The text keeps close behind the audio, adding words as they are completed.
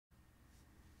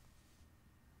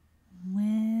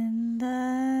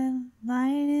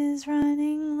is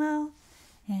running low,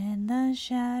 and the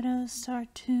shadows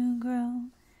start to grow,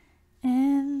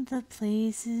 and the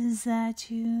places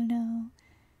that you know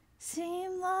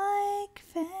seem like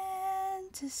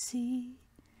fantasy.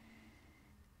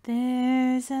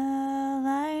 There's a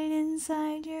light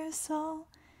inside your soul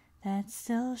that's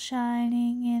still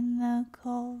shining in the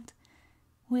cold,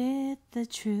 with the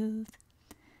truth,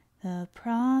 the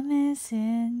promise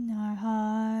in our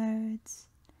hearts.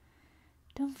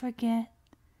 Don't forget,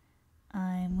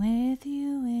 I'm with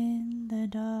you in the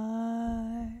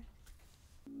dark.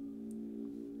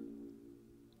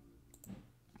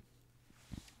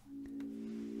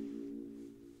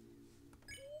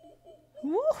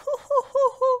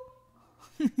 Woo-hoo-hoo-hoo-hoo.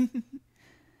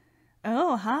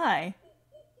 Oh, hi.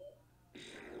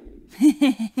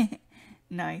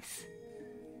 Nice.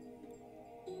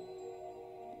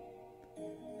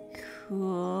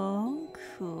 Cool,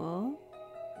 cool.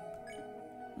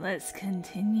 Let's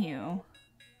continue.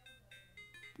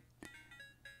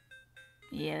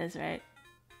 Yeah, that's right.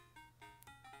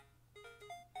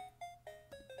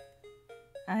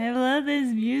 I love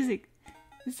this music.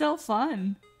 It's so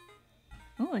fun.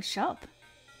 Oh, a shop.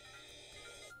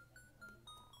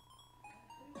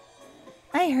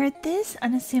 I heard this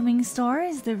unassuming store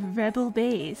is the Rebel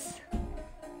Base,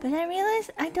 but I realized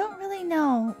I don't really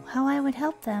know how I would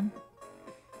help them.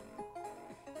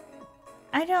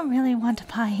 I don't really want to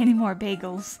buy any more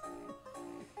bagels.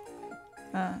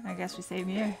 I guess we save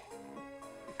here.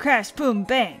 Crash, boom,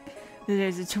 bang!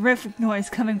 There's a terrific noise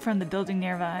coming from the building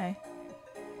nearby.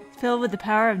 It's filled with the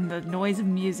power of the noise of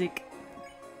music.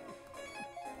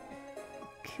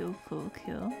 Cool, cool,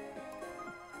 cool.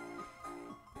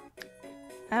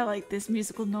 I like this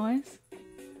musical noise.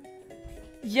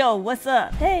 Yo, what's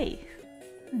up? Hey!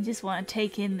 I just want to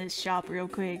take in this shop real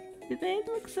quick. They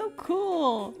look so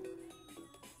cool!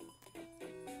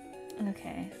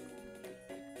 Okay.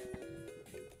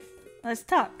 Let's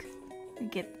talk.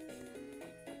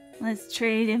 Let's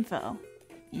trade info.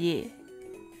 Yeah.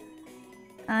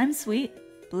 I'm Sweet.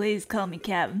 Please call me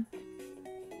Captain.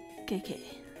 KK.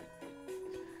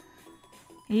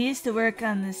 We used to work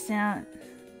the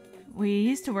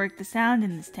sound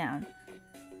in this town.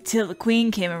 Till the Queen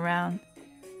came around.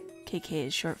 KK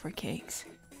is short for cakes.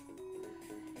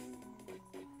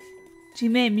 She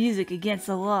made music against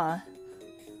the law.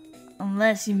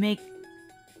 Unless you make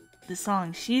the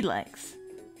song she likes.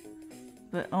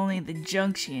 But only the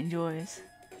junk she enjoys.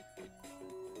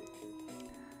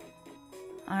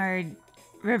 Are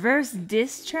reverse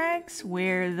diss tracks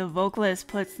where the vocalist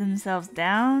puts themselves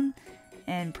down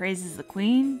and praises the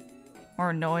Queen?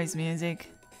 Or noise music?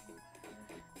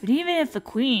 But even if the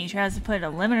Queen tries to put a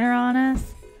limiter on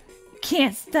us, you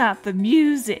can't stop the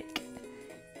music.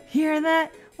 Hear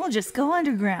that? We'll just go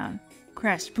underground.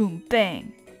 Crash, boom,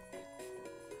 bang.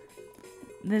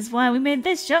 That's why we made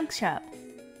this junk shop.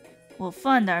 We'll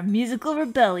fund our musical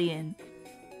rebellion.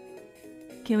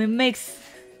 Can we make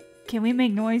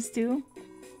noise too?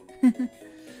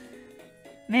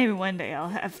 Maybe one day I'll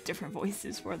have different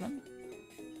voices for them.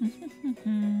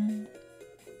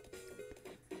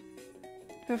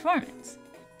 Performance.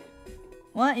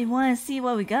 What, you want to see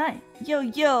what we got?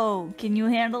 Yo, can you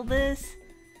handle this?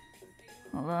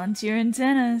 Hold on to your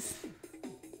antennas.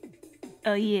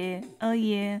 Oh yeah,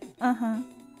 uh-huh.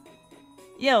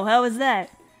 Yo, how was that?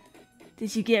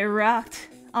 Did you get rocked?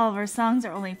 All of our songs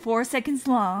are only 4 seconds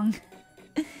long.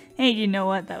 Hey, you know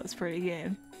what? That was pretty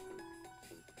good.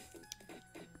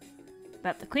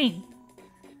 About the Queen.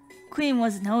 Queen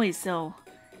wasn't always so.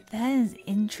 That is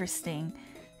interesting.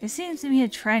 There seems to be a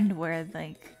trend where,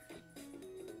 like,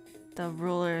 the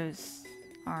rulers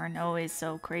aren't always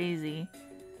so crazy.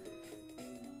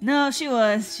 No, she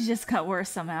was. She just got worse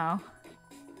somehow.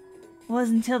 It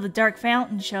wasn't until the Dark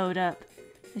Fountain showed up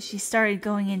that she started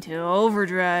going into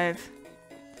overdrive.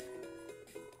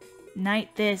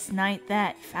 Night this, night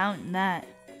that, fountain that.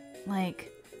 Like,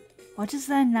 what does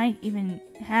that night even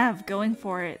have going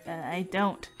for it that I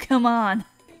don't? Come on.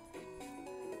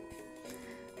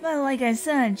 But like I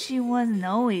said, she wasn't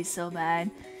always so bad.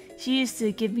 She used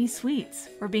to give me sweets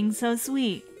for being so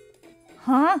sweet.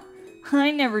 Huh?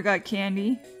 I never got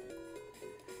candy.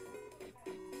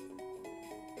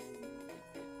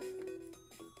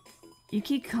 You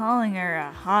keep calling her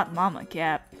a hot mama,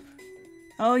 Cap.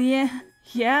 Oh yeah?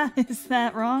 Yeah? Is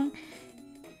that wrong?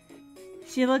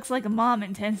 She looks like a mom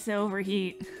and tends to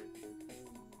overheat.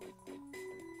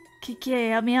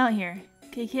 KK, help me out here.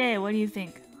 KK, what do you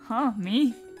think? Huh,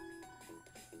 me?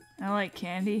 I like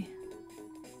candy.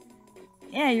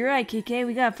 Yeah, you're right, KK.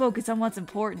 We gotta focus on what's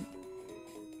important.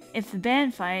 If the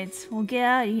band fights, we'll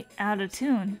get out of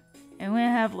tune. And we'll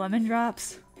have lemon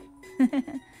drops.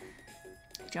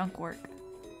 junk work.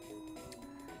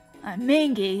 On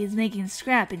main gate, he's making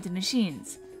scrap into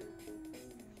machines.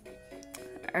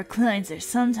 Our clients are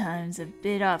sometimes a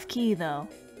bit off-key, though.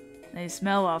 They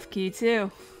smell off-key,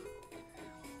 too.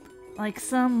 Like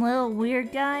some little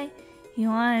weird guy, he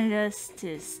wanted us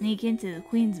to sneak into the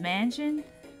Queen's mansion.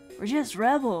 We're just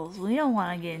rebels, we don't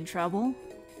want to get in trouble.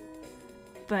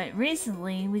 But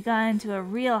recently, we got into a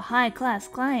real high-class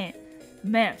client, a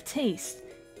man of taste,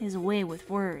 his way with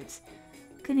words.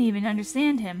 Couldn't even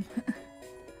understand him.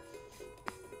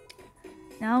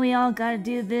 Now we all gotta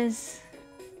do this.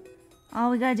 All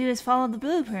we gotta do is follow the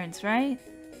blueprints, right?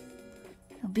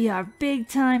 It'll be our big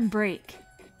time break.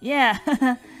 Yeah,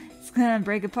 it's gonna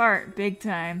break apart big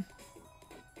time.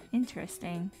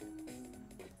 Interesting.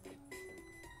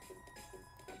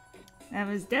 That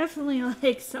was definitely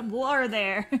like some lore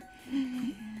there.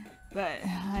 But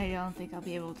I don't think I'll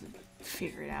be able to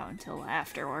figure it out until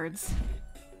afterwards.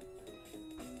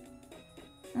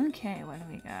 Okay, what do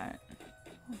we got?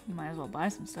 Might as well buy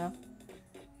some stuff.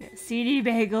 Got a CD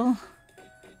bagel.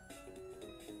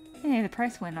 Hey, the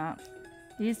price went up.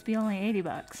 It used to be only 80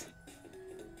 bucks.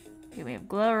 Okay, we have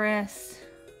glow rest.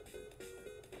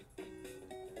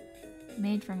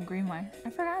 Made from green wine. I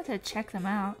forgot to check them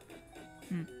out.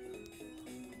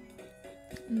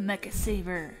 Mecha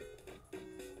Saber.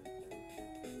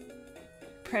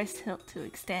 Press hilt to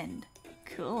extend.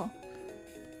 Cool.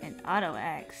 And auto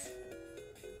axe.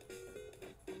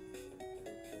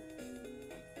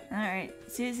 Alright,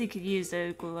 Susie could use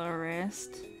a glow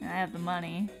wrist. I have the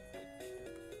money.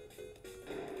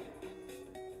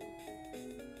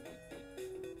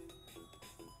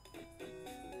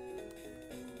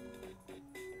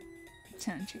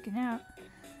 Chicken out.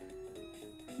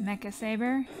 Mecha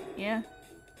Saber? Yeah.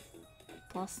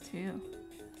 +2.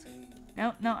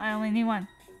 Nope, no, I only need one.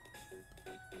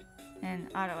 And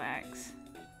auto axe.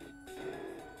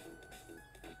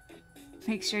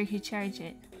 Make sure you charge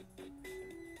it.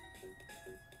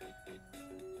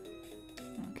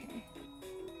 Okay.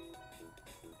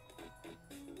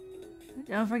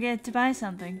 Don't forget to buy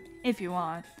something, if you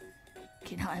want.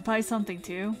 Can I buy something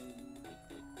too?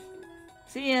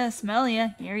 See ya, smell ya,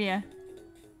 hear ya.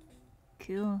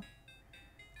 Cool.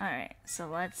 Alright, so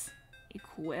let's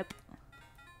equip.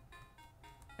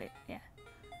 Wait, yeah.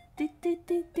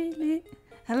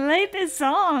 I like this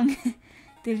song!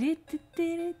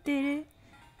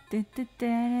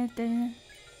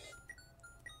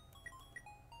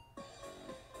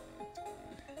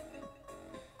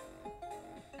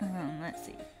 Let's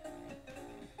see.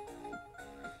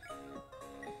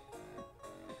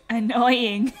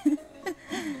 Annoying!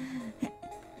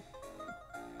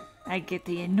 I get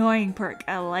the annoying perk.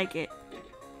 I like it.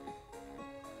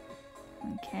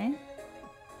 Okay.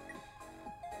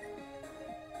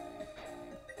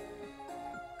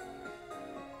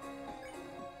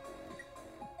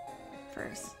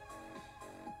 First,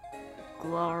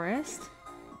 glow wrist.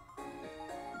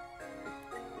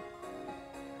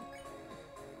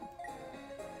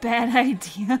 Bad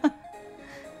idea.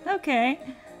 Okay.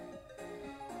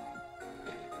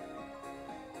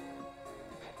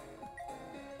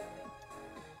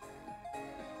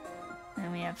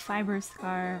 Fiber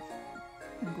scarf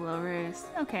and glow wrist.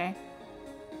 Okay.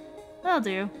 That'll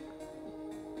do.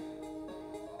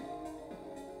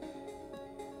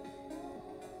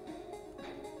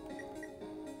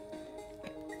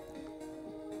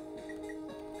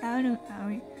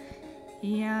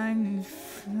 Yeah,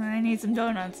 I need some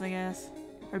donuts, I guess.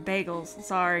 Or bagels,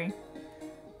 sorry.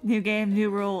 New game, new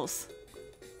rules.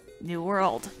 New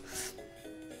world.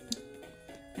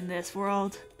 In this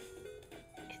world,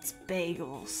 it's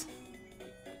bagels.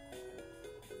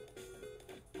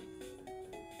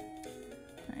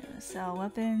 Alright, let's sell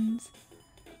weapons.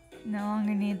 No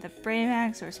longer need the brave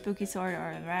axe or spooky sword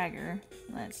or the ragger.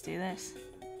 Let's do this.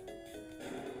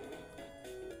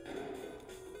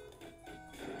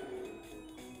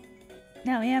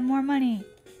 Now we have more money.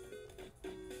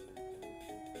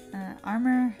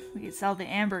 Armor. We could sell the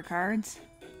amber cards.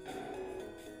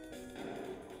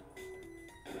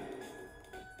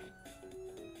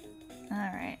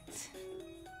 Alright.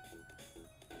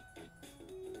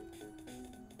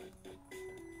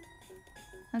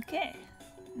 Okay.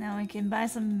 Now we can buy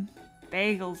some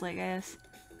bagels, I guess.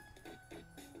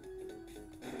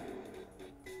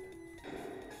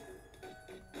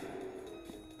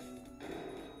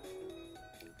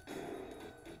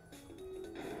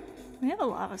 We have a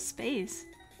lot of space.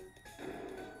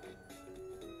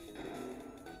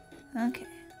 Okay.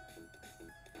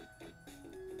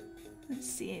 Let's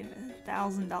save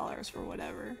 $1,000 for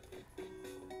whatever.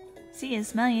 See ya,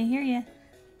 smell ya, hear ya.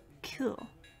 Cool.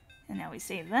 And now we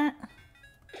save that.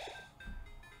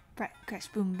 Bright, crash,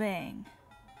 boom, bang.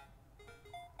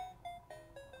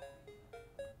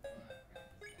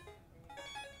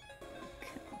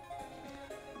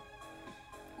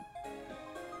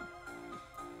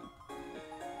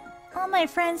 All my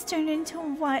friends turned into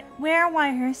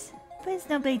werewires, but it's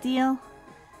no big deal.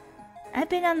 I've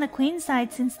been on the queen's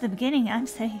side since the beginning. I'm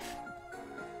safe.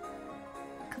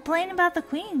 Complain about the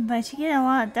queen, but she get a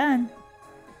lot done.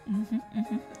 They're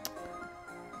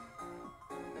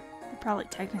probably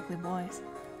technically boys.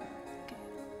 Okay.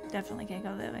 Definitely can't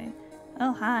go that way.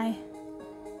 Oh, hi.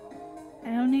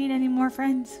 I don't need any more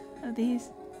friends of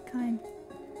these kind.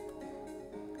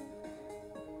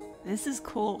 This is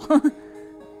cool.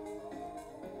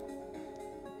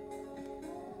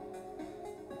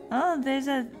 Oh, there's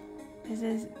a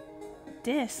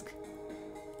disc.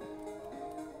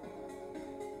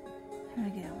 How do I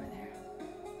get over there?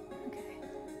 Okay.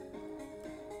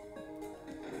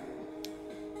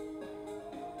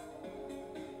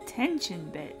 Tension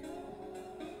bit.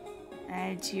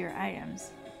 Add to your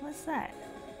items. What's that?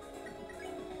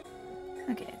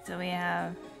 Okay, so we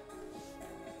have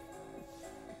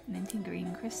minty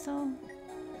green crystal,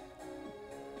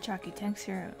 chalky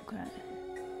texture. Okay.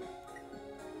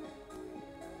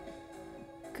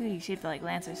 Cookie shaped like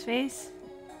Lancer's face.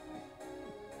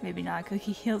 Maybe not.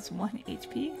 Cookie heals 1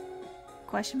 HP?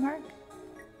 Question mark?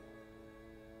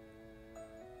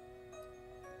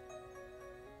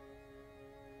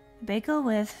 Bagel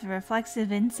with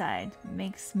reflexive inside.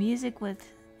 Makes music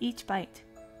with each bite.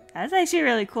 That's actually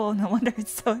really cool. No wonder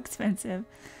it's so expensive.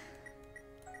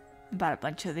 I bought a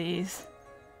bunch of these.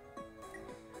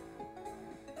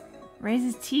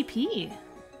 Raises TP.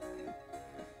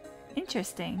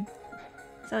 Interesting.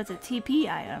 So it's a TP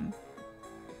item.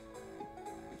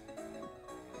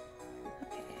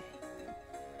 Okay.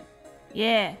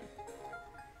 Yeah.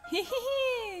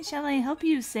 Shall I help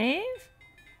you save?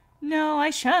 No,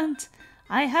 I shan't.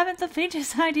 I haven't the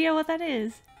faintest idea what that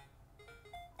is.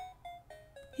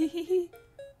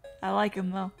 I like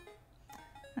him though.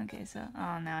 Okay, so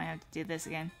oh, now I have to do this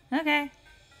again. Okay.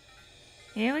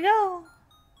 Here we go.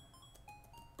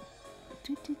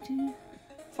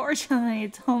 Fortunately,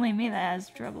 it's only me that has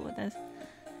trouble with this.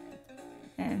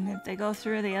 And if they go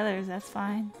through the others, that's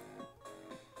fine.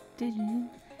 Okay,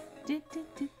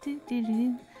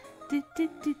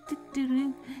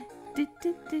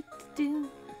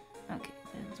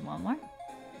 there's one more.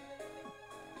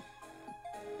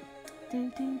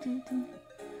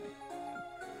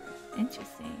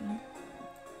 Interesting.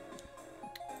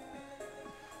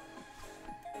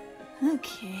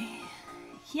 Okay.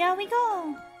 Here we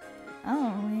go.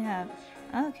 Oh, we have...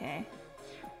 Okay.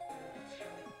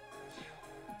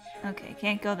 Okay,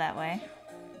 can't go that way.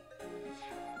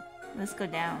 Let's go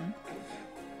down.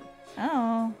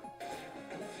 Oh.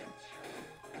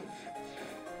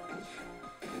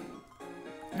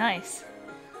 Nice.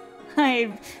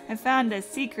 I found a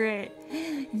secret.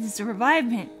 It's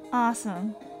revivement.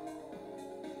 Awesome.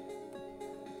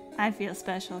 I feel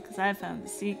special because I found the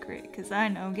secret because I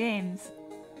know games.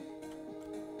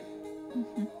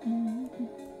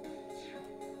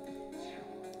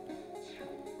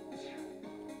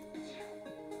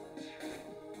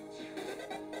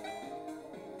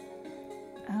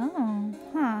 Oh,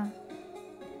 huh.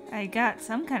 I got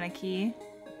some kind of key.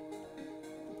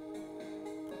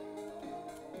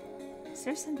 Is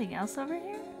there something else over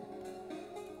here?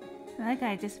 That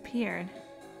guy disappeared.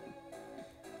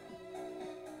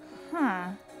 Huh.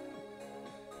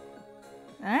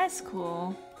 That's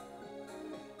cool.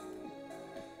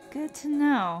 Good to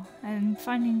know. I'm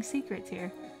finding secrets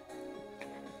here.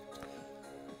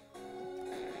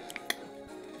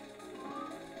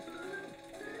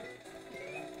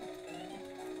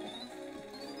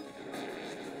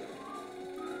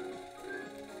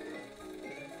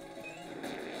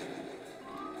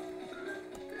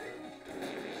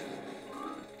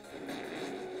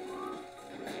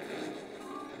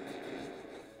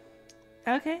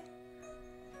 Okay.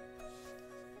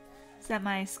 Is that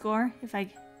my score?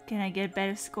 Can I get a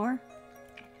better score?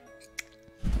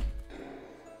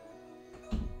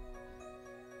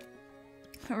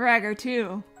 Ragger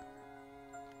 2.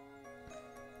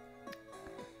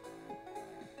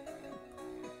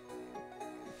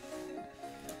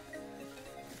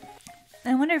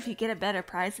 I wonder if you get a better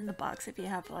prize in the box if you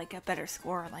have like a better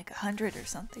score, like 100 or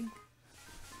something.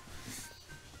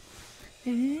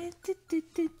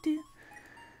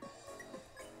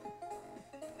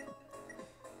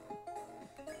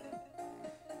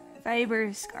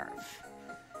 Fiber scarf.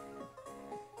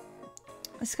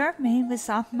 A scarf made with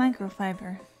soft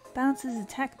microfiber. Bounces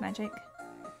attack magic.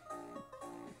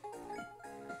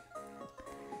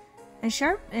 A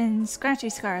sharp and scratchy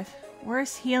scarf.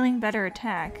 Worse healing, better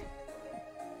attack.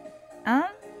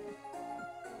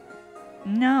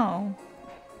 No.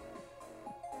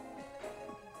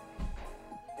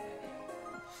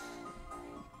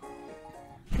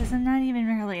 Because I'm not even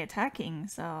really attacking,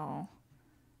 so...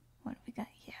 What do we got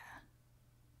here?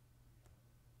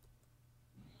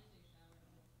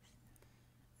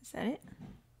 Is that it?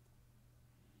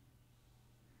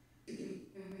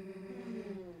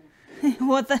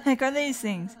 What the heck are these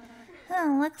things?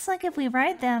 Oh, looks like if we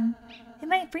ride them, it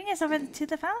might bring us over to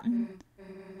the fountain.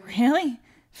 Really?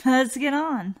 Let's get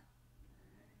on.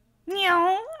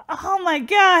 Meow! Oh my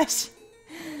gosh!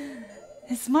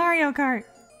 It's Mario Kart!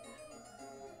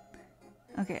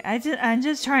 Okay, I'm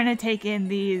just trying to take in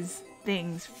these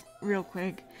things real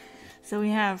quick. So we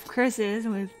have Chris's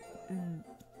with...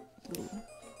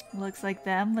 looks like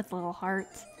them with little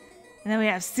hearts. And then we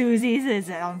have Susie's is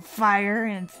on fire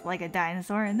and it's like a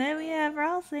dinosaur. And then we have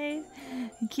Ralphie's,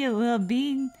 a cute little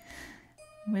bean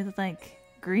with like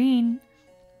green.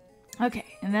 Okay,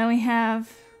 and then we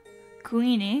have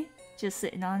Queenie just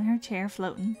sitting on her chair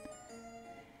floating.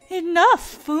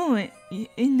 Enough,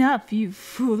 you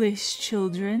foolish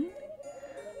children.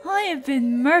 I have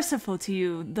been merciful to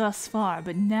you thus far,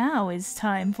 but now is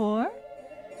time for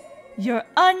your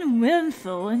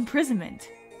unwillful imprisonment.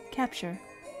 Capture.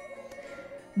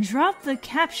 Drop the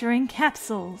capturing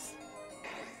capsules.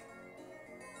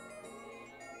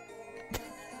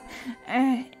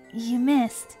 You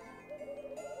missed.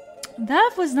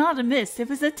 That was not a miss, it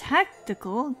was a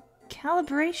tactical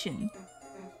calibration.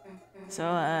 So,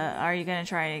 are you gonna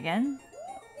try it again?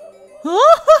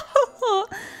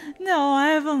 No, I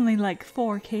have only like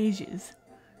 4 cages.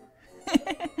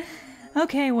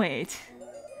 Okay, wait.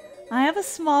 I have a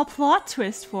small plot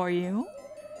twist for you.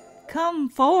 Come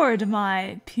forward,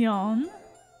 my peon.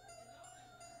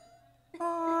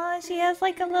 Aw, she has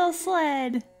like a little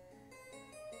sled.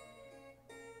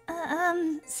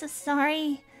 So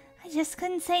sorry. I just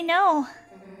couldn't say no.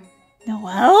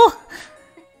 Noelle?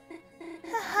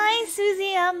 Hi,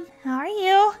 Susie, how are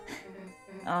you?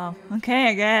 Oh, okay,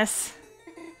 I guess.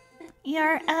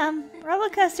 Your, roller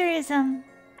coaster is, I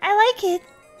like it.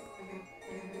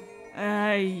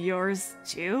 Yours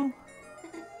too?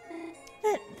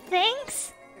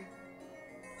 Thanks?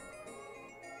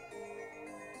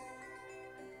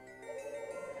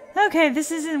 Okay,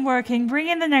 this isn't working. Bring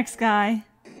in the next guy.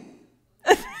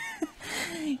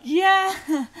 Yeah,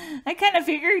 I kind of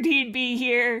figured he'd be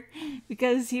here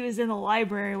because he was in the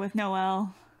library with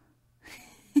Noelle.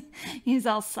 He's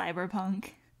all cyberpunk.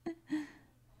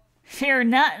 Fear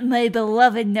not, my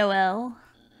beloved Noelle.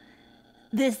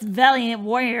 This valiant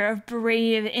warrior of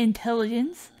brave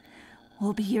intelligence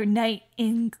will be your knight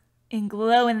in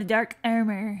glow-in-the-dark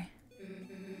armor.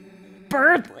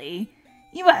 Birdley?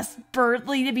 You asked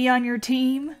Birdley to be on your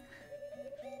team?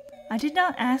 I did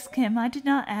not ask him. I did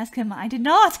not ask him. I did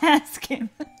not ask him.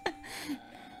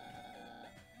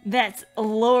 That's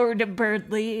Lord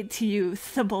Birdley to you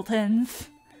simpletons.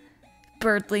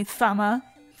 Birdley-sama,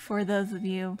 for those of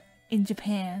you in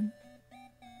Japan.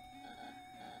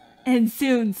 And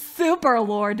soon, Super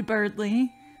Lord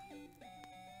Birdley.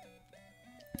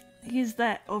 He's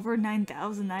that over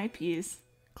 9,000 eyepiece.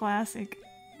 Classic.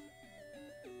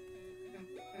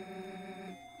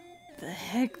 The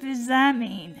heck does that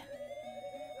mean?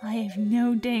 I have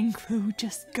no dang clue,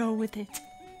 just go with it.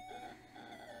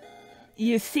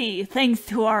 You see, thanks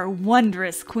to our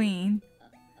wondrous queen,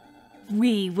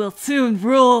 we will soon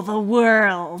rule the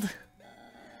world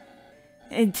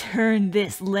and turn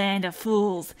this land of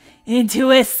fools into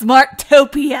a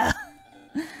smartopia.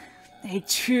 A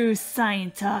true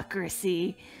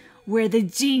scientocracy where the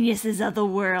geniuses of the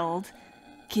world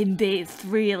can bathe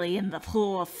freely in the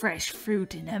pool of fresh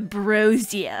fruit and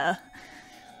ambrosia.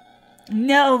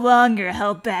 No longer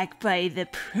held back by the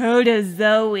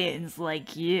protozoans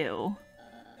like you.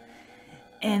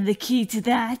 And the key to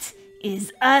that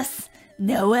is us,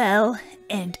 Noelle,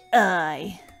 and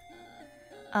I.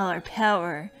 Our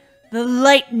power. The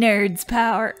light nerd's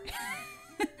power.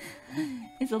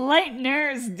 It's a light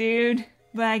nerd's, dude.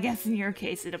 But I guess in your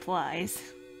case it applies.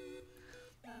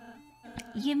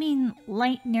 You mean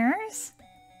light nerds?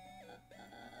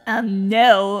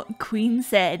 No. Queen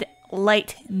said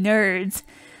light nerds.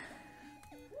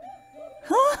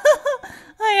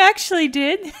 I actually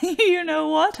did. You know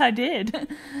what? I did.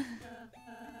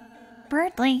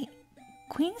 Birdley,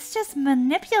 Queen's just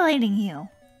manipulating you.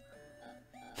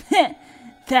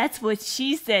 That's what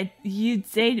she said you'd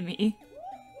say to me.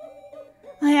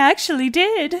 I actually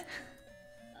did.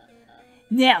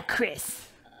 Now, Chris,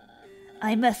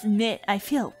 I must admit I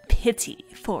feel pity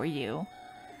for you.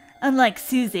 Unlike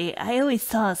Susie, I always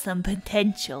saw some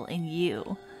potential in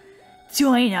you.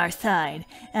 Join our side,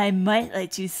 and I might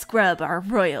let you scrub our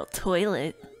royal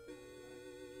toilet.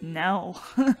 No.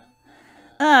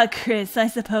 Ah, Chris, I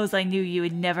suppose I knew you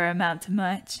would never amount to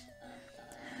much.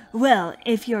 Well,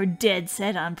 if you're dead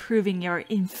set on proving your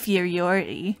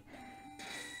inferiority.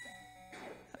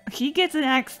 He gets an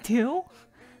axe too?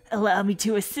 Allow me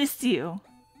to assist you.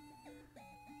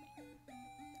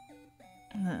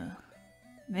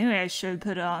 Maybe I should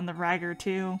put it on the ragger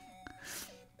too.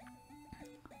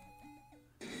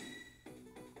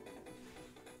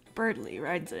 Birdley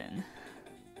rides in.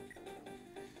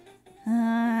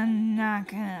 I'm not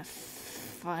gonna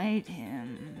fight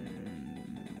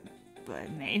him, but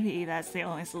maybe that's the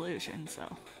only solution,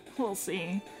 so we'll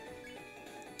see.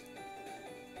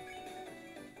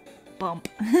 Bump.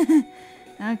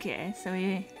 Okay, so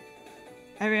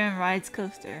everyone rides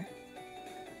coaster.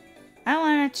 I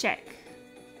wanna check,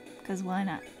 because why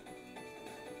not?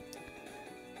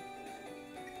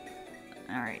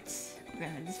 Alright, we're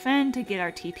gonna defend to get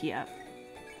our TP up.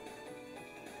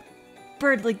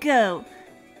 Birdly, go!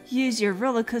 Use your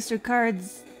roller coaster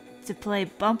cards to play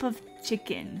Bump of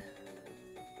Chicken.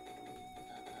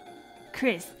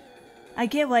 Chris, I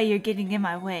get why you're getting in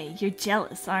my way. You're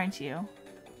jealous, aren't you?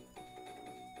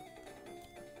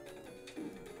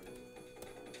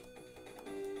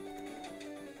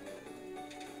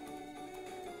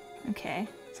 Okay,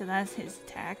 so that's his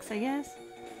attacks, I guess.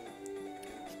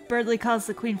 Birdly calls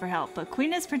the Queen for help, but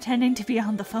Queen is pretending to be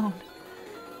on the phone.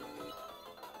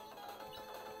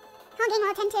 Whole gang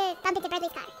will attempt to bump into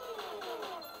Birdly's car.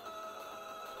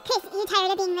 Chris, you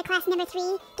tired of being the class number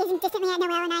 3? Gazing distantly at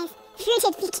Noelle and I's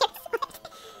fruited features.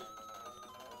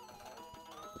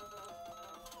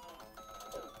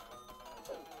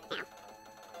 Now.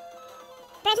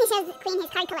 Birdly shows Queen his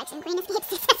card collection. Queen escapes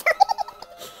successfully.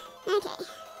 Okay.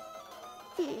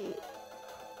 Okay.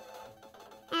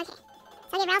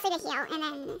 So I'll give Ralphie to heal, and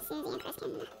then Susie and Chris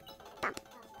can bump.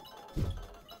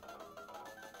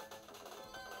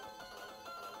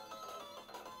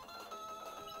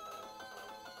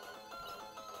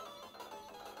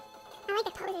 I like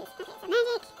the poses. Okay, so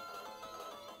magic.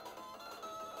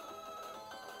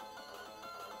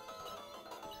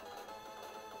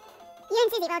 You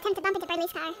and Susie will attempt to bump into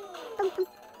Birdly's car. Boom, boom.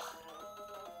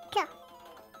 Cool.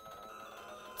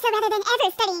 So rather than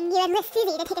ever studying, you enlist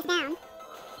Susie to take us down.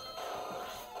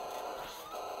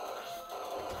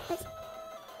 Oops.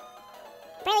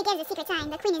 Birdly gives a secret sign.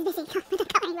 The Queen is missing with the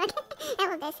coloring book. I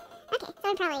love this. Okay, so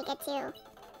we'll probably get to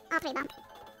all 3 bump.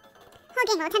 Whole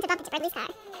gang will attempt to bump into Birdly's car.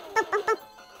 Boom, boom, boom.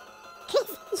 Chris,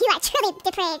 you are truly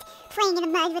depraved, playing in the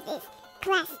mud with this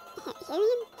glass.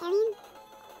 Alien?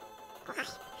 Why?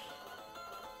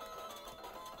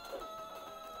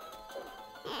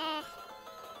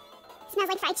 Smells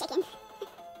like fried chicken.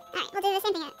 Alright, we'll do the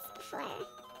same thing as before.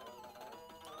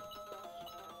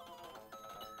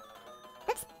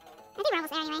 Oops. I think we're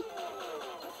almost there anyway.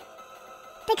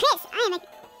 But Chris, I am a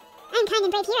kind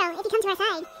and brave hero. If you come to our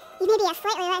side, you may be a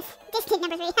slightly less distant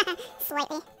number 3.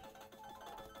 Slightly.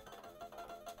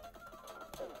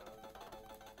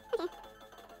 Okay.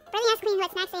 Birdly asks Queen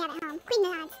what snacks they have at home. Queen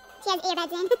nods. She has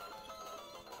earbuds in.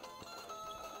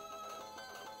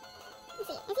 Let's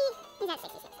see. Is he? He's at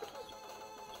 66.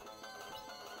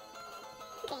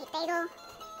 Okay, bagel.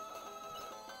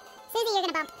 Susie, you're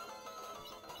gonna bump.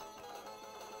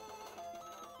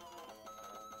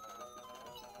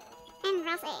 And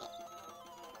Ralphie.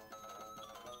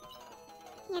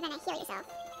 You're gonna heal yourself.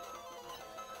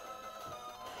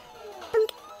 Boom.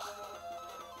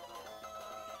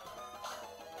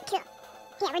 Cool.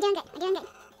 Yeah, we're doing good. We're doing good.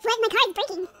 What? My card's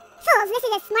breaking. Fools, this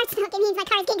is a smart smoke. It means my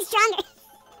card's getting stronger.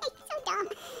 So dumb.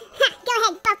 Ha! Go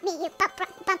ahead, bump me, you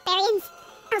bumparians.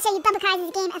 I'll show you bumper cards is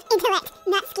a game of intellect,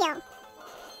 not skill.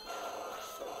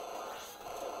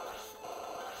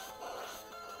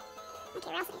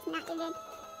 Okay, Ralphie is not doing good.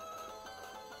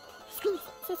 Scream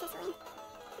successfully.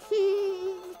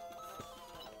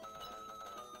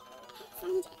 So I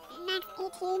need max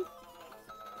 18.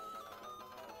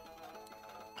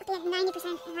 I'll be at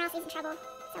 90% and Ralphie's in trouble.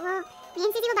 So me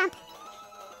and Susie will bump.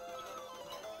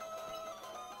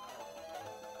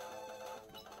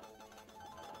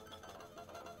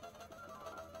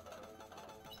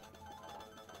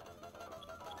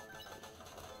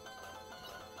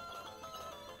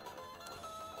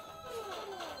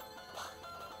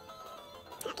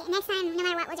 Okay, next time, no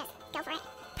matter what, we'll just go for it.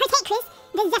 Partake, Chris!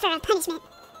 The Zephyr of punishment!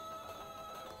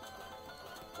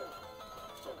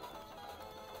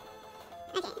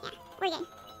 Okay, yeah, we're good.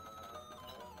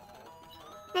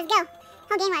 Let's go!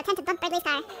 Whole game will attempt to bump Birdly's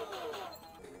car.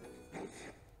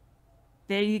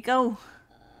 There you go.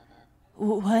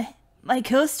 What? My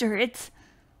coaster, it's...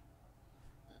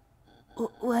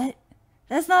 What?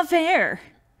 That's not fair.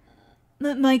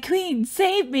 My queen,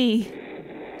 save me!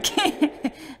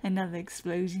 Another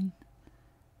explosion.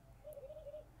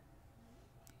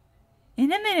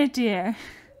 In a minute, dear.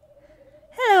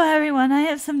 Hello, everyone. I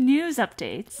have some news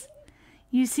updates.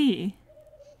 You see,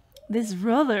 this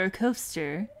roller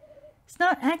coaster is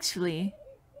not actually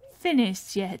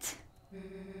finished yet.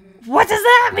 What does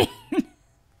that mean?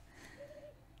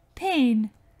 Pain.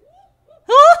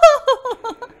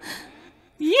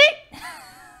 Yeet!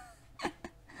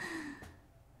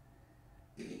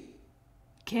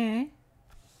 Okay.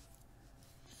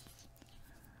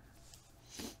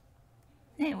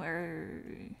 Hey, we're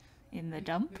in the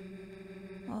dump.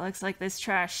 Well, looks like this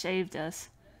trash saved us.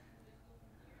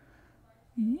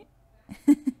 I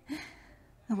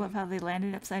love how they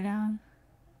landed upside down.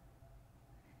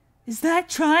 Is that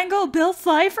triangle Bill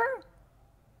Pfeiffer?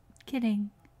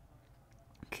 Kidding.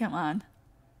 Come on.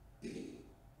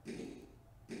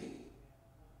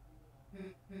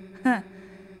 Huh.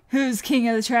 Who's king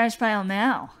of the trash pile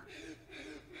now?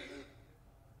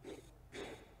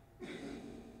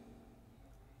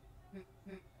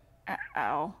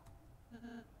 Ow.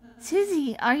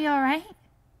 Susie, are you alright?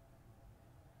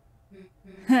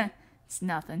 It's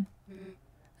nothing.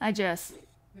 I just...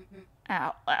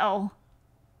 Ow, ow.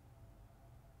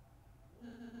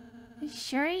 You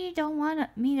sure you don't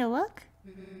want me to look?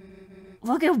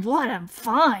 Look at what? I'm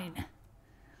fine.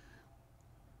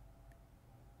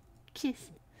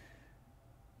 Kiss.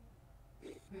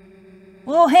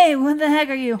 Whoa, hey, what the heck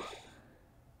are you?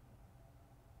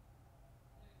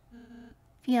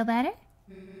 Feel better?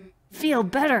 Feel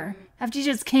better? After you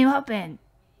just came up and...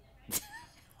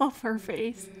 off her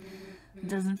face. It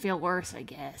doesn't feel worse, I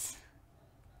guess.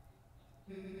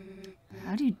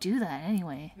 How do you do that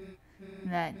anyway?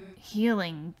 That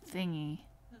healing thingy.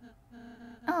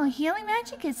 Oh, healing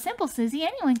magic is simple, Susie.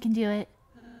 Anyone can do it.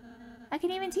 I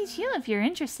can even teach you if you're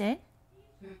interested.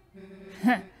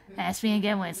 Ask me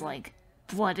again when it's like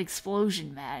blood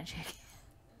explosion magic.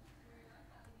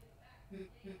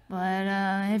 But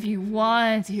if you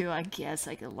wanted to, I guess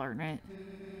I could learn it.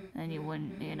 Then you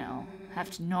wouldn't, you know, have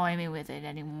to annoy me with it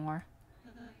anymore.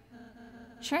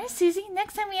 Sure, Susie.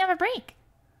 Next time we have a break.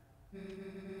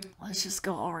 Let's just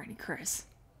go already, Chris.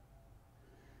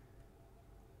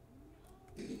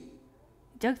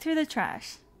 Dug through the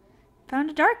trash. Found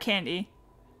a dark candy.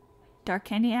 Dark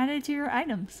candy added to your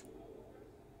items.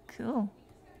 Cool.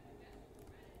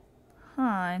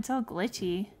 Huh, it's all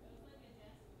glitchy.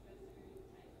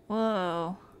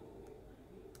 Whoa.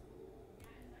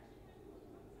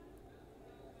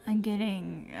 I'm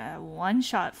getting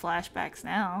one-shot flashbacks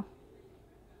now.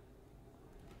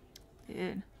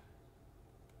 Dude.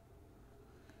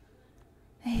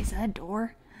 Hey, is that a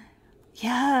door?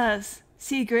 Yes!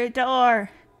 Secret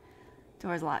door!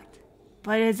 Door's locked.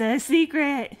 But it's a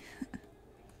secret!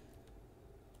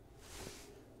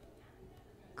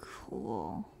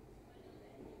 Cool.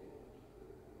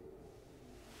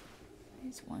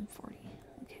 It's 140.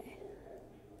 Okay.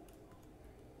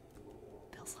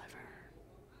 Bill's liver.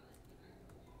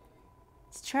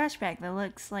 It's a trash bag that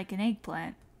looks like an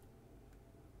eggplant.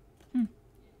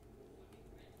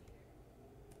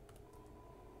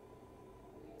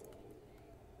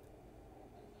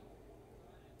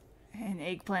 An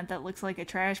eggplant that looks like a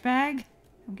trash bag,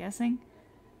 I'm guessing.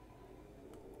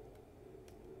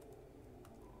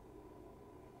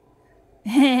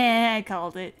 I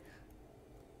called it.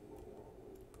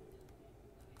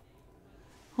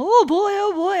 Oh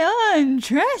boy, I'm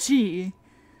trashy.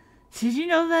 Did you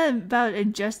know that about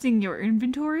adjusting your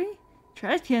inventory?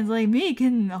 Trash cans like me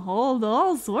can hold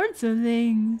all sorts of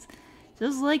things.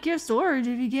 Just like your storage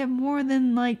if you get more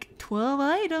than like 12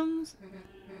 items.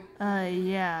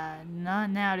 Yeah,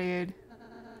 not now, dude.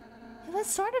 It was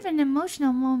sort of an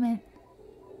emotional moment.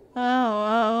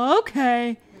 Oh,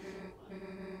 okay.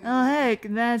 Oh, heck,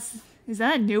 is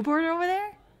that a newborn over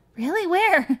there? Really?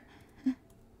 Where?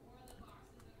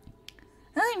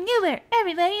 I'm Newbert.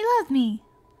 Everybody loves me.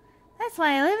 That's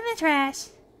why I live in the trash.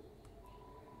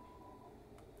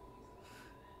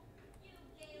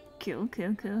 Cool.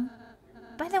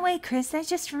 By the way, Chris, I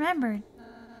just remembered.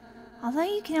 Although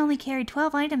you can only carry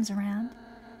 12 items around,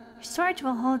 your storage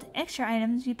will hold extra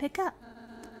items you pick up.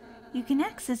 You can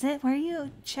access it where you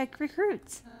check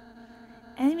recruits.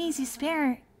 Enemies you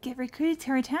spare get recruited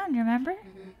to our town, remember?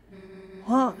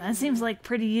 Whoa, that seems like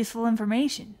pretty useful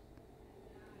information.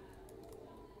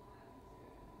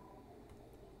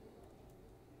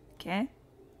 Okay.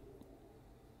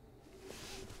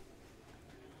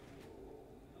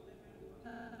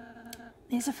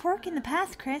 There's a fork in the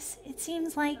path, Chris. It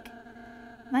seems like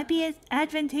Might be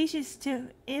advantageous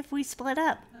if we split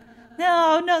up.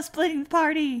 No, no splitting the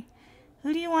party.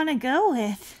 Who do you want to go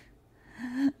with?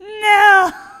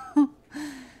 No!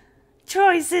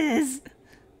 Choices!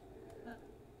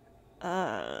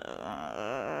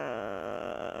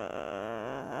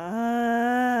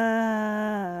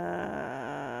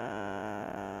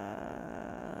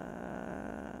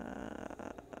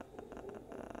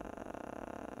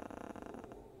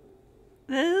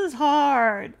 This is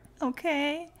hard,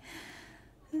 okay?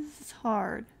 This is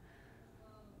hard.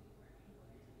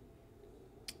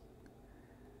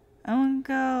 I'm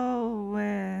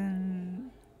gonna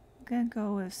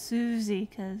go with Susie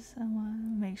because I want to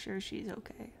make sure she's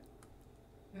okay.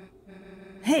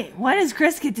 Hey, why does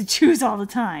Chris get to choose all the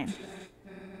time?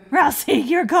 Rousey,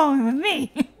 you're going with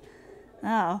me.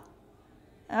 Oh,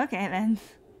 okay then.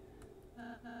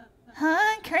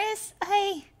 Huh, Chris?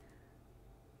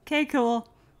 Okay, cool.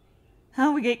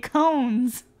 How we get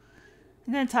cones?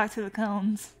 I'm gonna talk to the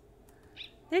cones.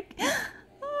 Oh, I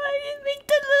didn't make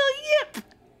the little yip.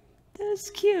 That was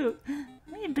cute.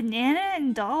 Wait, banana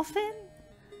and dolphin?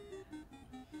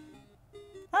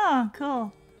 Oh,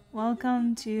 cool.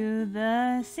 Welcome to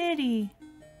the city.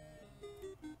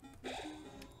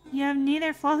 You have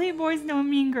neither fluffy boys nor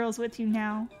mean girls with you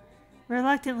now.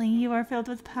 Reluctantly, you are filled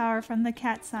with power from the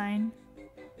cat sign.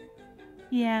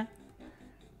 Yeah.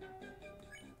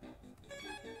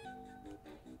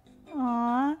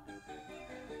 Aww.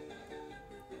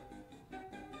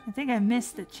 I think I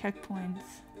missed the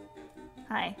checkpoints.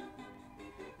 Hi.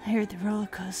 I heard the roller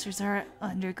coasters are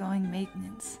undergoing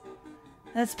maintenance.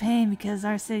 That's pain because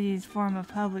our city's form of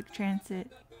public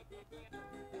transit.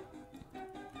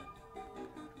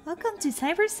 Welcome to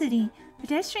Cyber City.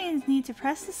 Pedestrians need to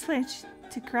press the switch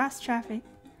to cross traffic.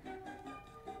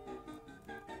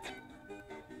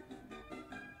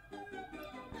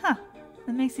 Huh.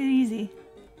 That makes it easy.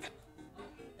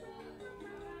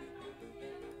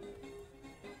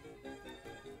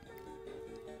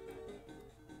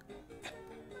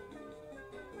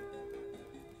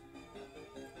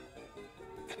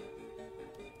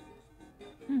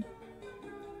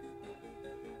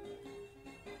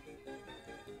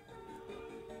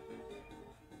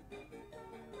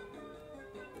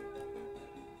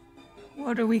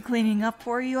 What are we cleaning up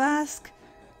for, you ask?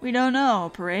 We don't know. A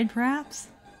parade, perhaps?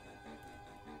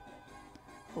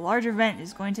 A large event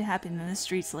is going to happen in the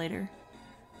streets later.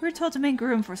 We're told to make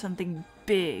room for something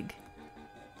big.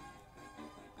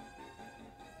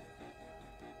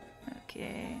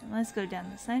 Okay, let's go down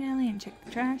the side alley and check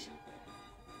the trash.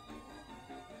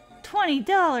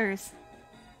 $20!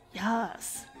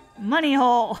 Yes! Money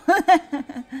hole!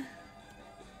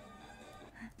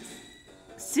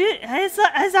 I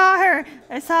saw her!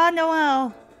 I saw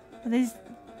Noelle! These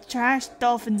trash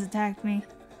dolphins attacked me.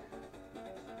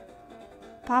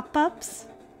 Pop-ups?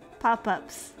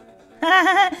 Pop-ups.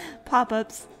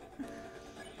 Pop-ups.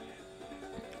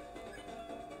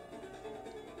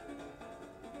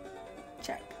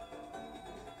 Check.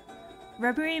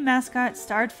 Rubbery mascot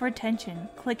starved for attention.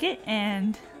 Click it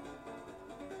and...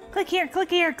 Click here, click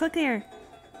here, click here!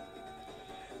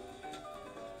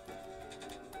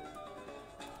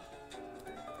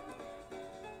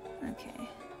 Okay.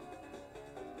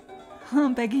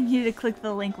 I'm begging you to click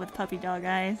the link with puppy dog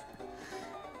eyes.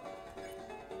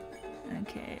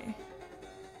 Okay.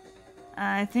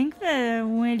 I think the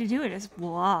way to do it is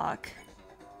block.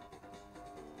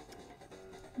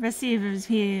 Let's see if it's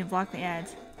P block the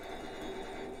ads.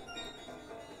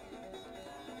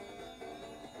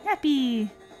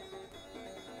 Happy!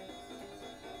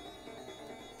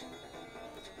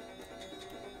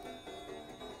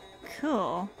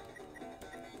 Cool.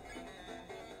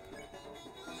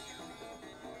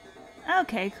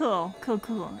 Okay, cool.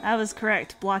 Cool. I was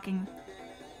correct. Blocking.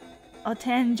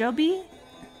 Oten Jobi?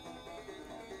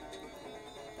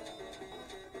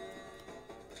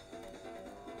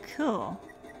 Cool.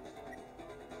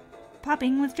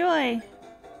 Popping with joy.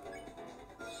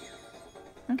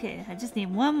 Okay, I just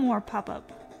need one more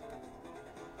pop-up.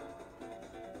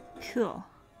 Cool.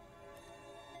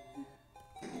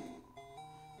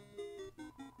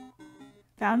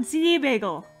 Found CD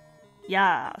bagel.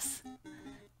 Yes.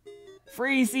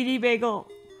 Free CD bagel.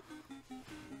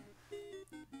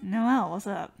 Noelle, what's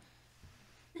up?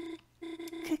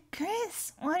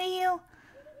 Chris, what are you...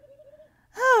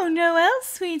 Oh, Noelle,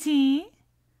 sweetie.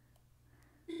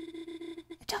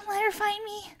 Don't let her find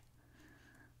me.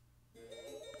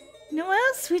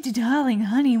 Noelle, sweetie darling,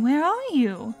 honey, where are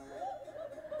you?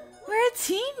 We're a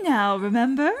team now,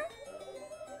 remember?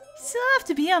 You still have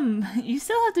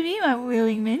to be my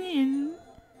willing minion.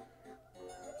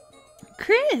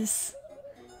 Chris,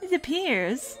 it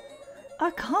appears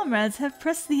Our comrades have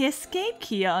pressed the escape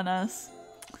key on us.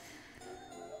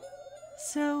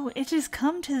 So it has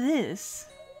come to this.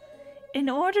 In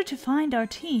order to find our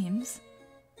teams,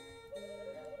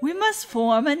 we must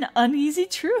form an uneasy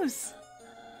truce.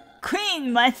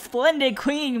 Queen, my splendid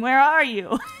queen, where are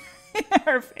you?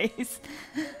 Her face.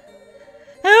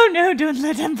 Oh no, don't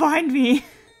let them find me.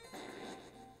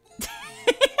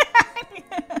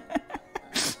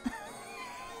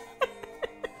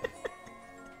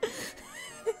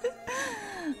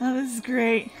 Oh, this is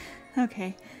great.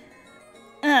 Okay.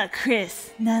 Chris,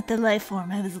 not the life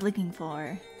form I was looking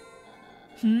for.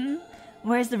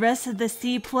 Where's the rest of the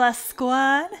C+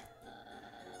 squad?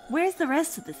 Where's the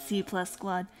rest of the C+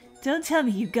 squad? Don't tell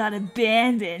me you got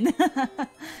abandoned.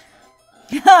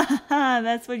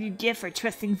 That's what you get for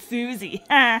trusting Susie.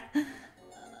 Huh?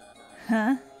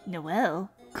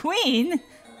 Noelle? Queen?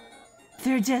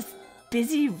 They're just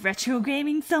busy retro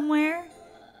gaming somewhere?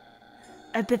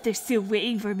 I bet they're still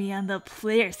waiting for me on the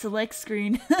player select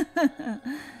screen.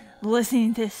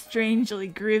 Listening to strangely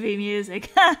groovy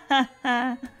music.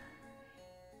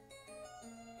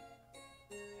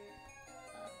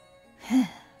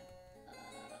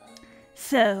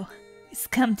 So, it's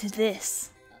come to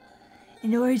this.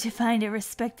 In order to find our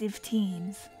respective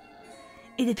teams,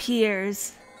 it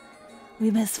appears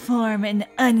we must form an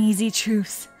uneasy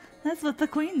truce. That's what the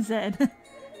queen said.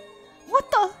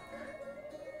 What the?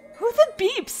 Who the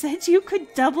beep said you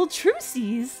could double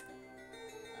truces?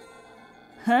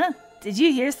 Huh? Did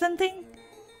you hear something?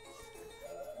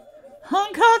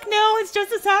 Honk honk, no, it's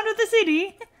just the sound of the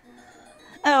city.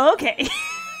 Oh, okay.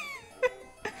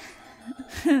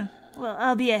 Well,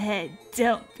 I'll be ahead.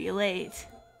 Don't be late.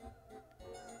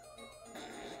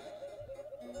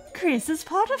 Chris is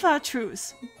part of our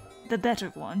truce. The better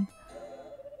one.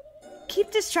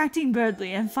 Keep distracting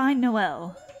Birdly and find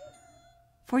Noelle.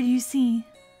 For you see,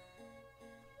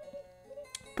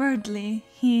 Birdly,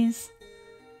 he's...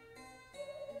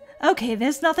 Okay,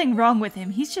 there's nothing wrong with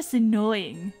him. He's just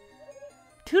annoying.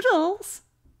 Toodles!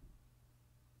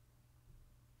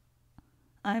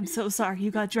 I'm so sorry you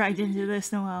got dragged into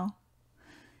this, Noelle.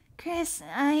 Chris,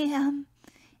 if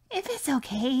it's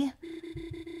okay,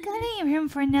 got any room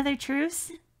for another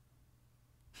truce?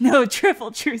 No,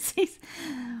 triple truces.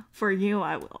 For you,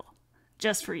 I will.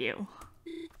 Just for you.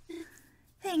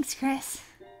 Thanks, Chris.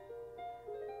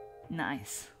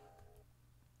 Nice.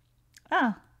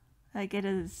 Oh, I get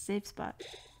a safe spot.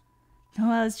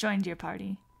 Noelle has joined your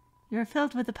party. You are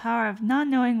filled with the power of not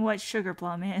knowing what sugar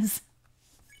plum is.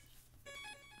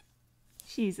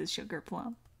 She's a sugar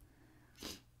plum.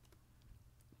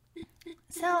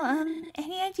 So,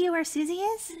 any idea where Susie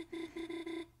is?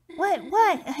 What?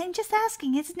 I'm just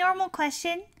asking. It's a normal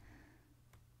question.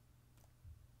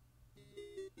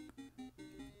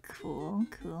 Cool.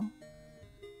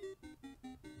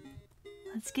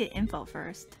 Let's get info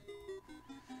first.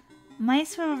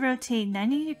 Mice will rotate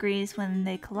 90 degrees when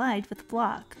they collide with a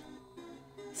block.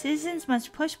 Citizens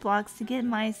must push blocks to get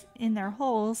mice in their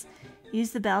holes.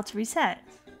 Use the bell to reset.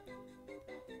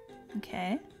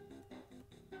 Okay.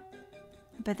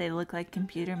 I bet they look like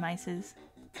computer mices.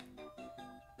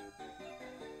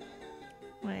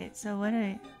 Wait, so what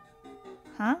are...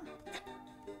 Huh?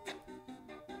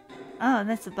 Oh,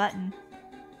 that's a button.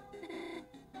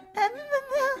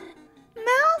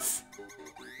 Mouse?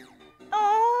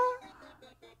 Oh.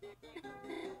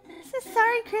 So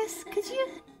sorry, Chris. Could you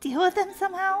deal with them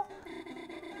somehow?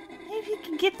 Maybe you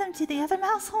can get them to the other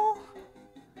mouse hole?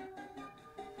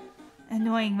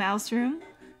 Annoying mouse room.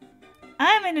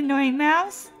 I'm an annoying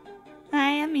mouse. I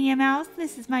am Mia Mouse.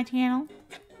 This is my channel.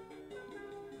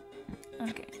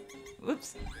 Okay.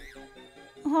 Whoops.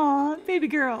 Aw, baby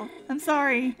girl. I'm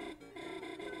sorry.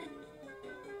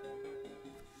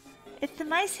 If the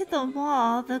mice hit the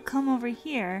wall, they'll come over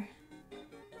here.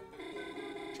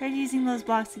 Try using those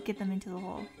blocks to get them into the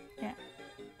hole. Yeah.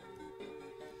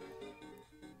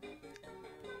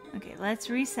 Okay, let's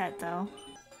reset though.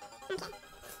 Okay.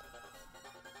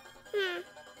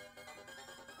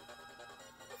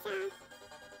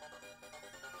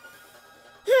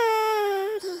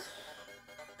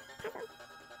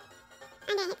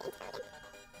 I'm gonna hit the intro again.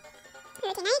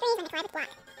 Rotate 90 degrees when they collide with block.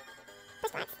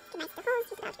 Push blocks. Get mice to the holes. Use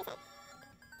the bell to reset.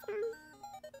 Hi.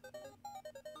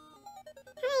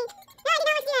 No, I did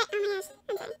not want to do that. Oh my gosh. I'm sorry. Chris!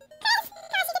 Gosh, you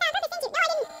did that on purpose, didn't you? No, I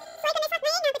didn't. So I couldn't swap my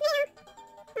egg now with mayo.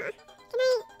 Can I...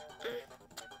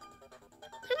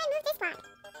 how do I move this block?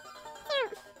 So...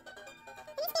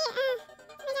 I just get,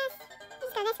 let me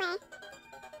just go this way.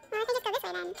 Well, if I just go this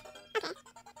way then... Okay.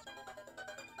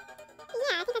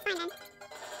 Yeah, I think that's fine then.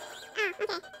 Oh,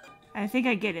 okay. I think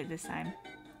I get it this time.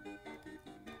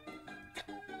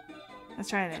 Let's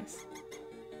try this.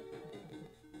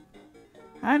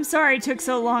 I'm sorry it took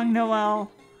so long,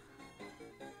 Noelle.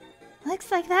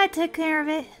 Looks like that took care of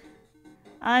it.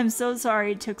 I'm so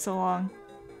sorry it took so long.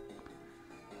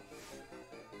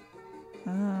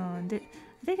 Oh, I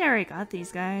think I already got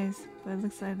these guys, but it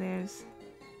looks like there's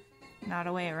not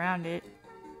a way around it.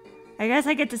 I guess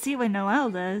I get to see what Noelle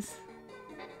does.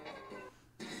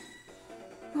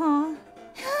 Aw.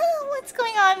 What's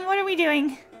going on? What are we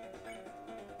doing?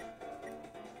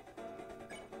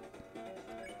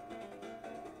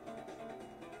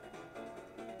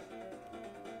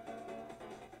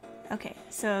 Okay,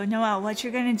 so Noelle, what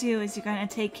you're gonna do is you're gonna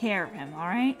take care of him,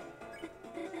 alright?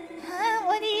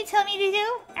 What do you tell me to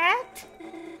do? Act?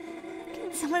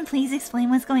 Can someone please explain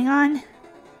what's going on?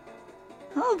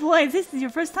 Oh boy, this is your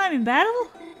first time in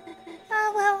battle?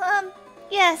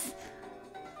 Yes.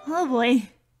 Oh boy.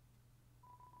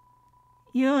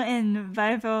 You and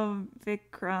Vivo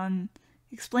Vikron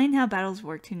explain how battles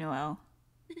work to Noelle.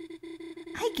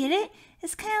 I get it.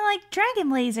 It's kind of like dragon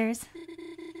blazers.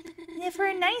 And if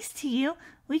we're nice to you,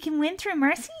 we can win through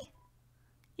mercy?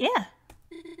 Yeah.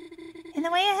 And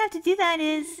the way I have to do that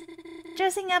is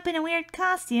dressing up in a weird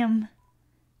costume.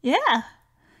 Yeah.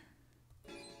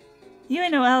 You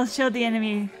and Noelle showed the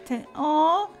enemy to...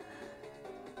 Aww.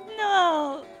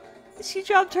 No. She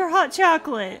dropped her hot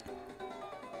chocolate.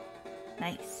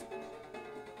 Nice.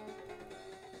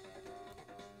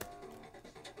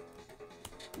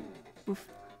 Oof.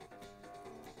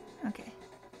 Okay.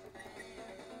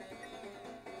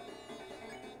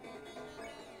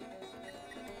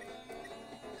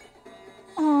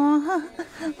 Aw,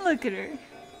 look at her.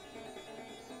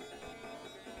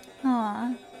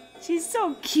 Aw, she's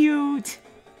so cute.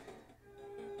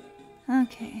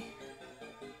 Okay.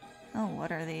 Oh,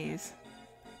 what are these?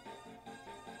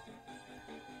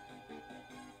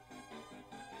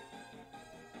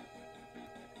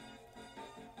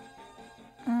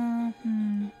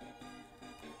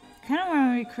 Kind of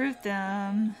want to recruit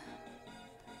them.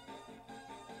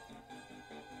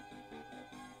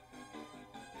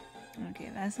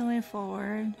 Okay, that's the way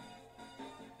forward.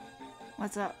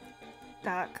 What's up,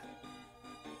 Doc?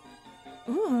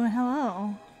 Ooh,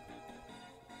 hello.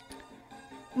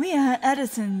 We are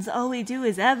Edison's. All we do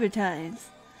is advertise.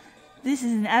 This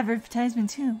is an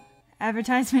advertisement too.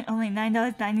 Advertisement only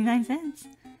 $9.99.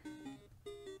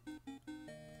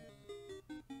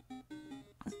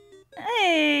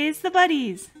 Hey, it's the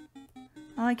buddies.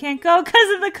 Oh, I can't go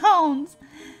because of the cones.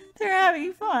 They're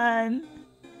having fun.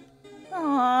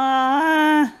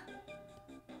 Aww.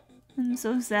 I'm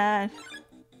so sad.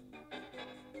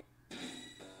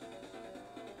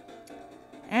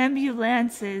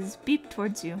 Ambulances beep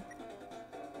towards you.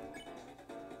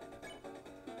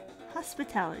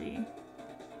 Hospitality.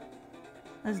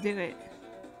 Let's do it.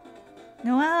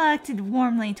 Noelle acted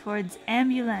warmly towards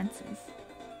ambulances.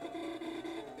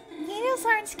 Needles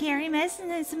aren't scary.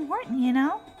 Medicine is important, you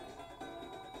know?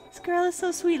 This girl is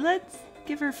so sweet. Let's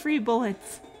give her free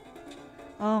bullets.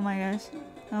 Oh my gosh.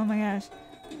 Oh my gosh.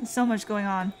 There's so much going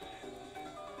on.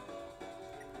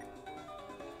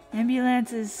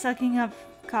 Ambulance is sucking up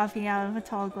coffee out of a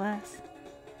tall glass.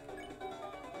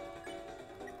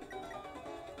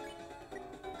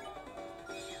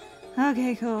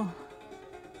 Okay, cool.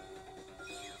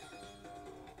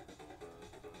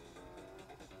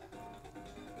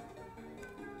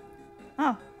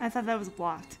 Oh, I thought that was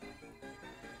blocked.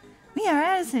 We are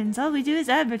Addison's. All we do is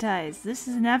advertise. This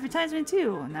is an advertisement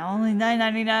too. Now only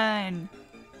 $9.99.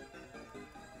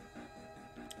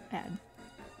 Ad.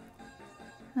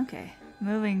 Okay,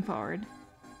 moving forward.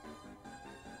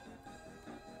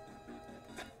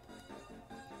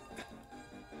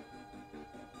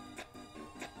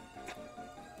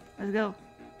 Let's go.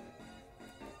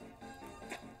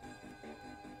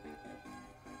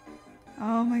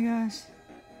 Oh my gosh.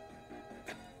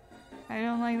 I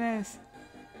don't like this.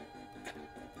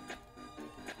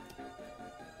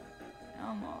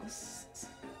 Almost.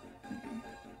 Okay.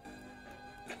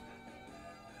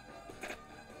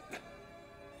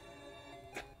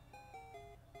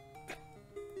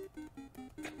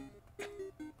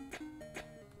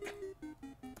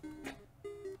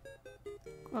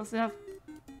 Close enough.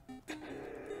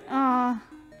 Ah.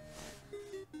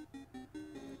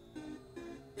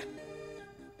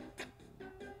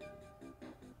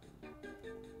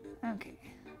 Okay.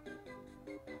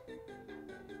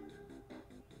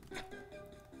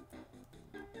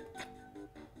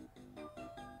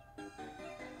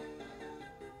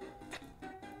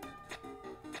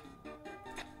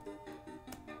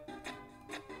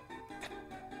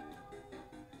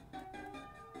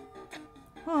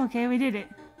 Oh, okay, we did it.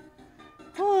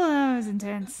 Oh, that was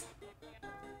intense.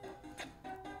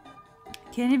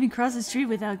 Can't even cross the street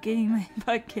without getting my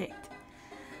butt kicked.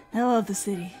 I love the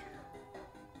city.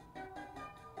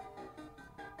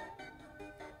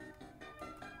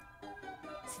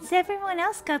 Since everyone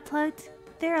else got plugged,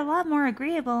 they're a lot more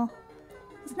agreeable.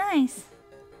 It's nice.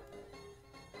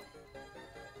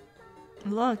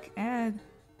 Look, Ed.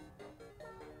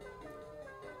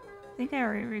 I think I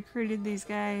already recruited these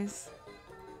guys.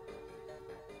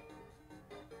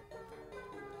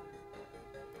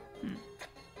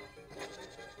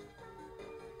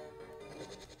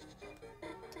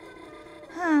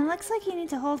 Looks like you need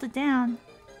to hold it down.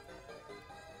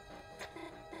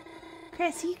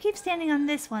 Chris, you keep standing on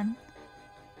this one.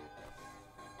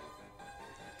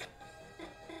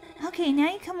 Okay,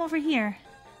 now you come over here.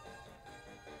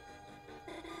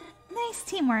 Nice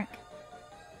teamwork.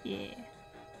 Yeah.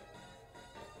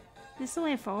 This the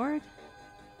way forward?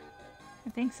 I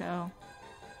think so.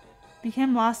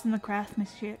 Became lost in the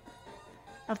craftsmanship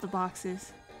of the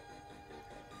boxes.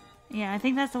 Yeah, I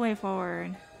think that's the way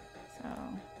forward. So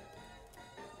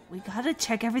we gotta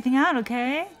check everything out,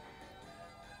 okay?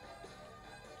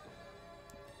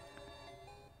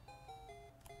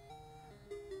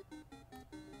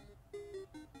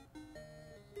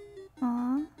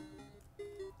 Aw.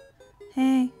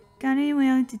 Hey, got any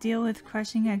way to deal with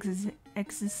crushing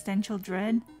existential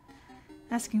dread?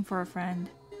 Asking for a friend.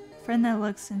 Friend that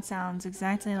looks and sounds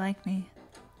exactly like me.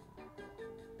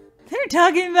 They're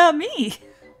talking about me!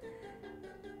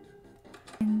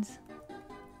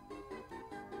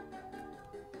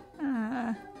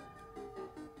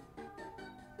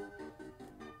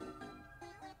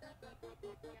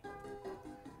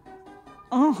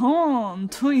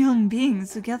 Two young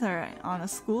beings together on a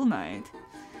school night.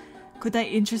 Could I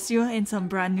interest you in some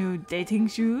brand new dating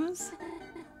shoes?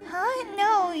 Huh?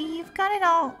 No, you've got it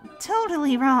all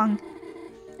totally wrong.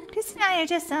 Chris and I are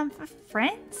just,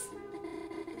 friends.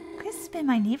 Chris has been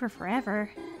my neighbor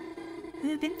forever.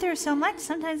 We've been through so much,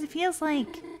 sometimes it feels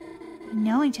like we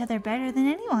know each other better than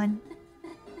anyone.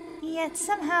 Yet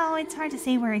somehow it's hard to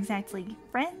say we're exactly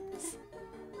friends.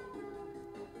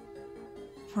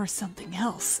 Or something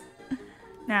else.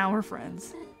 Now we're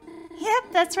friends.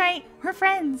 Yep, that's right. We're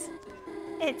friends.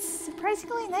 It's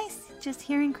surprisingly nice just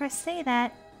hearing Chris say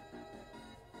that.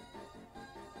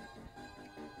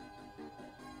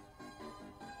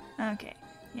 Okay,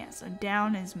 yeah, so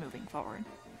down is moving forward.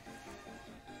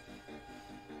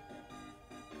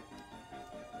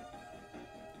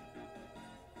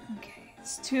 Okay,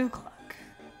 it's 2 o'clock.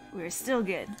 We're still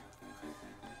good.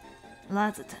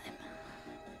 Lots of time.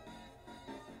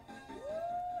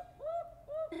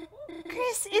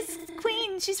 Chris, it's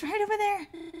Queen. She's right over there.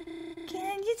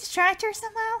 Can you distract her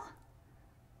somehow?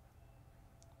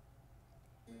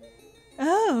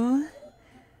 Oh.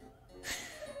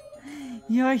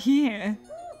 You're here.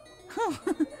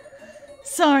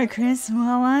 Sorry, Chris.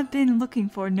 While I've been looking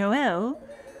for Noelle,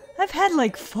 I've had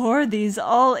like 4 of these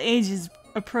all ages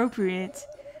appropriate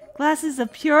glasses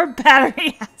of pure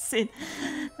battery acid.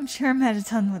 I'm sure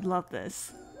Metaton would love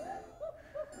this.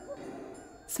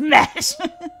 Smash!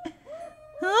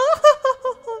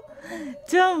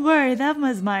 Don't worry, that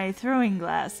was my throwing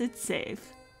glass. It's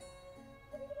safe.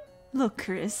 Look,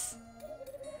 Chris.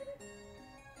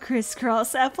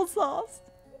 Crisscross applesauce.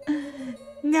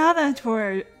 Now that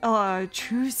we're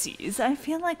trucies, I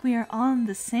feel like we are on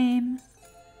the same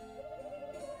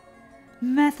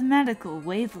mathematical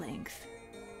wavelength.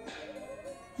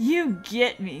 You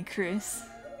get me, Chris.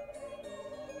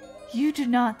 You do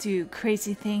not do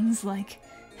crazy things like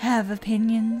have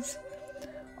opinions,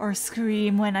 or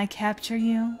scream when I capture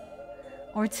you,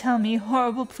 or tell me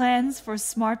horrible plans for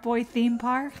Smart Boy theme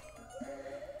park.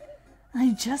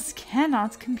 I just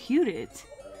cannot compute it.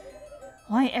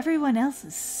 Why everyone else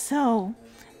is so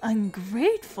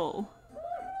ungrateful.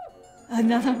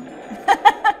 Another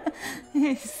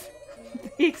it's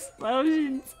the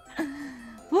explosions.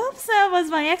 Whoops, that was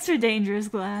my extra dangerous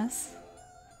glass.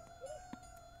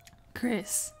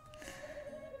 Chris,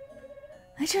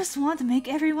 I just want to make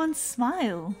everyone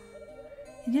smile.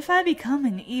 And if I become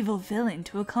an evil villain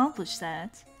to accomplish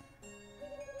that,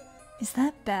 is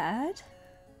that bad?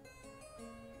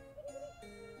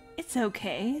 It's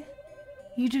okay.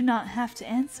 You do not have to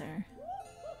answer.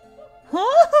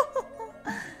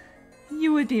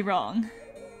 You would be wrong.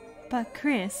 But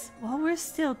Chris, while we're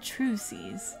still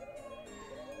trucies,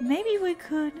 maybe we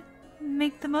could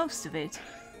make the most of it.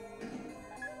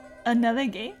 Another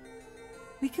game?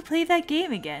 We could play that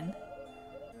game again.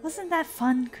 Wasn't that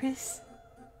fun, Chris?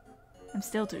 I'm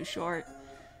still too short.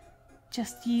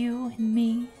 Just you and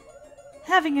me,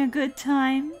 having a good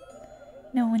time.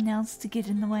 No one else to get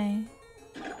in the way.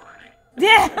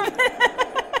 Damn!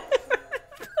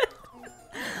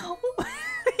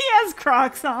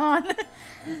 Crocs on.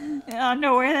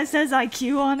 Underwear that says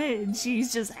IQ on it, and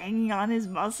she's just hanging on his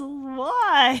muscles.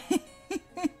 Why?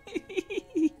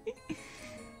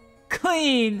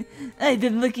 Queen, I've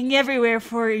been looking everywhere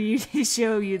for you to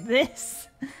show you this.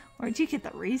 Where'd you get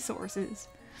the resources?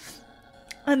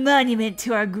 A monument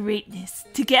to our greatness,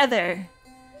 together.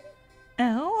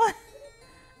 Oh?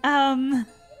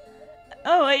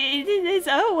 Oh, it is.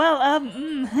 Oh, well,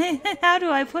 how do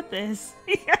I put this?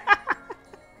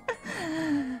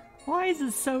 Why is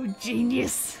it so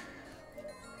genius?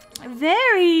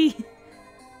 Very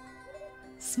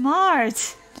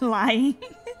smart, lying.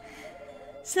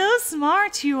 So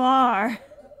smart you are.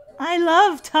 I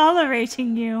love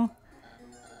tolerating you.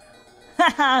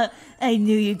 Haha, I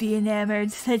knew you'd be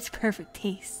enamored. Such perfect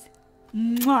taste.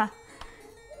 Mwah.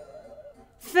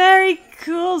 Very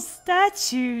cool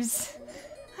statues.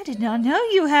 I did not know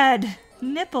you had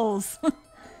nipples.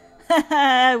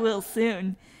 I will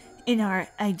soon, in our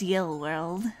ideal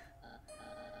world.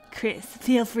 Chris,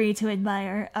 feel free to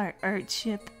admire our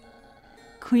artship.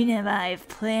 Queen and I have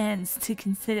plans to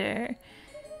consider.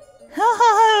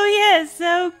 Oh, yes,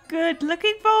 so good.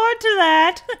 Looking forward to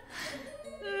that.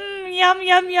 Yum,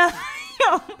 yum, yum,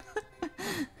 yum.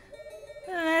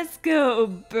 Let's go,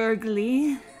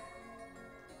 Burgley.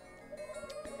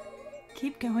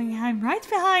 Keep going, I'm right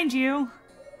behind you.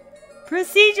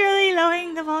 Procedurally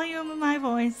lowering the volume of my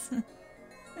voice.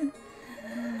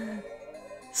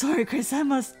 Sorry, Chris, I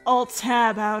must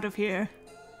alt-tab out of here.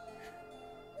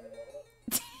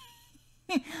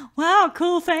 Wow,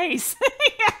 cool face.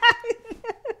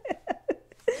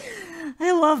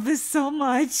 I love this so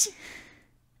much.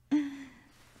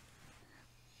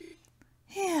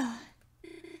 Phew.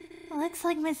 Looks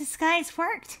like Mrs. Sky's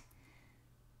worked.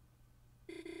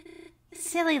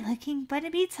 Silly looking, but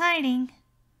it beats hiding.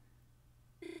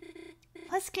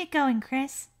 Let's get going,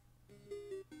 Chris.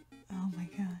 Oh my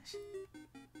gosh.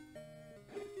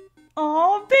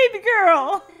 Oh, baby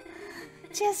girl!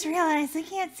 Just realized I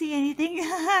can't see anything.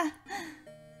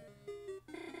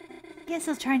 Guess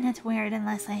I'll try not to wear it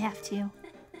unless I have to.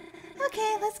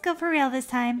 Okay, let's go for real this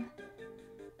time.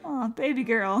 Oh, baby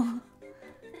girl.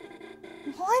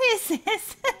 What is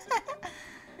this?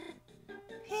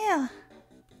 Phew.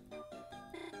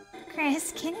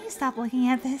 Chris, can you stop looking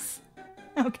at this?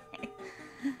 Okay.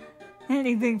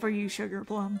 Anything for you, Sugar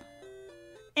Plum.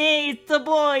 Hey, it's the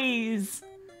boys!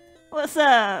 What's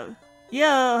up? Yo,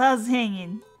 how's it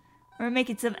hanging? We're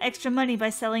making some extra money by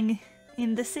selling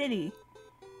in the city.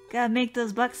 Gotta make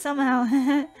those bucks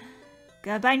somehow.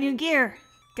 Gotta buy new gear.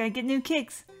 Gotta get new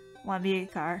kicks. Wanna be a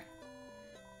car.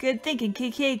 Good thinking,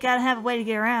 KK. Gotta have a way to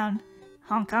get around.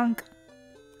 Honk honk.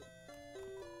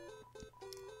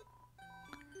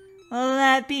 What'll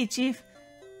that be, Chief?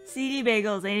 CD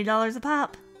bagels, $80 a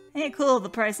pop. Hey, cool, the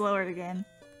price lowered again.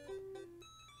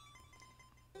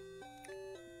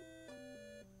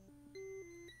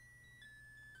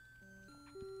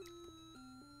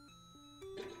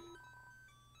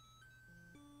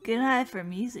 Good eye for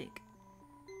music.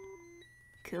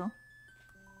 Cool.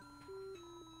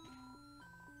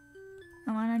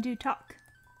 I wanna do talk.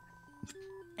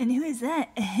 And who is that?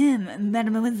 Ahem,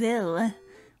 mademoiselle.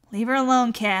 Leave her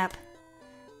alone, Cap.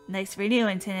 Next radio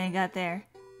antenna I got there.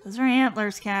 Those are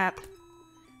antlers, Cap.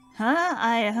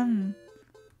 Huh?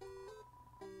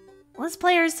 Let's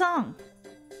play her song.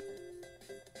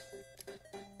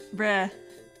 Bruh.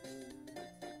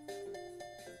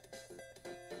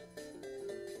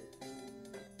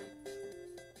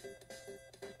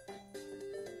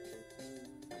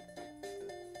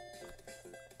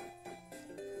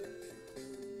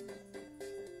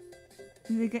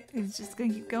 It's just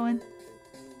gonna keep going.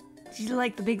 Did you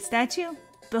like the big statue?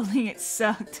 Building it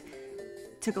sucked.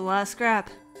 Took a lot of scrap.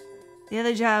 The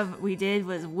other job we did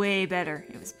was way better.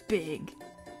 It was big.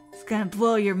 It's gonna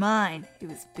blow your mind. It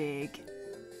was big.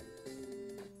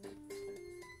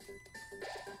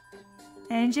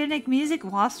 Energetic music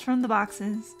wafts from the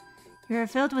boxes. You are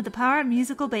filled with the power of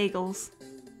musical bagels.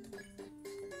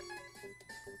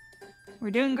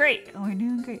 We're doing great. Oh, we're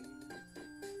doing great.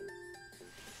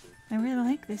 I really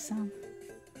like this song.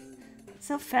 It's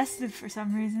so festive for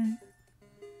some reason.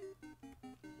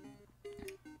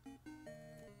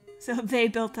 So they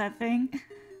built that thing.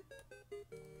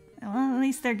 Well, at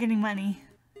least they're getting money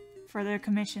for their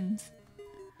commissions.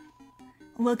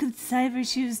 Welcome to Cyber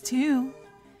Shoes 2.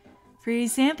 Free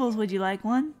samples, would you like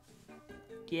one?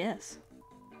 Yes.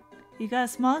 You got a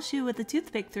small shoe with a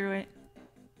toothpick through it.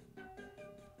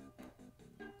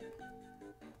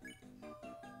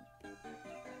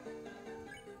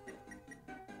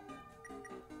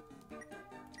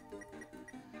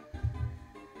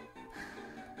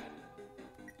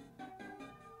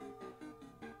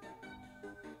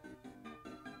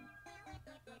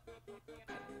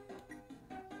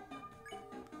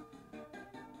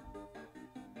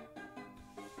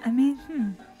 I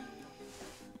mean,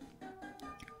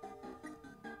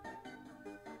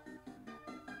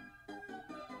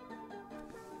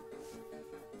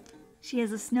 She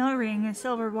has a snow ring, a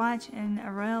silver watch, and a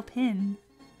royal pin.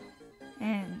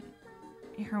 And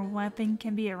her weapon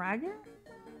can be a rager?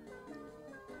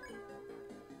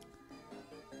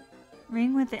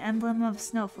 Ring with the emblem of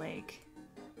snowflake.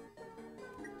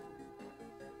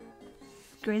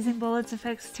 Grazing bullets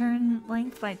affects turn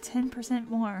length by 10%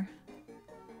 more.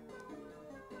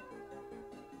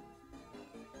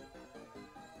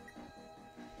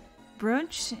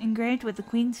 Brooch engraved with the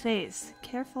queen's face.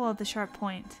 Careful of the sharp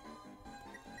point.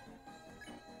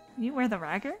 You wear the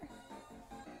rager?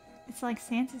 It's like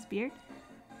Santa's beard?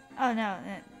 Oh no,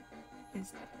 it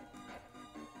is.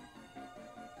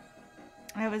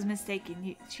 I was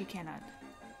mistaken. She cannot.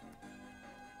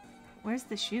 Where's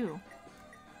the shoe?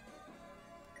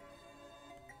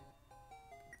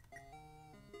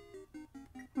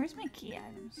 Where's my key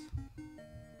items?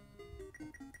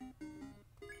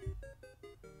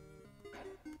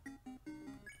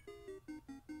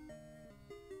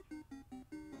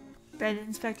 Bed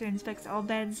inspector inspects all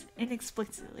beds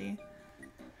inexplicably.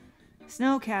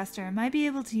 Snowcaster might be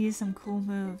able to use some cool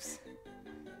moves.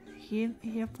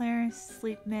 Heal player,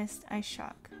 sleep mist, ice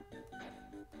shock.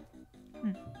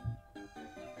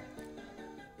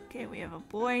 Okay, we have a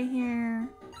boy here.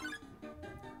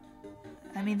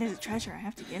 I mean, there's a treasure. I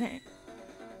have to get it.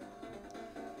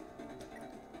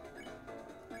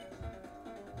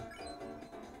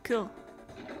 Cool.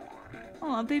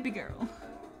 Oh, a baby girl.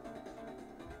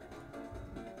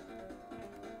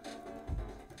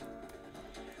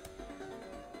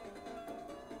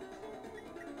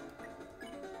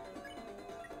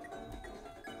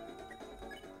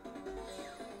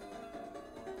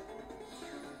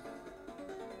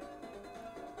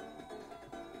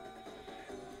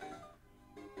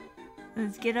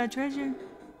 Let's get our treasure.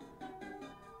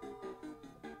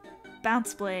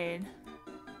 Bounce blade.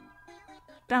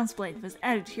 Bounce blade was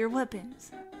added to your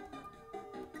weapons.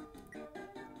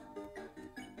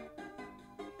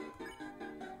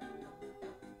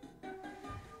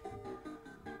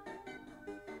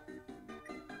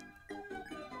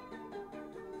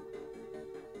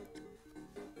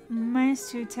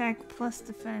 -2 attack plus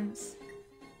defense.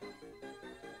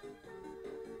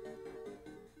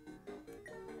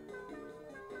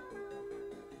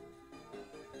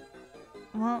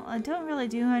 Well, I don't really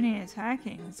do any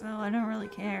attacking, so I don't really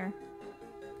care.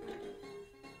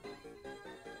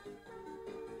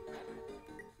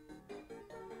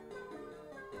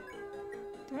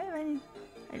 Do I have any?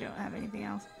 I don't have anything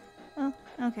else. Oh,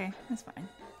 okay, that's fine.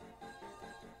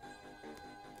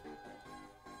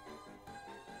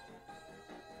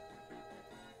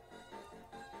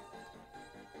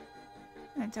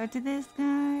 I talk to this guy.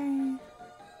 Can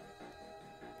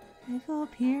I go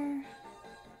up here?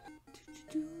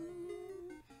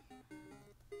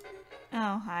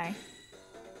 Oh, hi.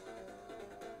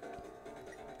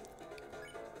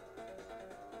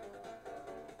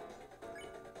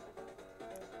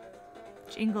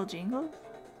 Jingle jingle?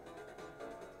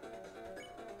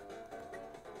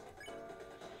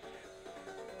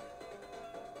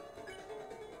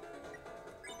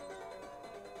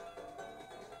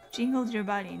 Jingled your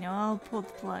body. No, I'll pull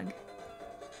the plug.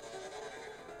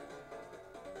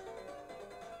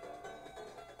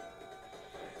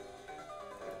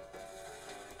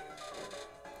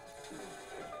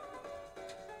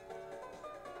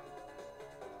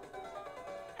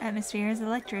 Atmosphere is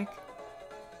electric.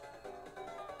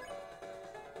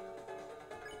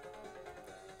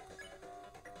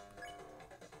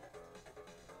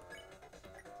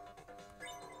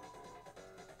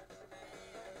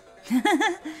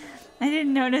 I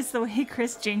didn't notice the way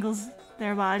Chris jingles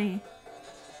their body.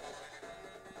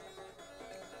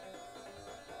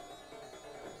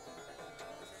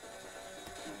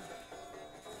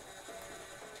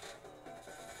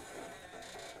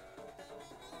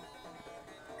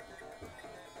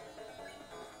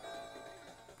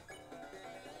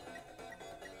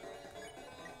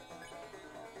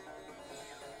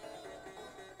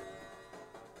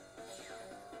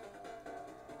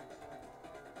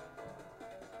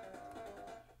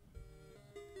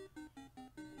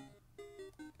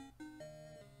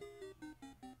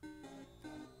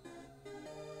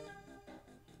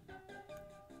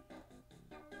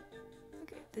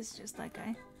 This is just that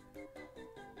guy.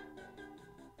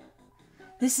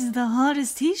 This is the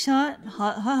hottest t-shirt.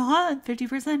 Hot, hot, hot.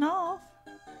 50% off.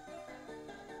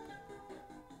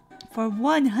 For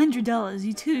 $100,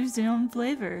 you choose your own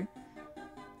flavor.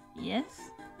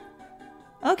 Yes?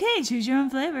 Okay, choose your own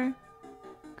flavor.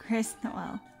 Chris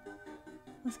Noel.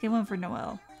 Let's get one for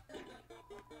Noel.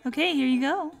 Okay, here you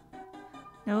go.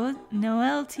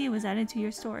 No tea was added to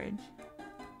your storage.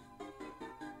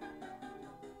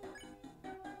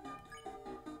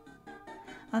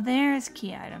 Oh, there's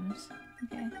key items.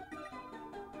 Okay.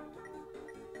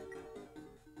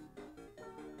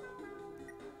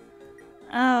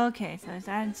 Oh, okay, so it's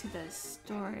added to the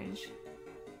storage.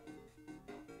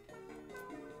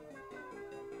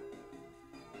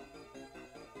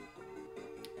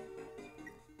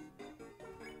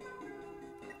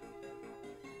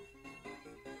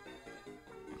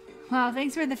 Wow,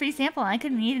 thanks for the free sample. I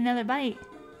couldn't eat another bite.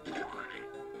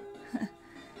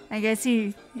 I guess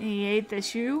he ate the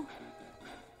shoe.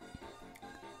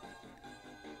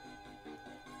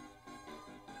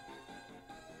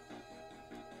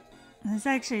 Let's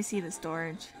actually see the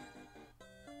storage.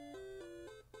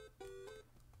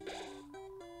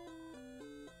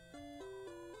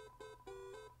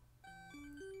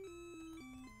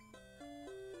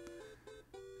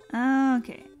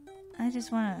 Okay, I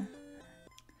just wanna...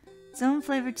 Its own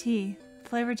flavored tea.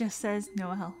 Flavor just says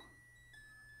Noel.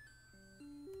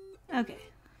 Okay.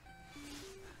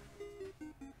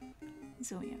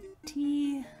 So we have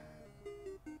tea.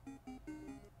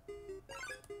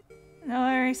 No,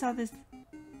 I already saw this.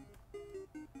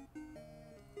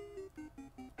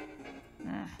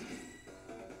 Ah.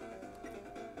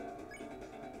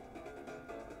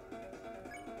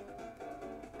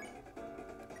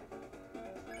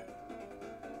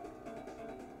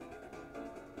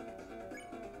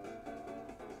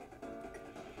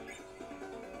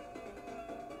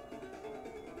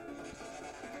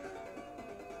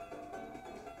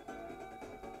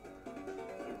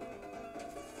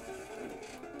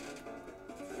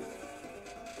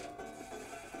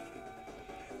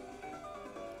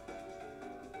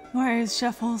 Wires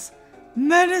shuffles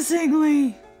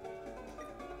menacingly.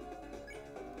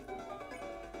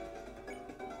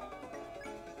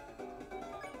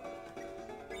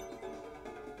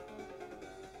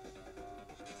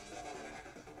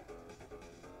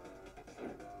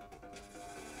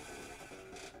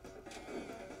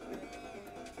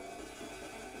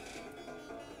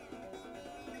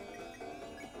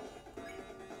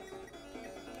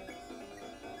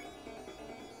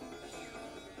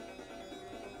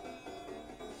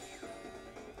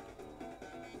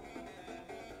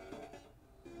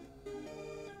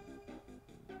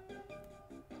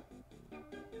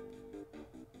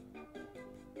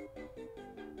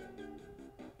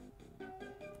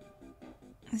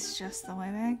 It's just the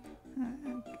way back.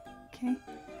 Okay.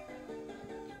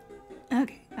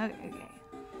 Okay.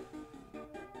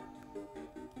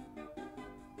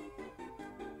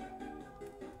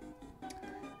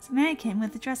 It's a mannequin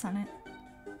with a dress on it.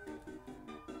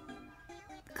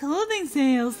 Clothing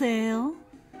sale.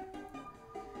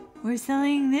 We're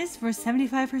selling this for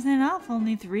 75% off,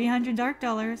 only $300 dark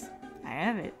dollars. I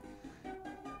have it.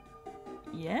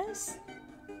 Yes?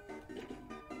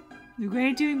 We're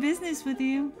great doing business with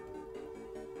you.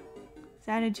 It's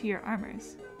added to your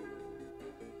armors.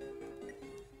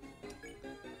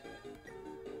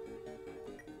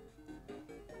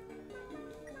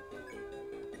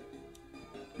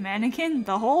 Mannequin?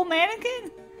 The whole mannequin?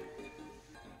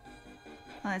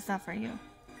 Oh, it's not for you.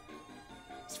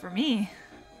 It's for me.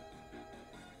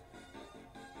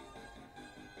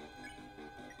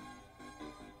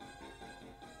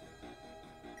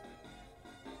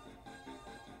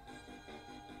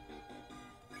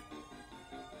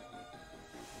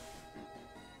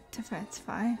 Defense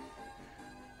 5.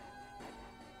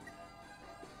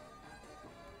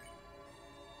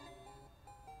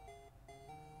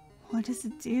 What does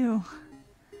it do?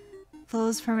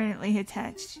 Clothes permanently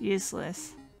attached.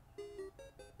 Useless.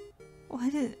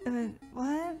 What?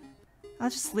 I'll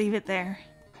just leave it there.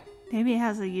 Maybe it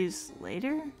has a use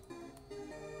later?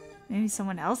 Maybe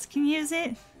someone else can use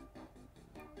it?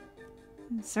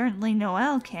 Certainly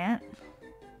Noelle can't.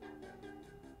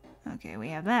 Okay, we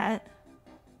have that.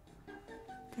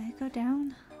 Did I go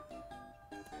down?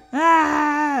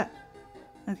 Ah!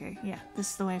 Okay, yeah,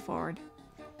 this is the way forward.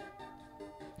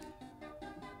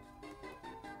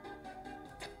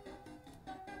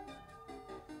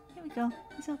 Here we go.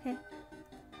 It's okay.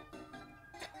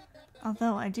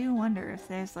 Although I do wonder if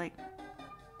there's like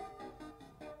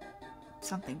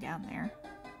something down there.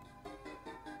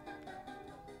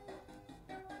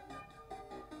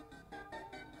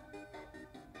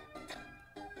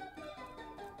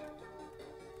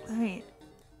 Wait.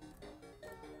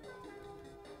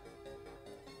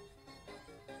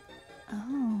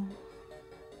 Oh.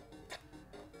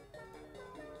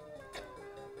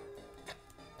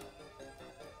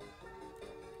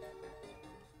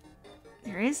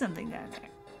 There is something down there.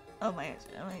 Oh my gosh.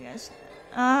 Oh my gosh.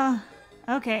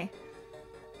 Okay.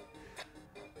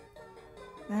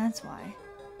 That's why.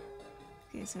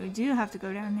 Okay, so we do have to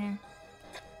go down there.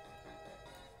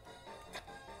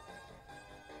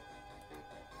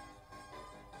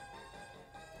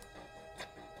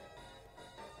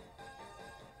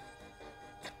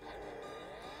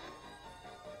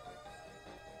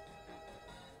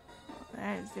 Oh,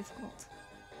 that is difficult.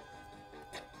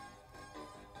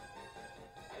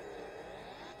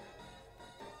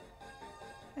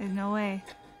 There's no way.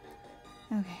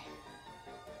 Okay.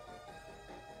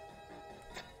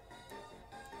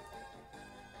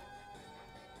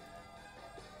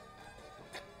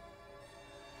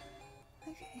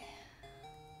 Okay.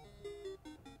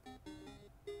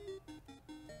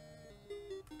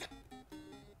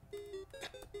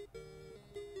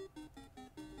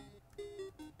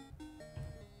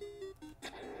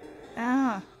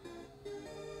 Ah.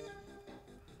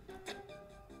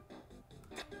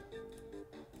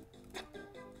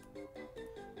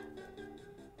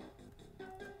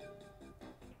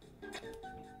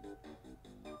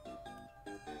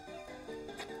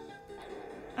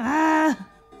 Ah!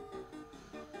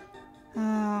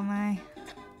 Oh my.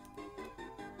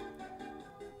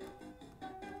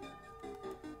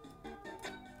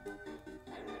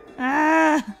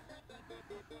 Ah!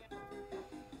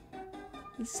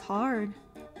 This is hard.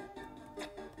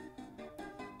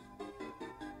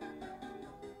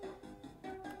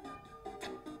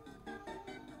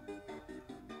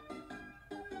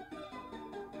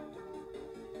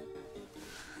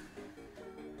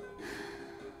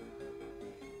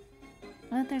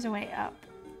 What if there's a way up?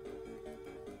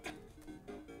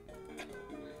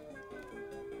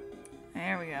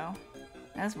 There we go.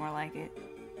 That's more like it.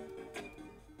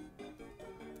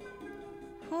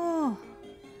 Whew.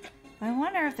 I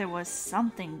wonder if there was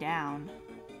something down.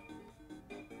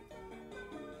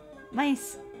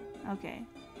 Mice! Okay.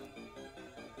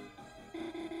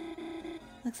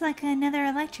 Looks like another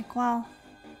electric wall.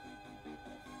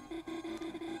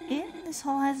 And this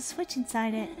hole has a switch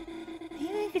inside it.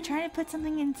 Maybe we could try to put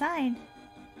something inside.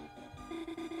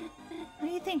 What do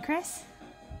you think, Chris?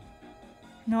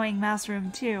 Annoying mouse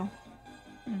room too.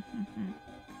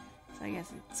 So I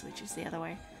guess it switches the other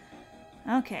way.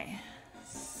 Okay,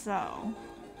 so...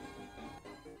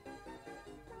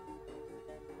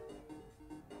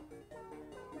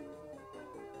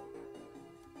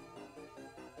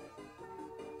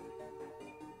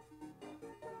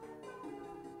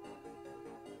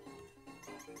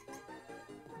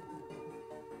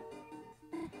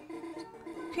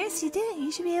 Chris, you did it.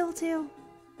 You should be able to.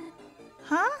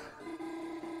 Huh?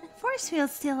 Force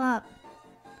field's still up.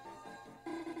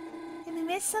 Did we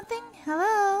miss something?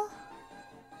 Hello?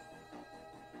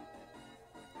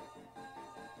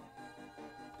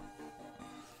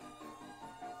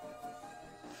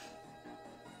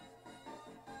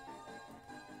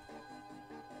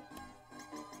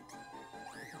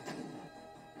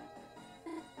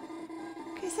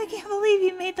 Chris, I can't believe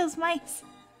you made those mice.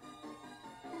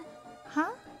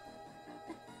 Huh?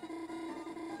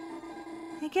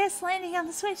 I guess landing on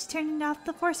the switch turned off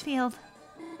the force field.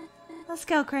 Let's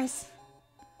go, Chris.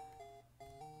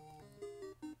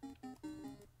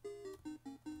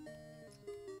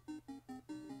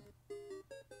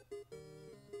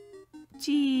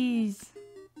 Cheese!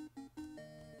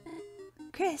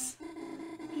 Chris,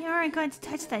 you aren't going to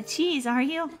touch that cheese, are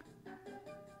you?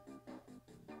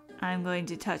 I'm going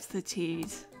to touch the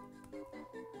cheese.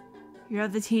 You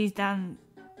rub the cheese down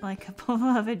like a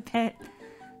beloved pet.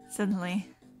 Suddenly.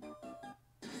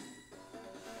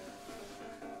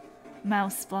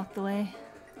 Mouse blocked the way.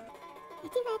 You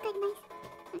do look like mice.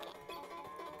 Okay.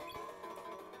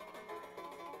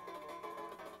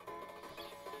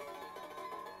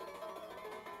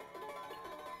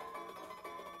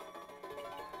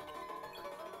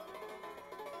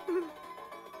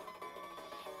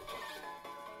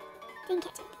 Didn't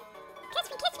catch it. Catch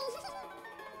me, catch me!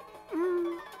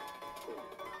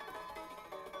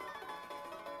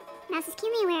 Mouse is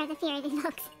keenly aware of the fear it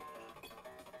evokes.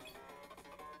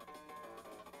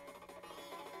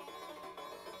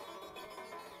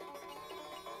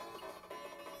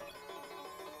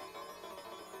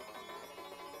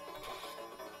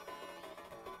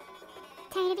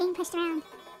 Tired of being pushed around.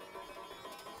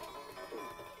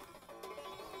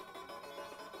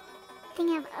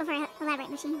 Thinking of over-elaborate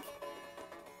machines.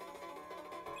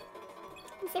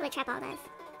 Let's see what trap all does.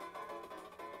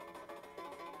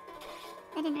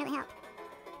 That didn't really help.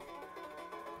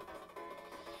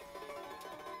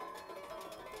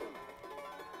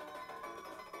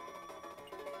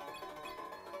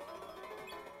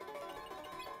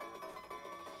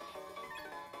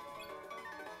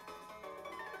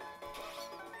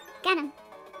 Got him.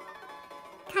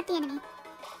 Caught the enemy.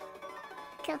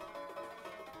 Cool.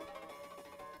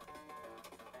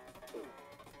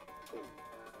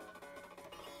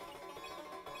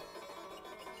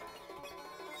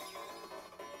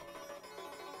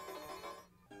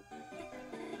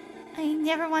 I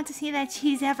never want to see that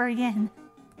cheese ever again.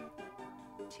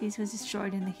 Cheese was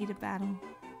destroyed in the heat of battle.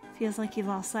 Feels like he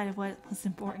lost sight of what was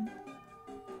important.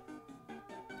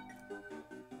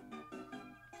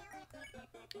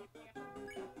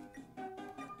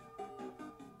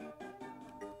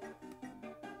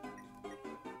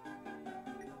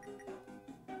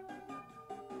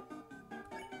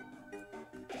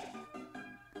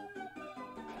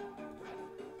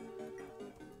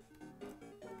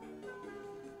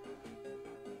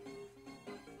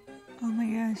 Oh my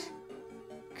gosh.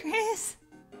 Chris!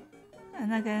 I'm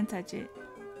not gonna touch it.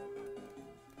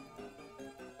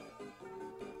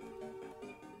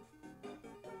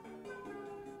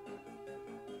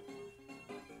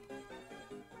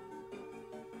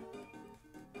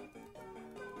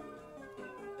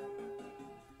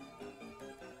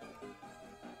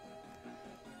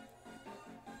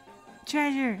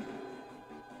 Treasure!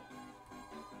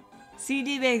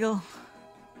 CD bagel!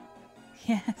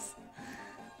 Yes.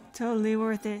 Totally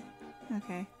worth it.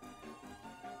 Okay.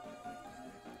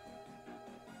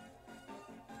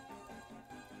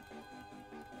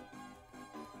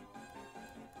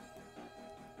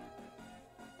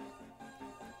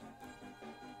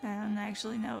 I don't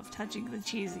actually know if touching the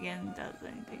cheese again does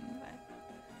anything,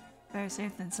 but better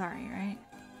safe than sorry, right?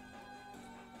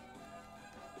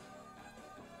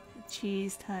 The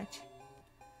cheese touch.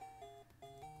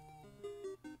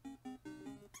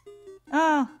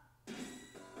 Oh!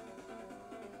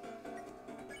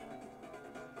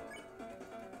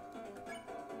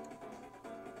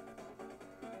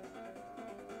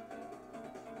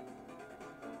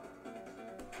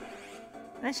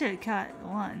 That should have caught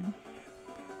one.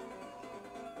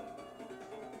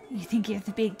 You think you have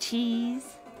the big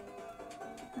cheese?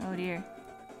 Oh dear.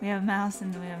 We have a mouse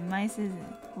and we have mice.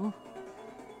 Ooh.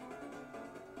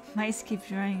 Mice keep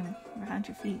running around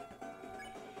your feet.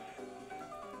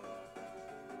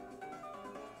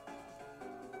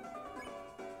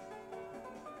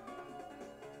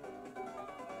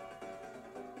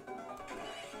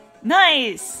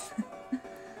 Nice!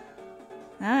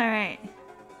 Alright.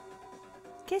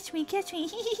 Catch me, catch me.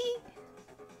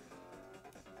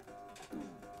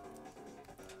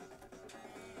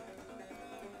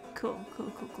 Cool,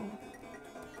 cool, cool, cool.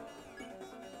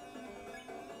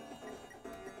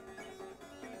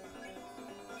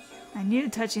 I knew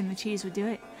touching the cheese would do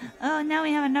it. Oh, now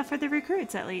we have enough for the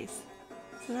recruits at least.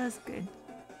 So that's good.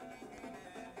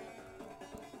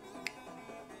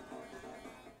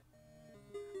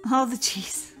 All the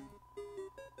cheese.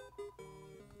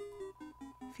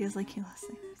 Feels like he lost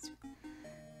it.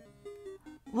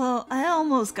 Well, I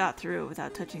almost got through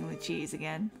without touching the cheese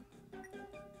again.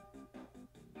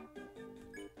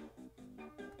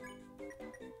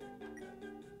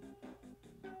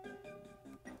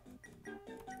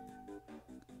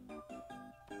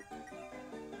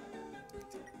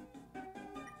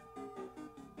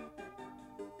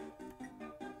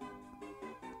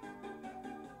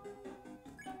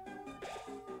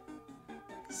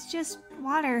 It's just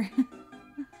water.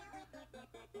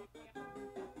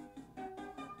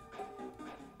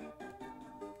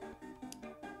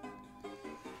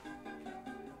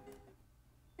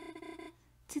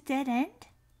 It's a dead end?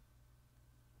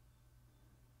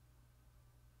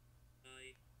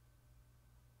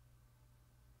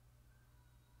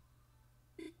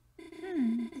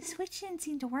 The switch didn't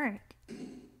seem to work.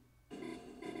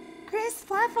 Chris, the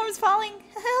platform's falling!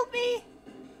 Help me!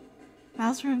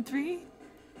 Mouse room 3?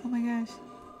 Oh my gosh.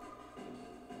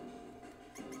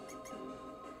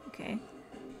 Okay.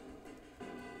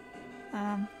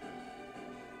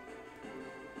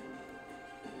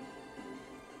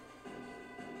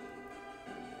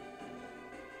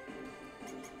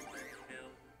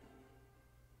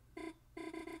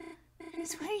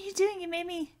 Chris, what are you doing? You made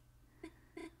me...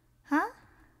 Huh?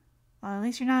 Well, at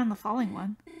least you're not on the falling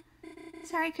one.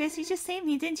 Sorry, Chris, you just saved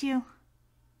me, didn't you?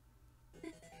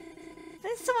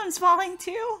 This one's falling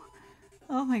too?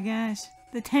 Oh my gosh.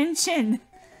 The tension.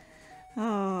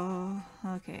 Oh,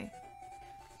 okay.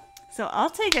 So I'll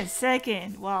take a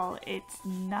second while it's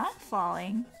not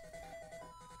falling.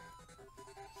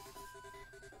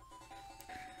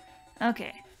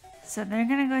 Okay. So they're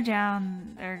gonna go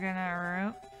down. They're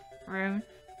gonna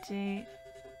rotate.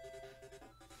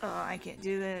 Oh, I can't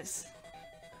do this.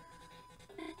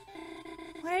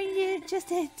 What are you just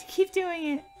to keep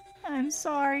doing it? I'm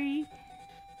sorry.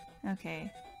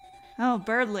 Okay. Oh,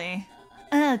 Birdly.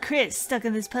 Chris, stuck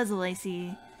in this puzzle, I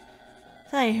see.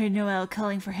 Thought I heard Noelle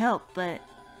calling for help, but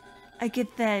I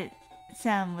get that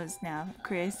sound was now,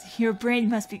 Chris. Your brain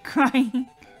must be crying.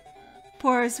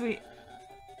 Poor sweet.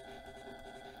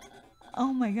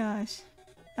 Oh my gosh.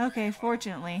 Okay,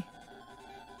 fortunately.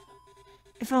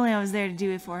 If only I was there to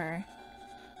do it for her.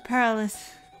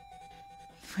 Powerless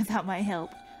without my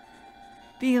help.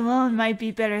 Being alone might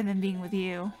be better than being with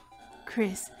you.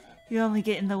 Chris, you only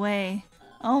get in the way.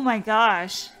 Oh my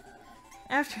gosh.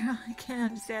 After all, I can't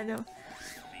understand though.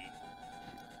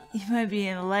 You might be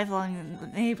a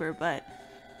lifelong neighbor, but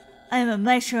I am a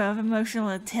maestro of emotional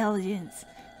intelligence.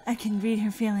 I can read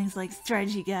her feelings like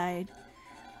strategy guide,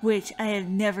 which I have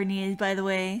never needed, by the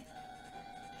way.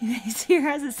 You may see her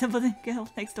as a simpleton girl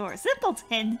next door.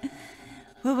 Simpleton!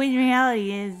 But when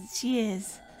reality is, she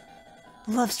is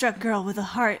a love-struck girl with a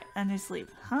heart on her sleeve.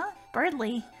 Huh?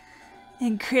 Birdly.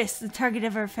 And Chris, the target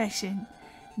of her affection,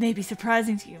 may be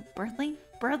surprising to you. Birdly?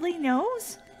 Birdly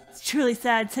knows? It's truly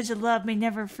sad such a love may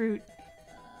never fruit.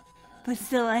 But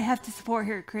still, I have to support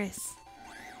her, Chris.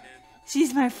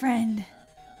 She's my friend.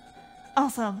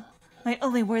 Also, my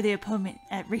only worthy opponent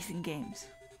at racing games.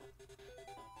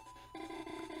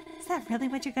 Is that really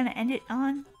what you're gonna end it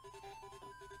on?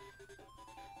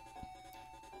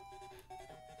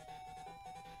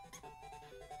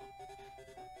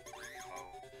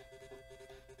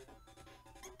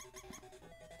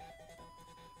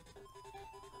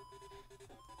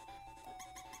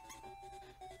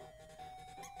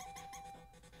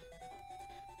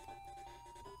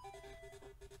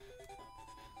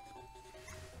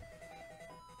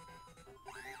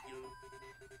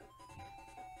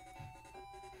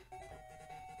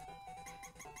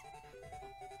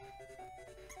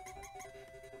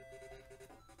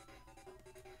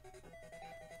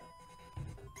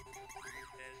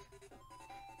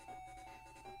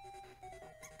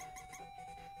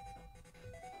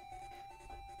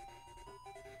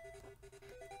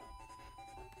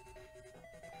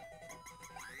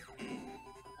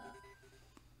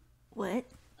 What?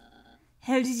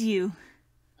 How did you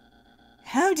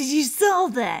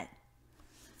solve that?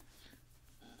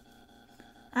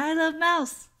 I love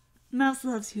Mouse. Mouse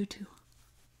loves you too.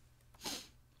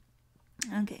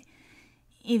 Okay.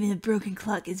 Even a broken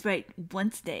clock is right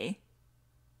once a day.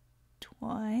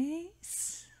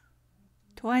 Twice?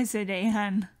 Twice a day,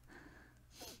 hon.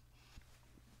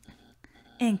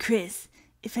 And Chris,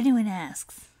 if anyone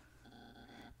asks,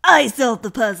 I solved the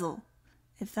puzzle.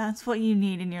 If that's what you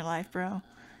need in your life, bro.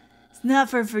 It's not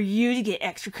for you to get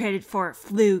extra credit for a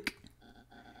fluke.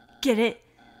 Get it?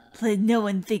 Let no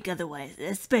one think otherwise,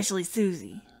 especially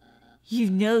Susie. You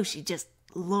know she just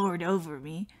lorded over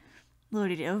me.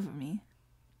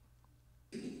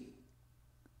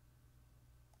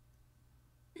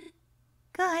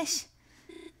 Gosh,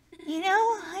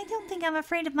 I don't think I'm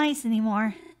afraid of mice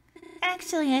anymore.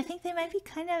 Actually, I think they might be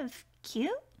kind of cute.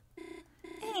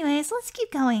 Anyways, let's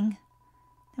keep going.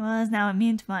 Noelle is now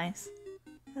immune to mice.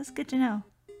 That's good to know.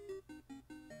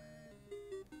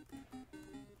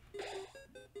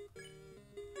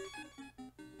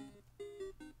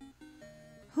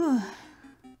 Whew.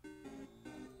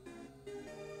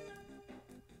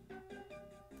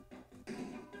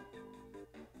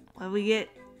 What do we get?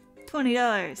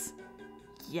 $20.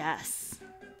 Yes.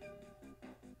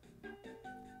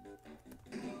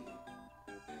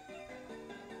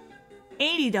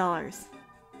 $80.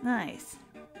 Nice.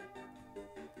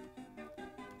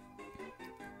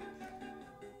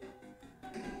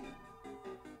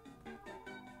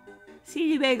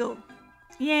 CD bagel.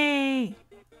 Yay!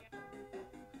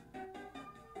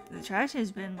 The trash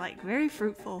has been very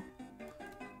fruitful.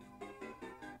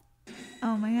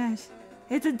 Oh my gosh.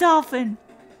 It's a dolphin!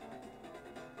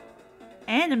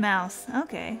 And a mouse.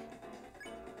 Okay.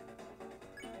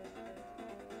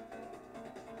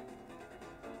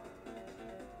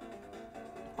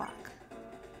 Walk.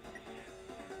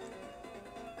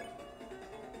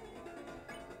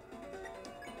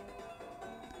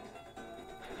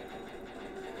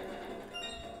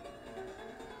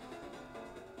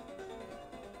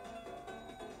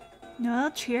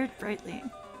 Noelle cheered brightly.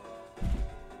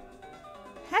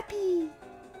 Happy!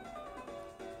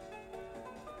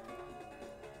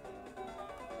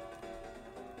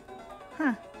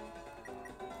 Huh.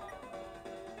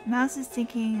 Mouse is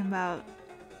thinking about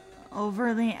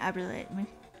overly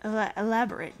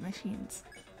elaborate machines.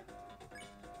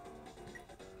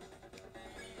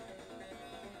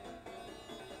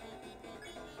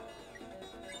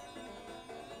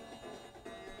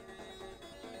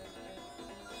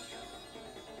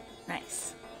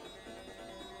 Nice.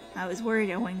 I was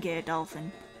worried I wouldn't get a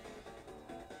dolphin.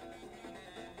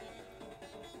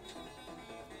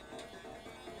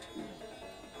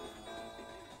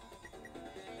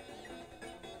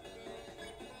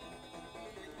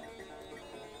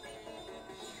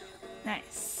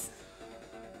 Nice.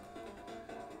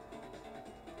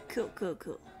 Cool, cool,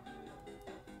 cool.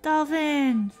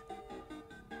 Dolphins!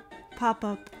 Pop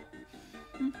up.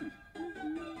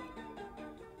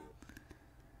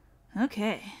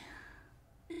 Okay.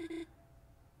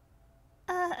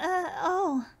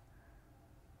 Oh.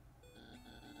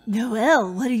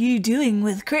 Noelle, what are you doing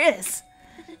with Chris?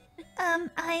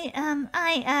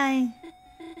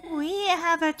 We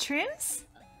have a truce?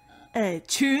 A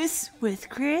truce with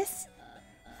Chris?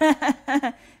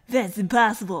 That's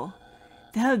impossible.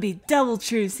 That would be double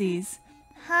truces.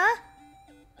 Huh?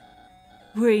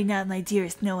 Worry not, my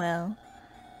dearest Noelle.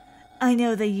 I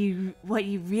know that what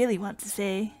you really want to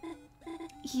say.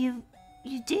 You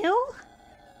do?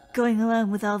 Going along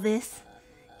with all this,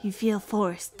 you feel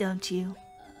forced, don't you?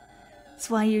 That's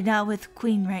why you're not with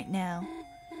Queen right now.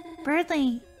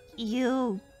 Birdly,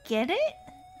 you get it?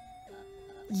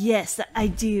 Yes, I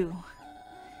do.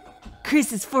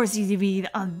 Chris has forced you to be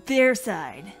on their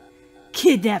side.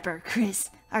 Kidnapper, Chris,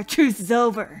 our truce is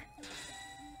over.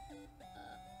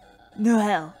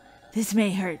 Noelle, this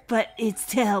may hurt, but it's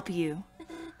to help you.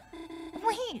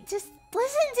 Wait, just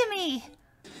listen to me.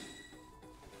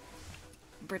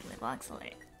 Birdly walks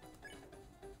away.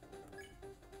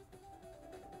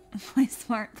 Play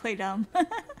smart, play dumb.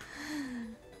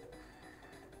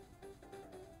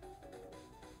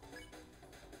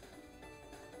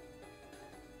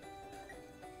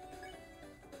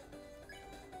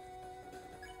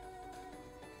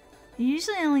 He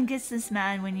usually only gets this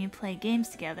mad when you play games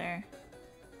together.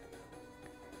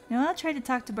 Now I'll try to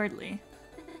talk to Birdly.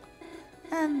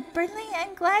 Birdly,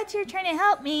 I'm glad you're trying to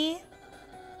help me.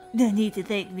 No need to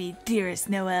thank me, dearest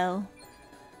Noelle.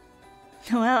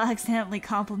 Noelle accidentally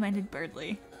complimented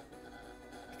Birdly.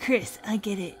 Chris, I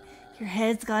get it. Your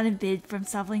head's gone a bit from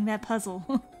solving that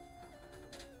puzzle.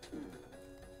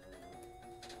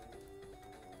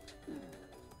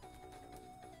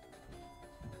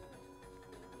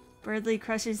 Birdly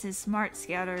crushes his smart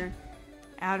scouter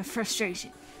out of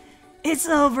frustration. It's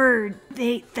over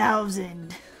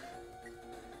 8,000.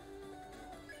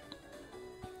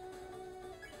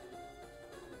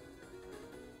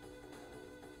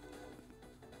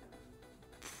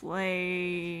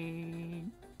 Play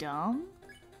dumb?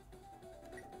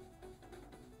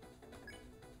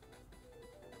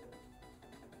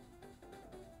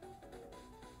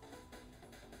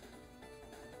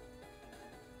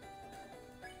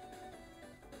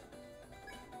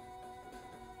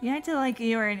 You acted like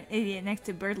you were an idiot next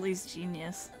to Birdly's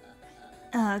genius.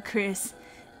 Ah, Chris.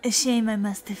 A shame I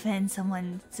must defend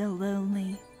someone so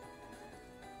lonely.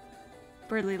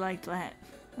 Birdly liked that.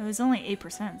 It was only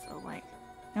 8%, so like...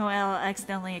 Noelle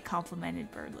accidentally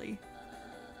complimented Birdly.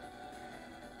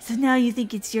 So now you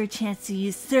think it's your chance to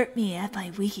usurp me at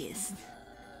my weakest.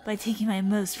 By taking my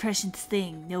most precious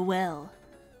thing, Noelle.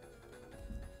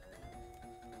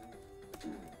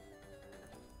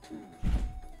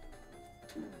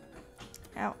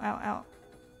 Ow, ow, ow.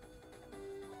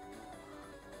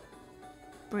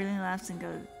 Birdly laughs and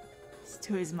goes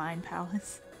to his mind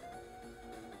palace.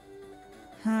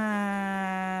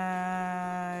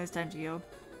 It's time to go.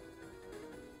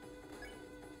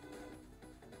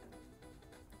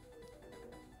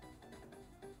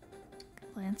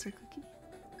 Lancer cookie.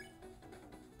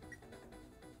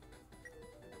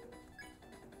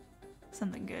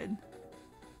 Something good.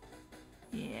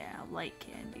 Yeah, light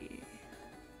candy.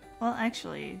 Well,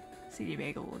 actually, CD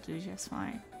Bagel will do just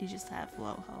fine. You just have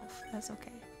low health. That's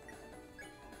okay.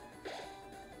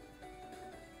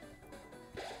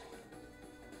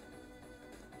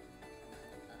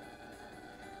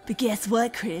 But guess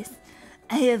what, Chris?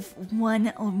 I have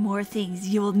one or more things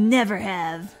you will never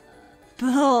have.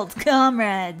 Behold,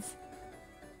 comrades!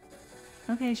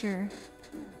 Okay, sure.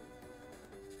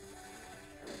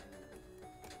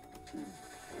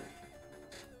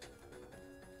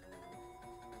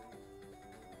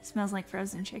 Smells like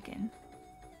frozen chicken.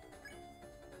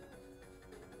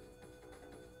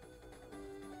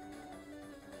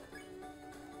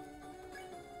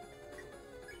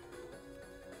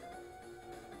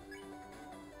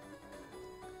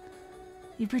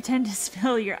 You pretend to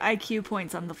spill your IQ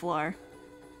points on the floor.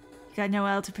 You got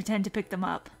Noelle to pretend to pick them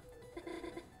up.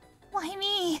 Why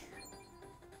me?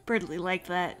 Birdly liked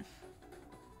that.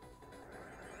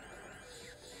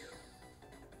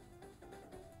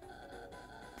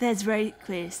 That's right,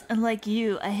 Chris. Unlike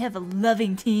you, I have a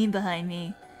loving team behind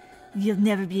me. You'll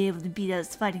never be able to beat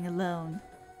us fighting alone.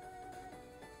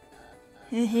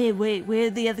 Hey, wait,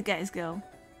 where'd the other guys go?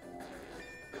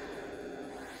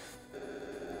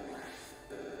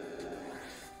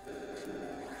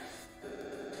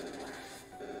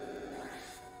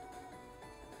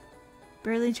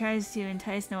 Burley tries to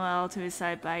entice Noel to his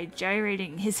side by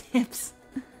gyrating his hips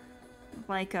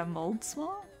like a mold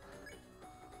swall.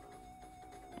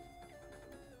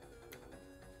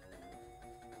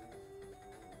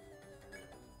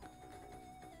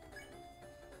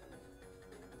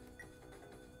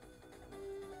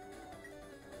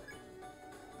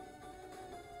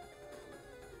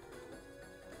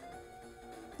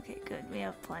 Okay, good. We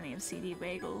have plenty of CD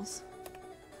bagels.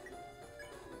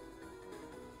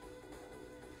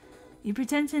 You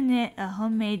pretend to knit a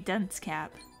homemade dunce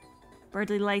cap.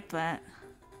 Birdly liked that.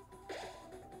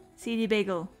 CD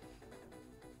bagel.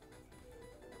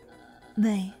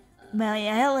 My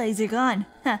allies are gone.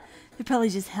 Huh. They're probably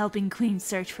just helping Queen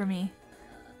search for me.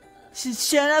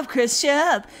 Shut up, Chris, shut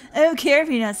up! I don't care if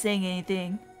you're not saying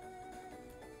anything.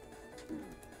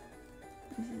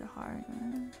 This is a hard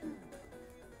one.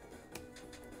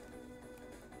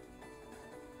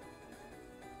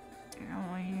 I don't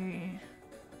want to hear you.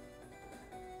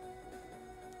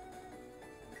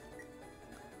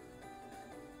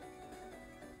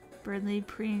 Birdly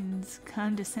preens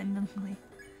condescendingly.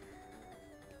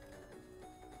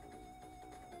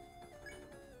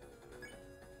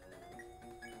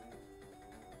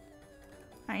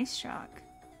 Ice shock.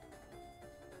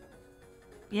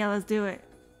 Yeah, let's do it.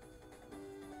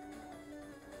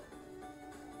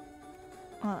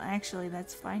 Well, actually,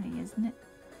 that's fighting, isn't it?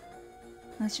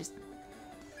 Let's just...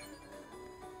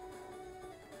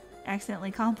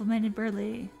 accidentally complimented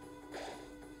Birdly.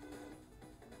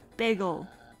 Bagel.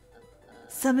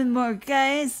 Summon more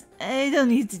guys? I don't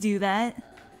need to do that.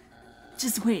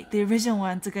 Just wait, the original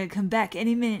ones are gonna come back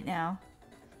any minute now.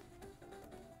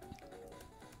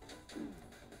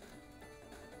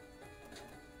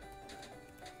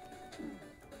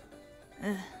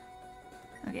 Ugh.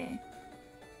 Okay.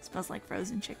 Smells like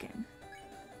frozen chicken.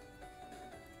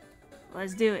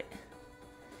 Let's do it.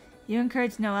 You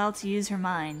encouraged Noelle to use her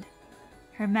mind.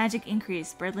 Her magic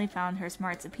increased. Birdly found her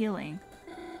smarts appealing.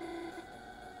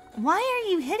 Why are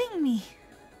you hitting me?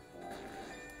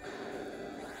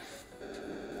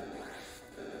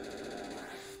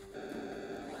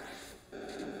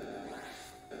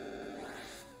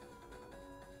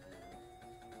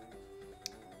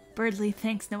 Birdly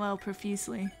thanks Noelle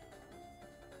profusely.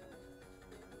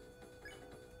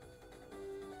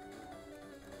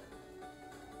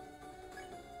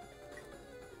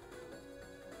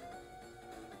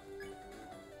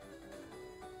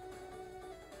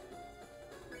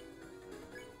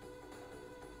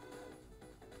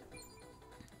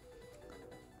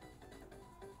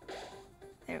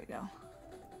 There we go.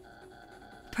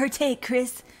 Partake,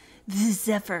 Chris. The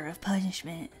zephyr of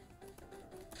punishment.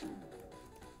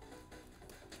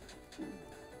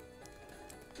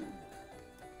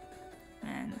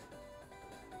 Man.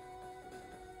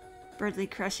 Birdly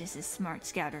crushes his smart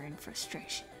scouter in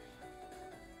frustration.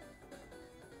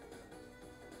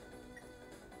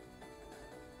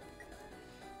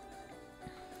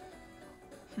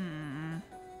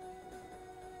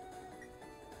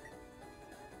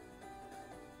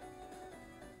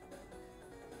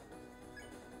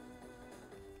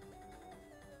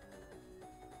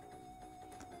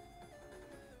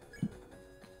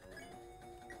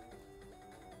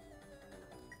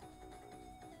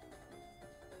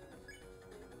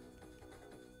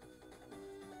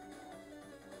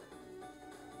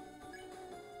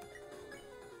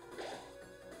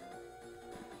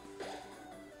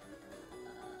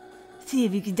 See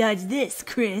if you can dodge this,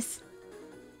 Chris.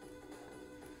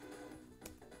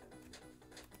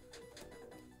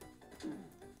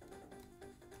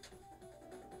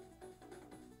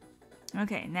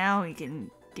 Okay, now we can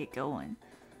get going.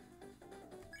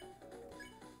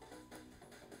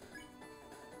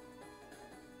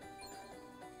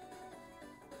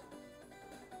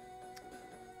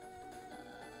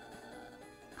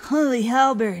 Holy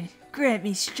halberd, grant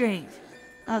me strength.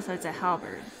 Oh, so it's a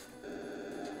halberd.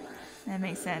 That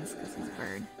makes sense, because he's a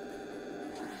bird.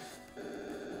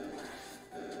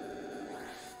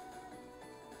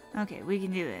 Okay, we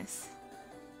can do this.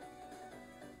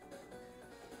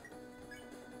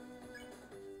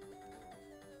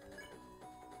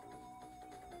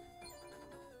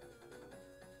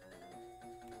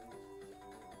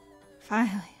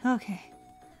 Finally, okay.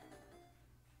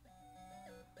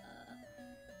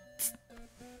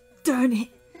 Darn it.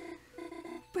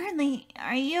 Birdly,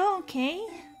 are you okay?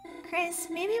 Chris,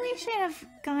 maybe we should have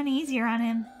gone easier on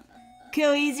him.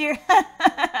 Go easier?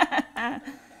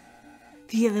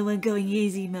 The only one going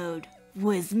easy mode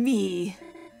was me.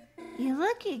 You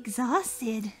look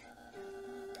exhausted.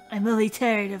 I'm only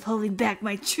tired of holding back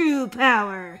my true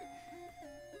power.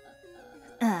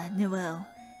 Ah, Noelle,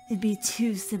 it'd be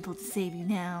too simple to save you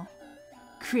now.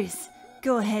 Chris,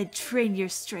 go ahead, train your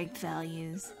strength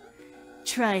values.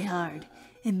 Try hard,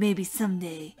 and maybe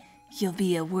someday you'll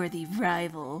be a worthy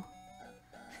rival.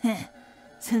 Heh,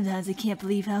 sometimes I can't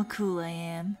believe how cool I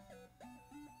am.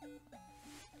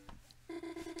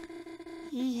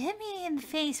 He hit me in the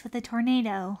face with a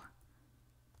tornado.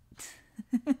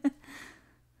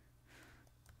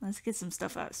 Let's get some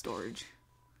stuff out of storage.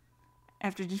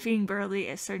 After defeating Burley,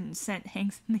 a certain scent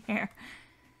hangs in the air.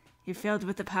 You're filled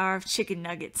with the power of chicken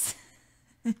nuggets.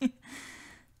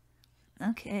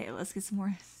 Okay, let's get some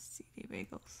more CD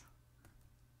bagels.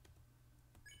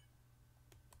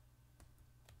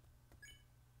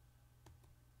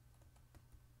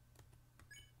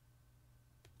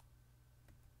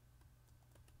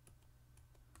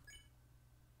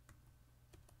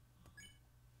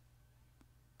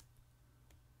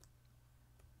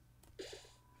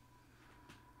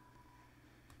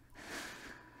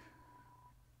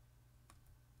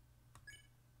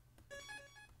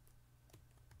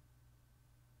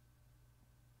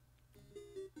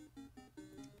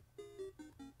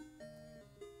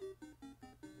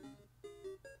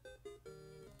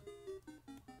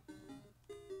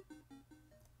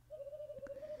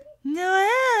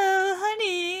 Noelle,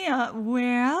 honey,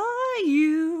 where are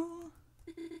you?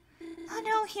 Oh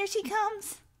no, here she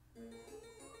comes.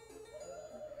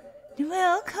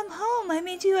 Noelle, come home. I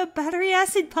made you a battery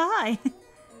acid pie.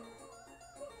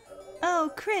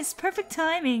 Oh, Chris, perfect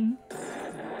timing.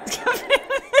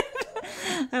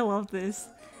 I love this.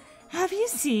 Have you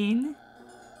seen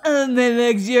the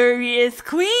luxurious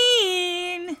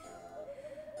queen?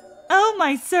 Oh,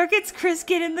 my circuits, Chris,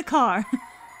 get in the car.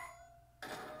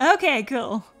 Okay,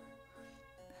 cool.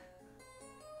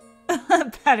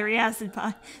 Battery acid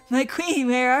pie. My queen,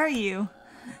 where are you?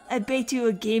 I baked you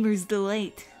a gamer's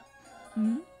delight.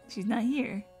 She's not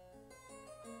here.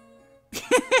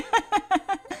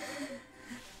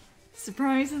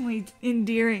 Surprisingly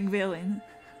endearing villain.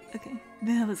 Okay,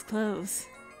 that was close.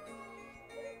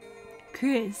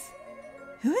 Chris,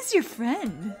 who is your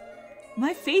friend?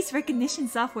 My face recognition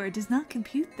software does not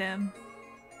compute them.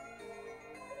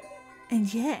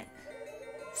 And yet,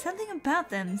 something about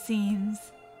them seems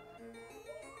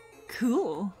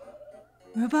cool.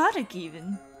 Robotic,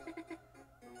 even.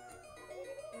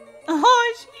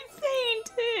 Oh, she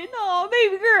fainted! Oh,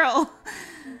 baby girl!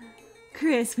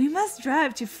 Chris, we must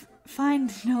drive to find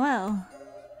Noelle.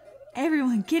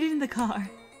 Everyone, get in the car.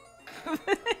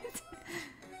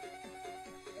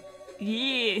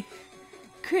 Yeah.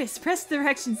 Chris, press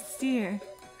directions to steer.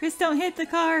 Chris, don't hit the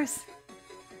cars.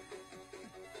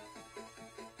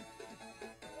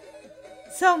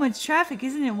 So much traffic,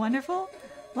 isn't it wonderful?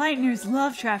 Lightners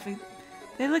love traffic.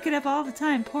 They look it up all the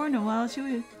time. Poor Noelle, she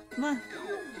would love.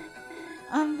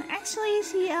 Actually,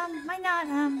 she, might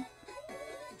not,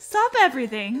 stop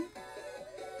everything.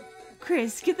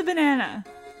 Chris, get the banana.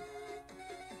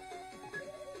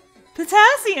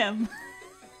 Potassium!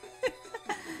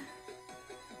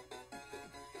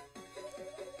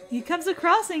 Here comes a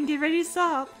crossing, get ready to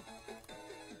stop.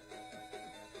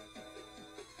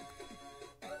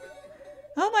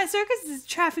 Oh, my circus is a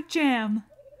traffic jam.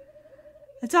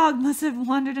 A dog must have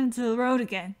wandered into the road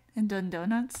again and done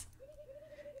donuts.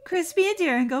 Chris, be a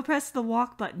dear and go press the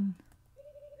walk button.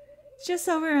 It's just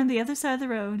over on the other side of the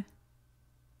road.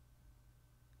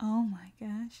 Oh my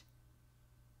gosh.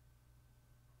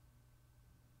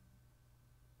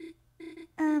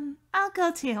 I'll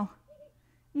go too.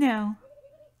 No,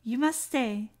 you must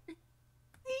stay.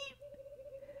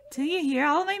 Till you hear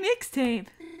all my mixtape.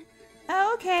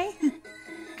 Oh, okay.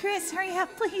 Chris, hurry up,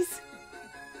 please.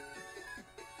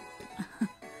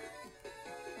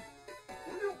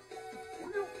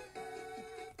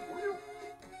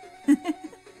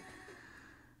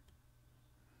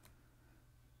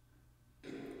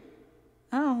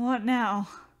 Oh, what now?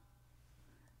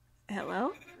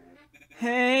 Hello?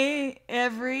 Hey,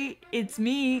 it's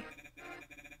me.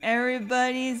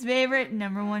 Everybody's favorite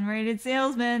 #1 rated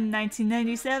salesman,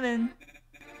 1997.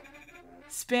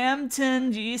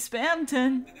 Spamton, G.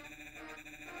 Spamton.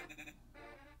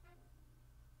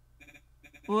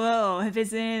 Whoa, if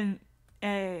it's in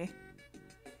a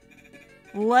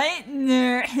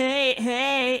Lightner,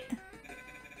 hey.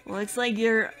 Looks like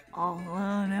you're all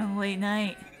alone on a late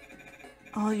night.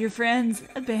 All your friends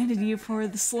abandoned you for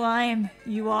the slime.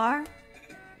 You are?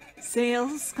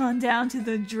 Sales gone down to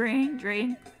the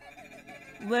drain.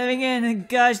 Living in a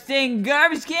gosh dang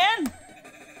garbage can?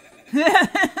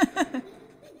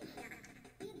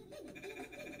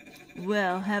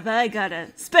 Well, have I got a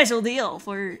special deal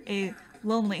for a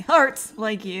lonely heart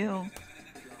like you.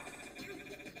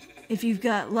 If you've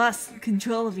got lost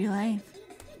control of your life.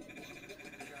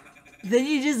 Then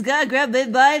you just got grabbed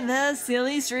by the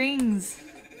silly strings.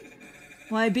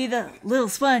 Why be the little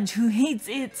sponge who hates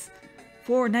its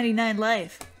 $4.99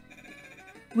 life?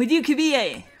 When you could be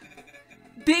a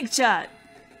big shot.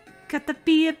 Got to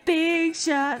be a big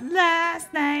shot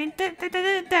last night. Da, da,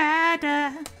 da, da,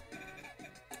 da.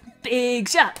 Big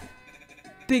shot.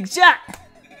 Big shot.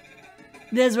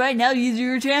 That's right, now use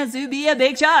your chance to be a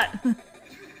big shot.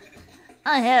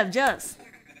 I have just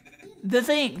the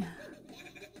thing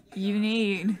you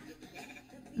need.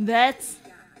 That's...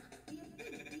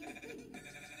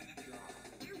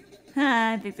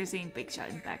 I think they're seeing big shot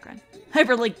in the background.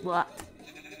 Hyperlink blocked.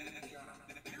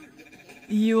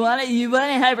 You want a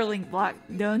hyperlink block,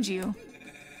 don't you?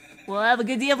 Well, I have a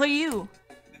good deal for you.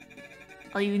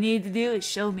 All you need to do is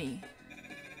show me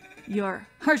your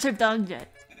heart-shaped dog jet.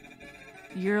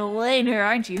 You're a laner,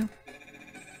 aren't you?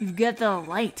 You've got the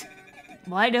light.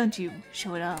 Why don't you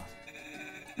show it off?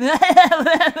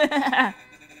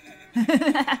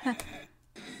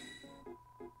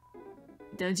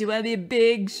 Don't you want to be a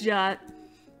big shot?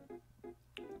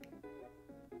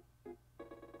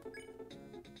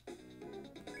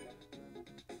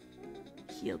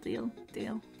 Heal deal.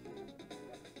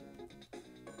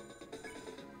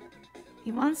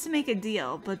 He wants to make a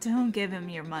deal, but don't give him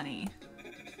your money.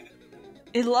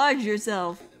 Enlarge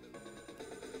yourself.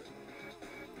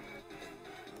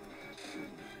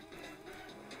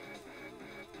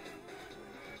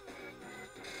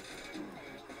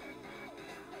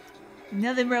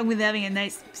 Nothing wrong with having a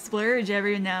nice splurge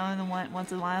every now and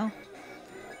once in a while.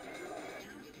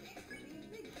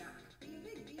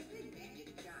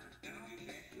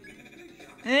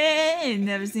 Hey,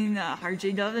 never seen a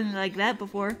heart-shaped oven like that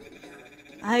before.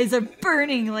 Eyes are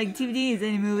burning like TVDs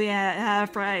in a movie at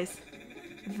half price.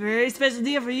 Very special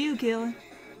deal for you, killer.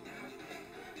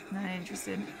 Not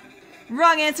interested.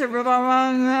 Wrong answer,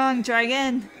 wrong. Try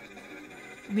again.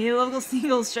 Be a local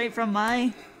single straight from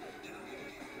my...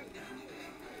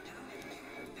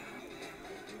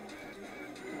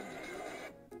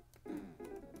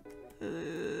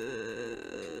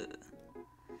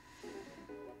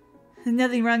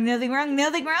 Nothing wrong.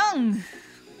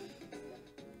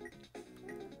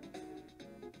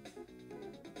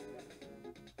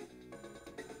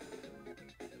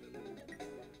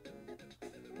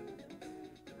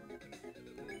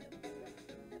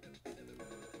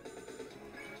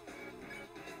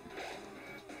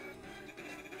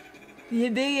 You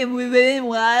big and we win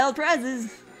wild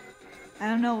prizes. I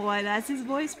don't know why that's his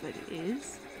voice, but it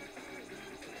is.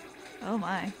 Oh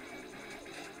my.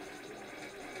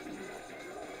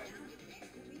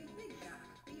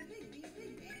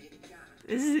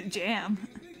 This is a jam.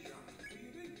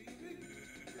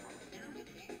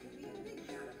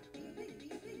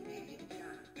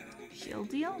 Heal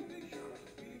deal?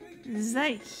 Does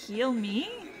that heal me?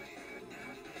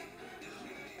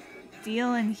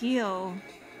 Deal and heal.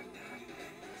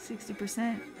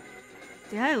 60%.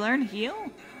 Did I learn heal?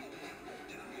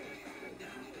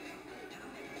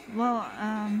 Well,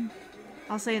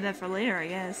 I'll save that for later, I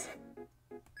guess.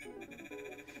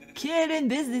 Kid in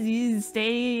business, you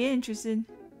stay interested.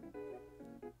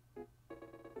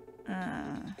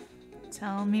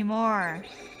 Tell me more.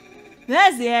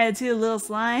 That's the attitude, little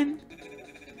slime.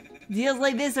 Deals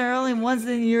like this are only once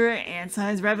in your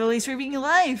Antine's rapidly shrinking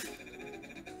life.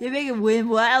 They make it win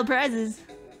wild prizes.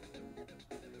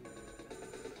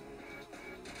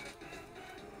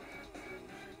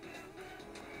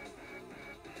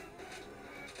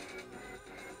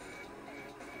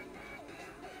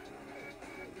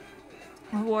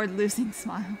 Reward losing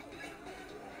smile.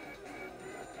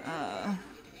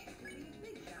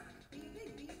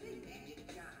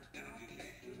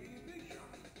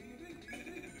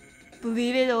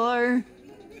 Believe it or...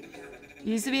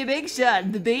 Used to be a big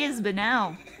shot, the biggest, but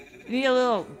now... You need a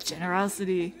little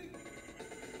generosity.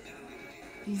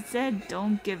 He said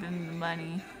don't give him the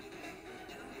money.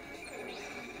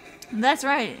 That's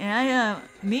right, and I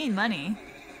don't mean money.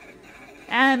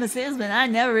 I'm a salesman,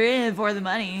 I'm never in it for the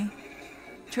money.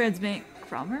 Transmit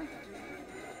Cromer?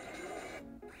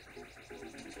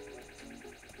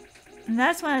 And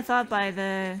that's what I thought by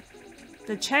the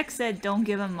check said don't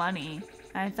give him money.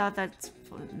 I thought that's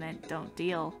what it meant don't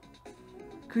deal.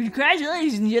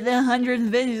 Congratulations, you're the 100th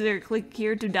visitor. Click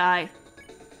here to die.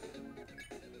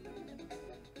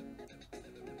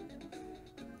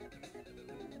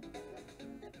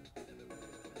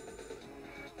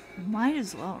 Might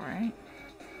as well, right?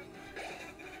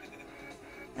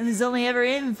 And there's only ever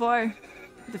in for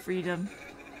the freedom.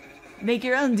 Make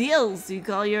your own deals, you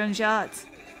call your own shots.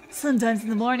 Sometimes in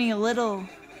the morning a little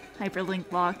hyperlink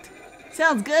blocked.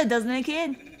 Sounds good, doesn't it,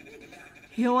 kid?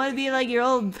 You don't want to be like your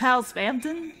old pal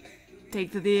Spamton?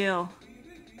 Take the deal.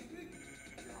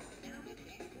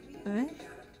 What?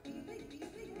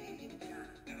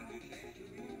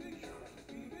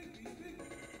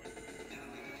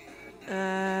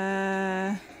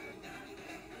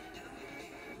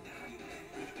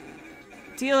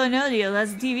 Deal or no deal,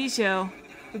 that's a TV show.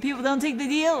 But people don't take the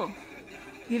deal.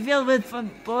 You get filled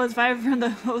with bullets fired from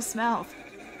the host's mouth.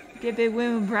 Get big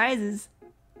win prizes.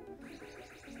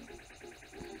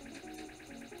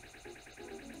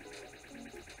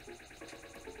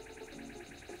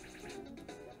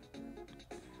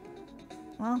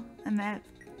 Well, I'm at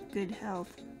good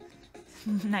health.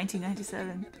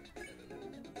 1997.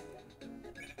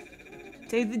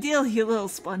 Take the deal, you little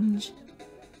sponge.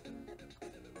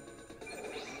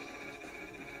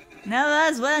 Now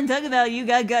that's what I'm talking about, you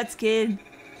got guts, kid.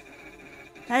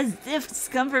 Has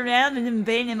discomfort now and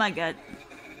pain in my gut.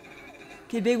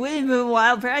 Get big win with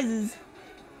wild prizes.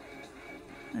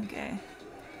 Okay.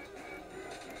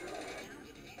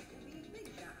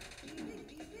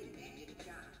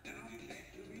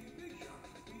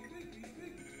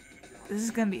 This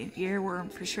is gonna be an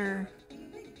earworm for sure.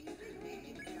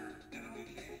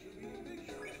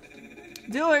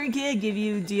 Don't worry, kid, give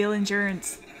you deal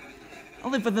insurance.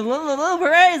 Only for the little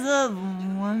prize of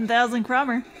 1,000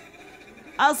 kroner.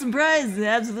 Awesome prize,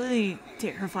 absolutely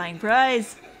terrifying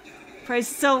prize. Price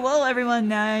is so low, everyone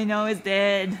now I know is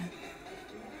dead.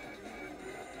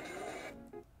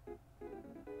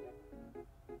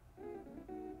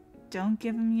 Don't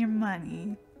give him your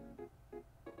money.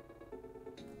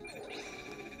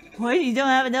 What? You don't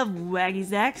have enough waggy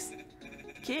sacks?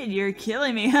 Kid, you're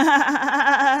killing me.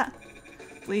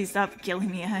 Please stop killing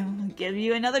me. I will give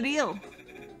you another deal.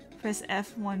 Press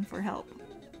F1 for help.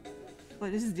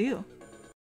 What does it do?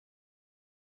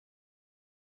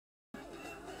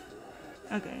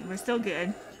 Okay, we're still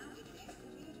good.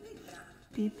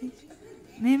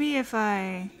 Maybe if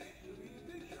I...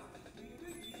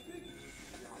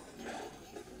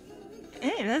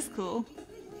 Hey, that's cool.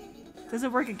 Does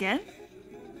it work again?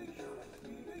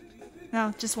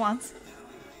 No, just once.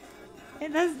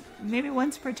 It does maybe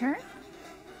once per turn?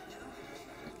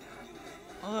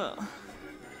 Ugh.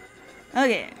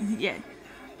 Okay, yeah.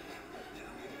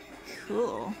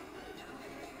 Cool.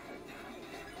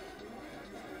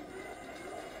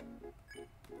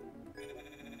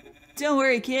 Don't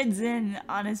worry, kids, I'm an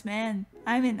honest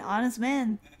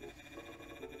man.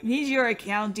 Need your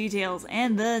account details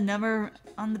and the number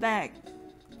on the back.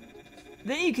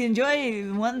 Then you can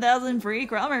enjoy 1,000 free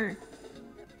kroner.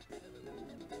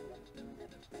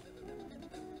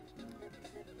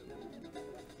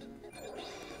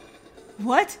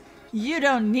 What? You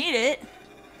don't need it?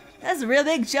 That's a real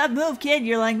big shot move, kid.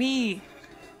 You're like me.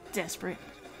 Desperate.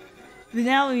 But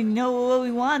now we know what we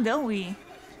want, don't we?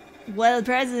 Wild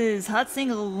prizes, hot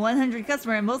single, 100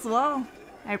 customer, and most of all,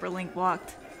 hyperlink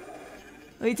blocked.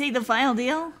 Will you take the final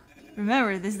deal?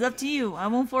 Remember, this is up to you. I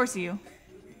won't force you.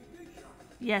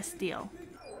 Yes, deal.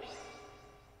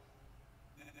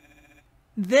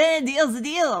 The deal's the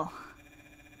deal.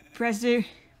 Pleasure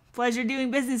doing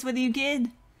business with you,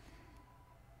 kid.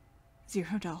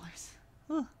 $0.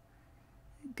 Oh,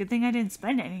 good thing I didn't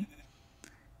spend any.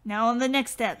 Now on the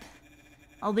next step.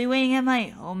 I'll be waiting at my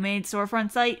homemade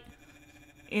storefront site.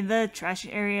 In the trash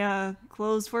area,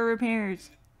 closed for repairs.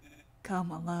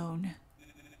 Come alone.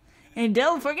 And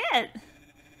don't forget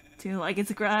to like and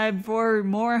subscribe for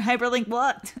more hyperlink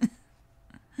blocked.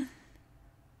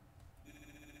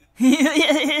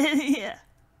 Yeah.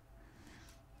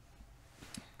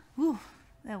 Whew,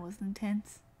 that was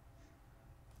intense.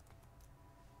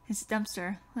 It's a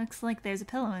dumpster. Looks like there's a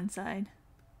pillow inside.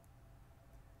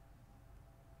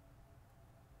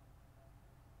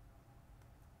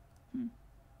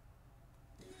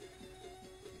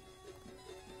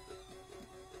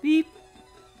 Beep.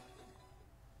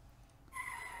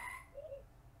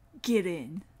 Get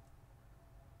in.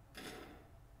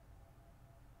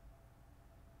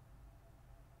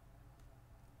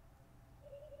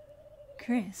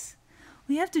 Chris,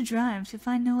 we have to drive to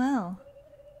find Noelle.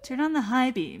 Turn on the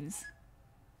high beams.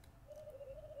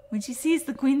 When she sees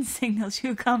the Queen's signal,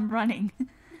 she'll come running.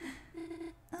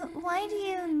 Why do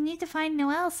you need to find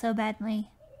Noelle so badly?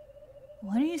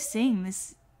 What are you saying?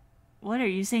 What are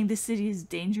you saying? This city is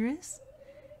dangerous?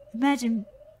 Imagine.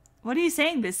 What are you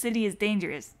saying? This city is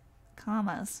dangerous.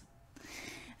 Commas.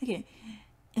 Okay.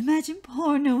 Imagine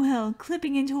poor Noelle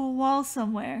clipping into a wall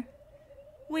somewhere.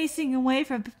 Wasting away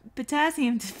from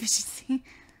potassium deficiency.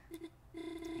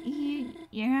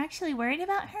 You're actually worried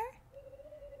about her?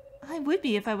 I would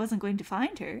be if I wasn't going to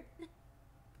find her.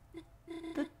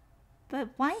 But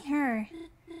why her?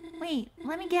 Wait,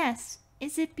 let me guess.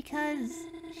 Is it because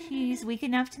she's weak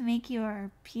enough to make you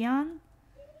her peon?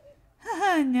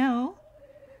 Haha, no.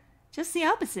 Just the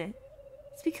opposite.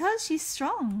 It's because she's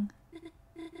strong.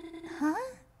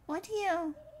 Huh? What do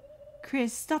you...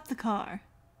 Chris, stop the car.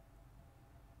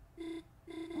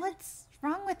 What's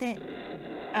wrong with it?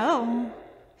 Oh.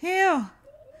 Ew.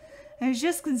 I was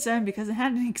just concerned because it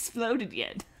hadn't exploded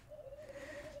yet.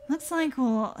 Looks like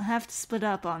we'll have to split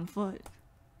up on foot.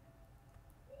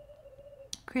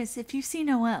 Chris, if you see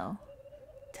Noelle,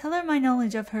 tell her my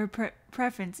knowledge of her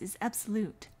preference is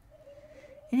absolute.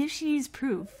 And if she needs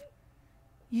proof,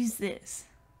 use this.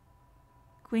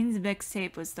 Queen's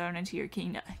mixtape was thrown into your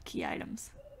key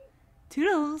items.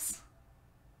 Toodles!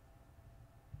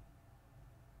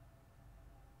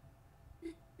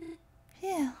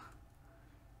 Phew.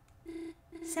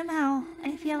 Somehow,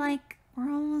 I feel like we're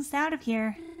almost out of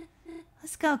here.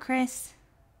 Let's go, Chris.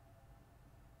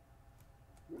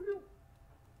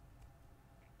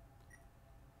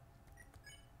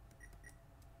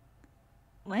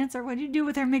 Lancer, what'd you do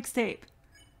with her mixtape?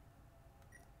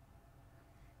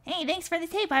 Hey, thanks for the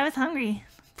tape. I was hungry.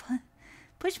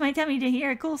 Push my tummy to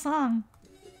hear a cool song.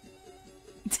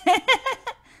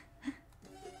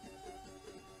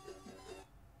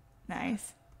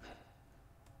 Nice.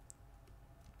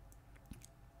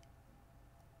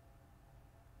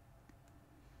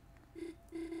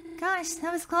 Gosh,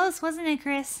 that was close, wasn't it,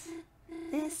 Chris?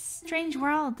 This strange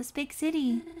world, this big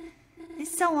city.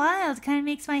 It's so wild, kind of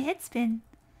makes my head spin.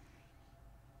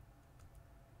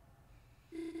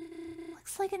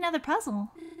 Looks like another puzzle.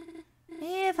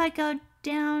 Maybe if I go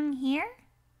down here?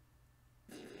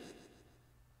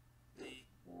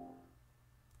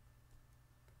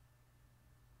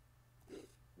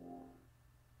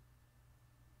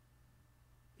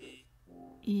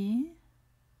 E?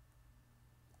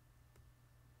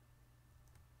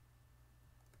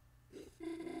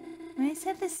 When I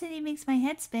said the city makes my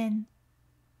head spin,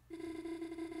 I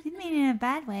didn't mean it in a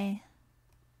bad way.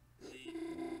 I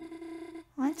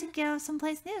wanted to go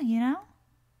someplace new, you know?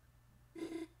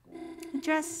 The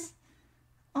dress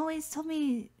always told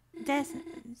me this,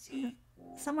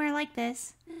 somewhere like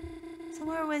this.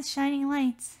 Somewhere with shining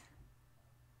lights.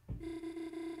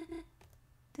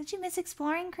 Don't you miss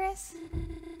exploring, Chris?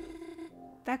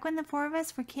 Back when the four of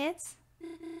us were kids?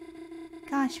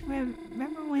 Gosh,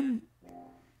 remember when...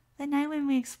 that night when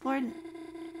we explored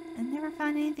and never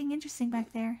found anything interesting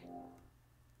back there?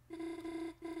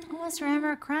 I almost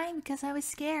remember crying because I was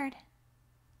scared.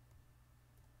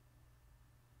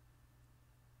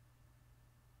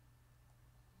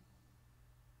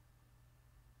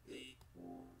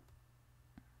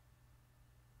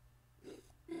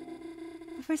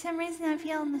 But for some reason I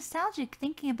feel nostalgic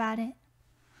thinking about it.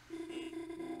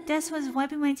 Des was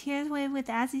wiping my tears away with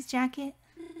Azzy's jacket.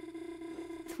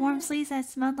 With warm sleeves that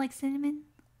smelled like cinnamon.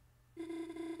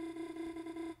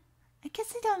 I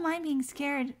guess I don't mind being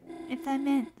scared if that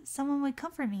meant someone would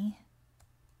comfort me.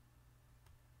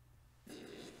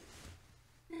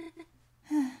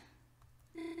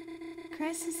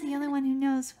 Chris is the only one who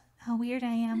knows how weird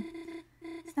I am.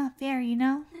 It's not fair, you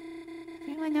know?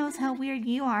 Everyone knows how weird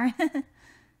you are.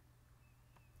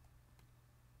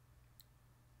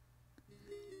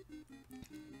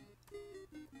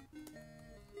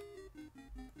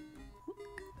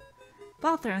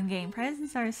 Ball throwing game.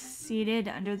 Presents are seated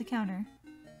under the counter.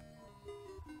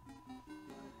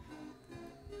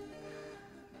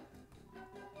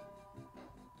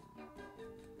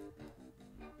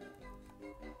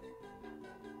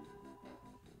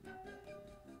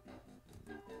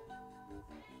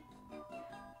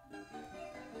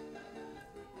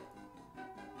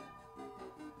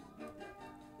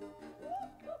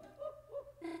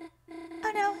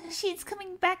 Oh no, she's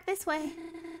coming back this way.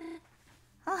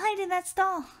 I'll hide in that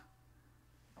stall.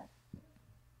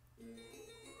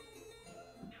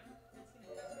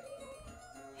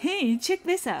 Hey, check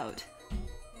this out.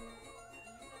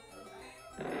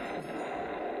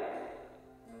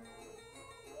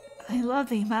 I love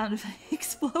the amount of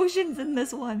explosions in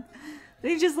this one.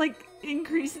 They just like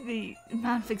increase the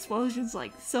amount of explosions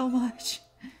like so much.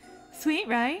 Sweet,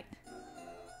 right?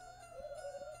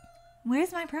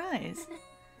 Where's my prize?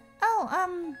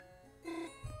 Oh,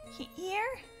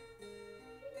 here?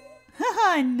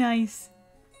 Haha, nice.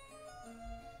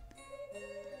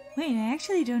 Wait, I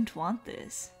actually don't want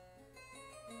this.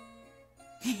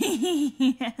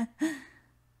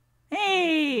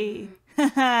 Hey!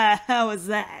 Haha, how was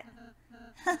that?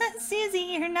 Susie,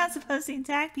 you're not supposed to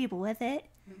attack people with it.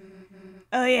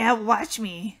 Oh yeah, watch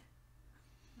me.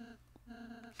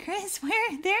 Chris,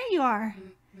 where? There you are.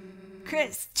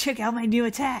 Chris, check out my new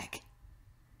attack.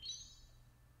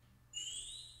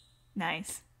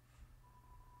 Nice.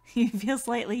 You feel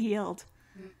slightly healed.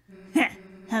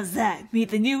 How's that? Meet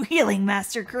the new healing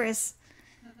master, Chris.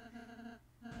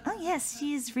 Oh yes,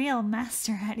 she is real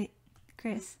master at it,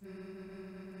 Chris.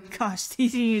 Gosh,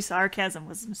 teaching you sarcasm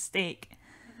was a mistake.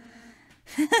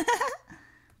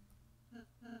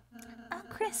 Oh,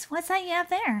 Chris, what's that you have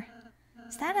there?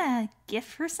 Is that a gift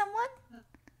for someone?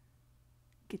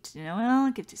 Gift to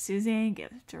Noelle, gift to Susan,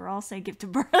 gift to Ralsei, gift to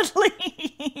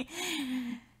Bradley.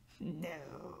 No.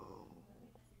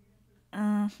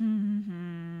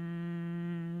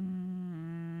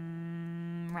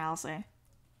 Ralsei.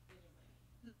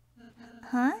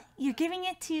 Huh? You're giving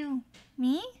it to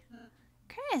me?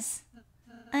 Chris,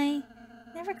 I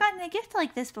never gotten a gift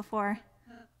like this before.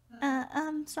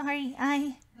 Sorry,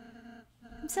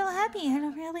 I'm so happy, I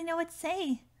don't really know what to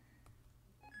say.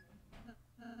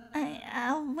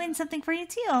 I'll win something for you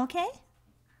too, okay?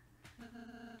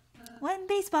 One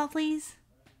baseball, please.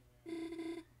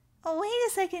 Oh, wait a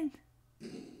second.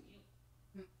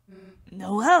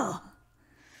 Noelle!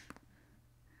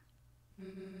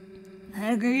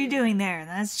 What are you doing there?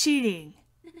 That's cheating.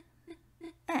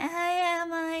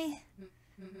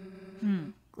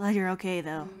 Glad you're okay,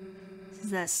 though.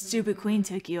 Since that stupid queen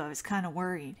took you, I was kind of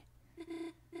worried.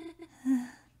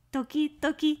 Doki,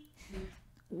 doki.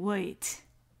 Wait.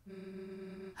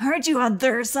 Aren't you on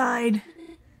their side?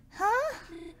 Huh?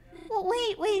 Well,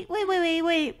 wait.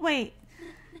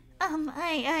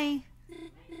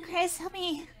 Chris, help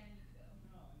me.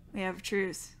 We have a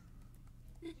truce.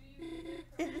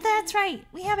 That's right,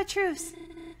 we have a truce.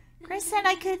 Chris said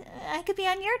I could be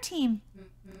on your team.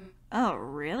 Oh,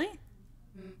 really?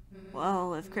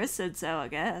 Well, if Chris said so, I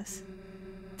guess.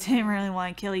 Didn't really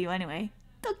want to kill you anyway.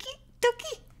 Doki,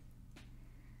 doki.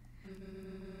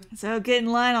 So get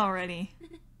in line already.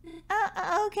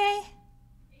 Okay.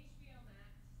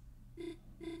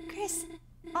 Chris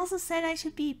also said I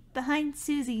should be behind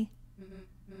Susie.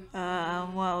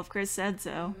 Well, if Chris said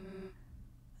so.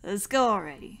 Let's go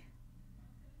already.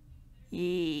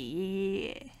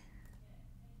 Yeah.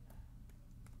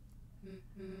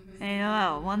 Hey,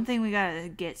 Noelle, one thing we gotta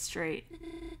get straight.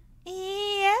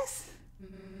 Yes?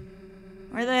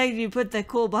 Where the heck did you put that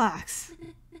cool box?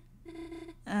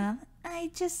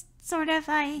 I just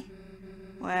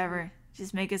Whatever.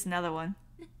 Just make us another one.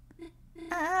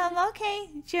 Okay,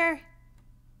 sure.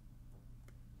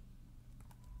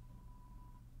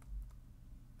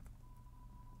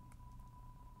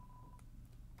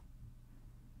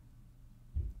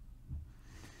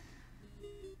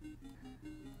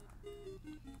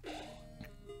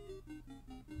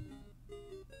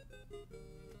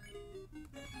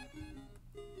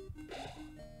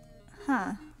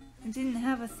 Huh. I didn't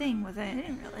have a thing with it. I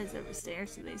didn't realize there were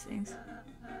stairs to these things.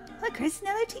 Look, Chris,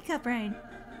 another teacup ride.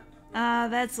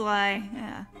 That's why.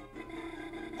 Yeah.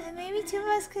 Maybe two of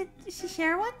us could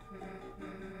share one?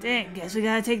 Dang, guess we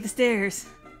gotta take the stairs.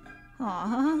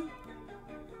 Aww.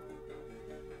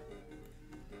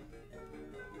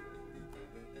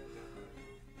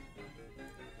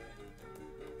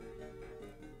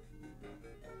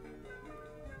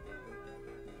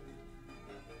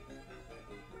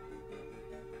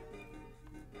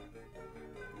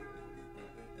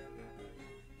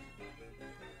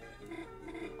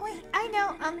 Wait, I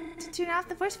know, to turn off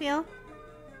the force field.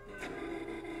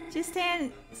 Just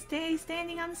stay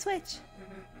standing on the switch.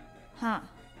 Huh.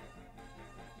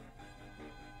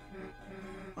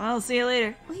 Well, I'll see you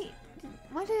later. Wait,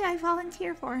 what did I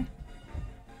volunteer for?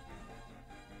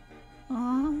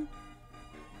 Aww.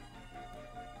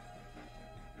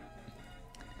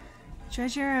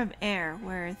 Treasure of Air,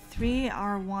 where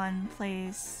 3R1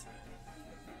 plays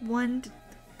 1 to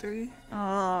 3.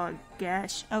 Oh,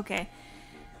 gosh. Okay.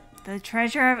 The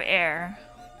Treasure of Air,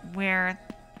 where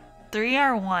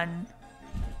 3R1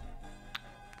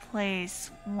 plays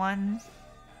 1,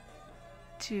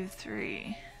 2,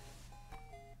 3.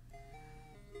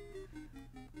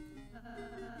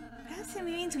 Perhaps it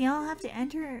means we all have to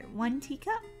enter one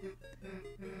teacup?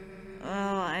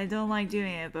 Oh, I don't like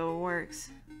doing it, but it works.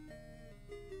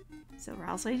 So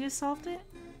Ralsei just solved it?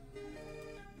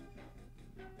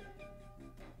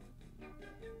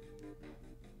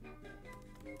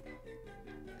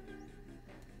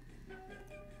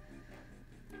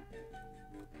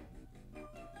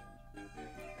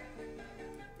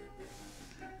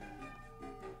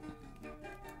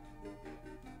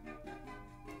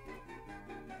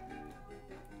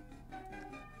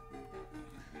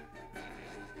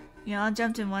 You all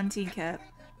jumped in one teacup.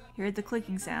 You heard the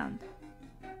clicking sound.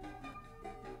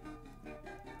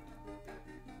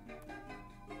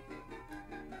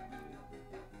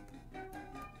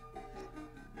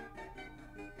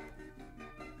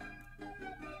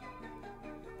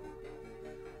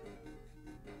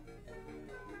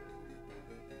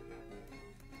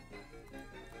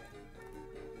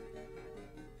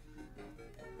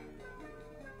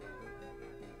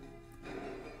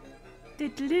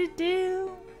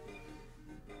 Do-do-do-do.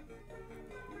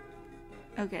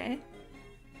 Okay.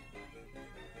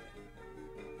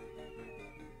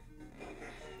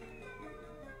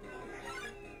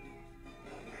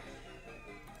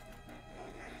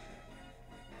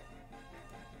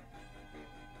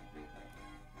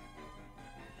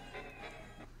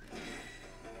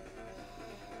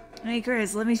 Hey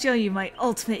Chris, let me show you my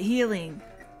ultimate healing.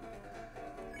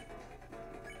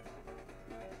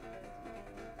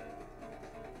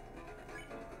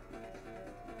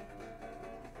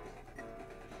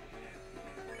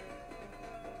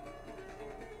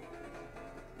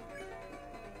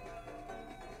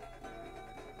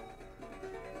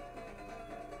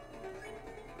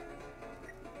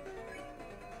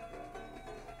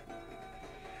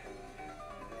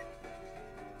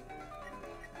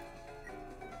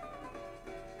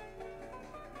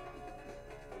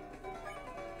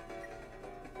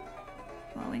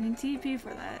 Well, we need TP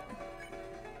for that.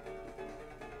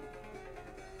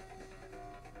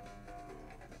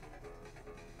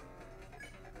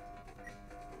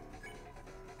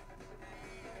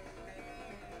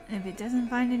 If it doesn't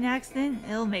find an accident,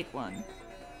 it'll make one.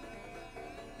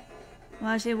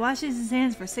 Watch it washes his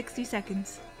hands for 60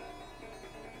 seconds.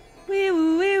 Wee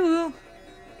woo, wee woo.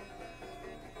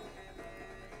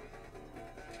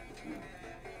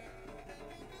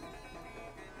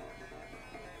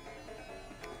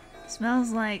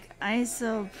 Smells like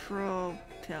isopropyl.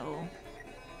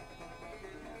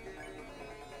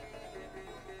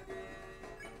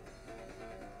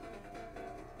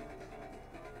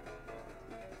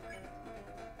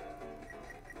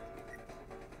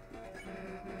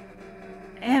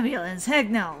 Ambulance? Heck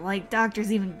no, like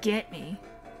doctors even get me.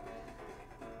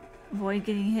 Avoid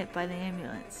getting hit by the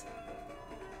ambulance.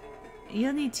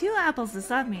 You'll need 2 apples to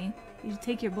stop me. You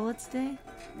take your bullets today?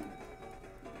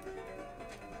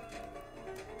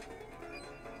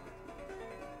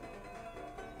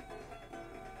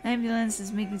 Ambulance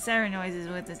is making siren noises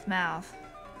with its mouth.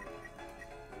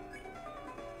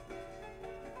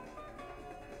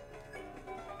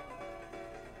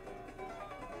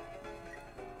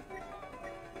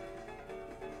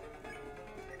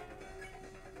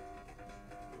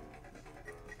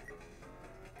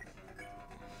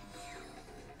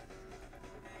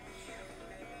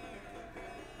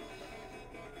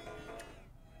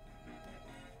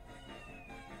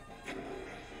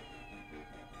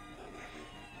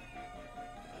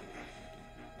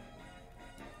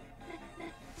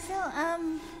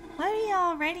 Why are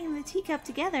y'all riding the teacup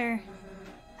together?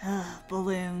 Ugh,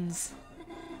 balloons.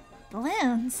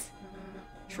 Balloons?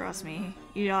 Trust me,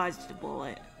 you dodged a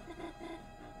bullet.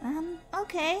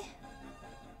 Okay.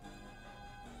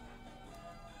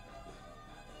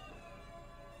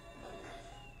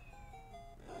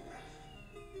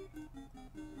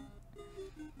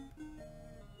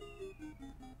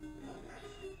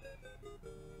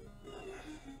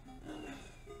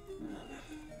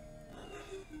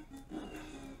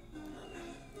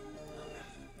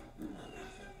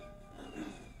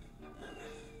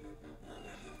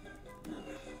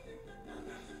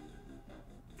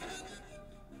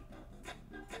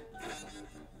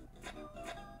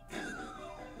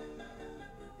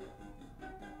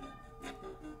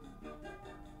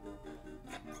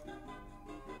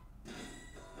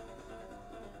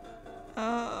 We're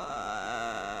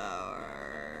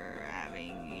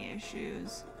having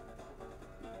issues.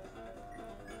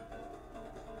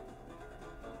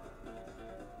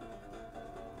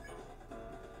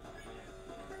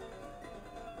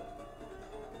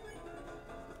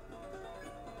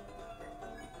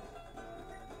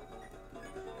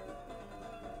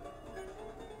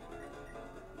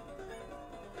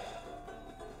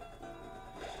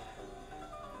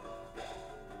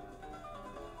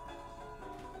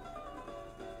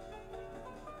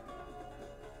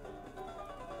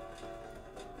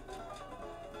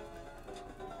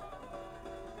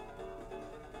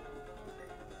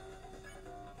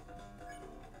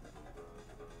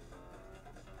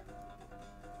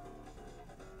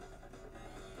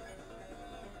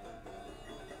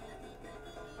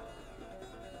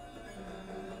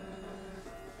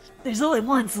 There's only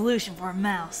one solution for a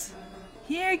mouse.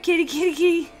 Here, kitty, kitty,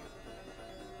 kitty.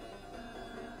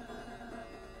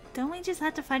 Don't we just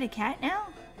have to fight a cat now?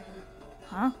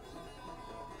 Huh?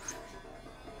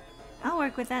 I'll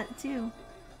work with that too.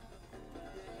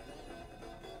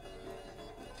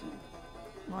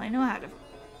 Well, I know how to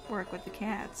work with the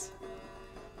cats.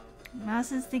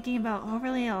 Mouse is thinking about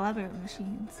overly elaborate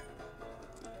machines.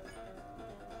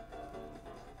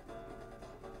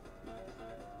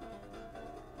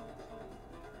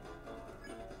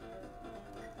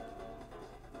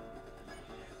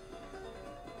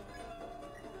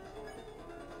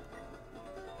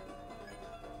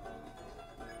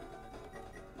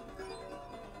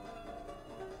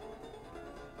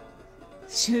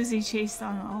 Susie chased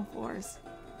on all fours.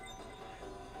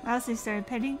 Mousy started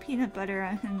petting peanut butter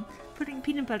on him, putting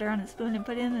peanut butter on a spoon and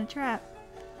put it in the trap.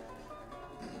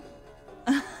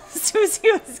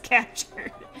 Susie was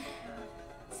captured.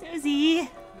 Susie!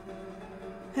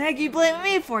 What the heck are you blaming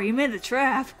me for? You made the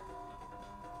trap.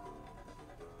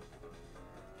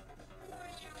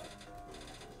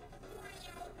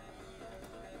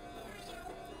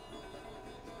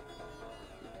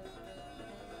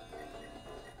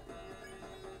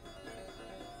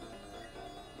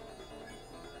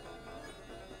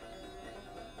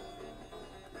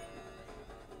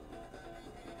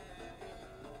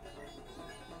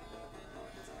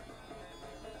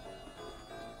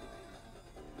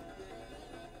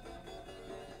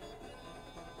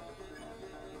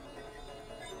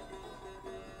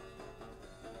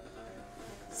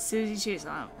 Susie chased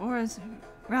on oars.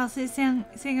 Ralphie sang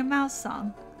a mouse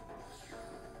song.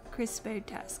 Chris spade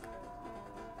task.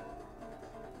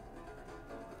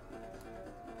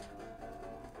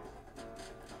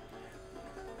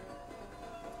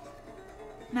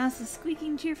 Mouse is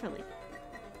squeaking cheerfully.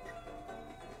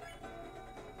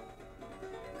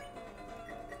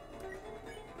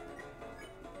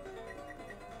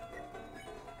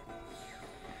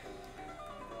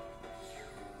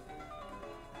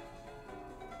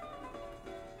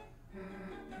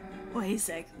 Wait a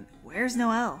sec, where's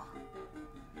Noelle?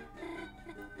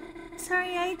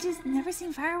 Sorry, I just never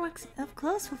seen fireworks up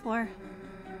close before.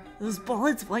 Those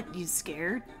bullets, what, you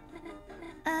scared?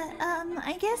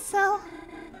 I guess so.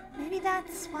 Maybe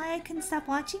that's why I couldn't stop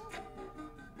watching?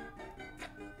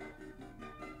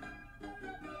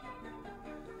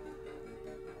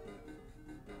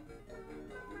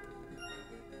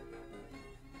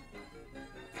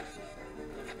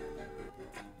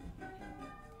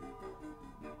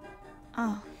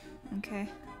 Oh, okay.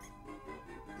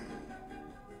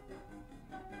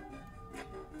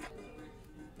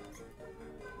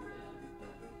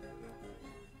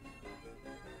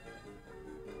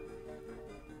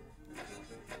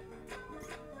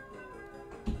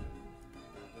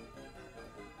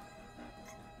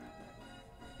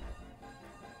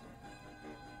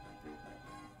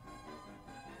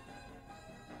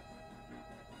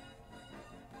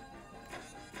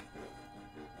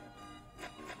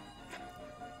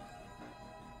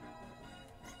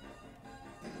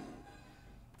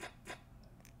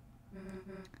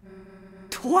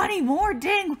 $20 more?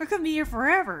 Dang, we're gonna be here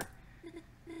forever.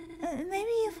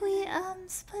 Maybe if we,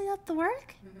 split up the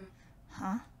work?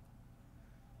 Huh?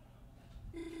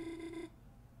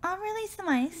 I'll release the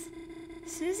mice.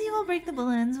 Susie will break the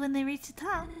balloons when they reach the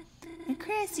top. And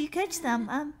Chris, you catch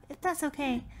them, if that's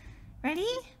okay. Ready?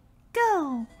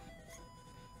 Go!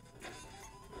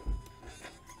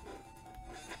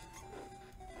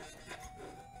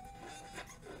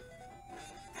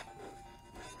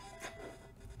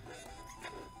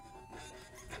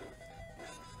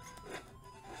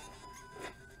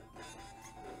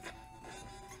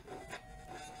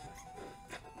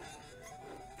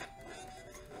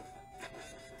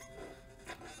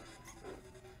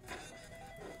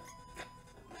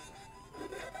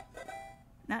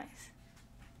 Nice.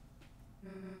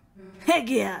 Heck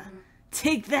yeah!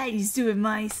 Take that, you stupid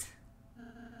mice!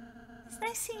 It's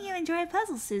nice seeing you enjoy a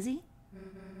puzzle, Susie.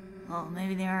 Well,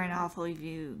 maybe they aren't awful if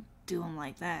you do them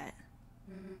like that.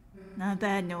 Not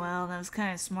bad, Noelle. That was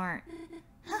kind of smart.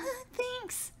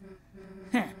 Thanks.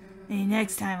 Maybe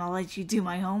next time I'll let you do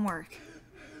my homework.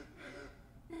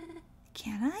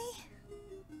 Can I?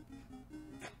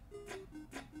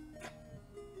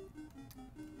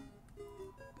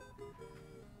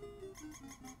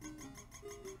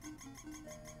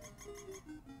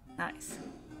 Nice.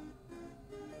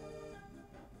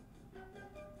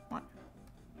 What?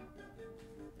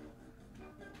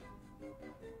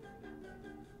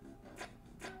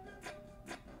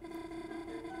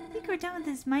 I think we're done with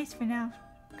this mice for now,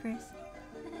 Chris.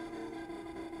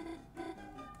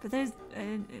 But there's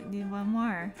need one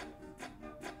more.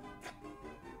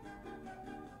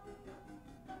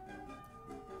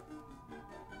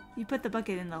 You put the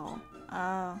bucket in the hole.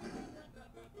 Oh.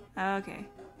 Okay.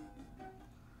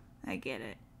 I get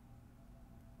it.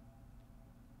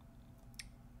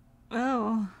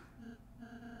 Oh.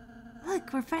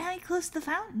 Look, we're finally close to the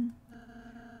fountain.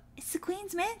 It's the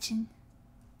Queen's mansion.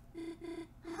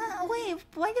 Wait,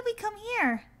 why did we come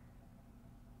here?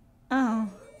 Oh.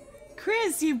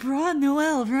 Chris, you brought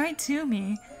Noelle right to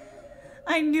me.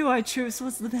 I knew our truce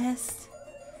was the best.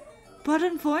 But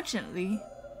unfortunately,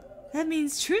 that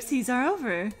means truces are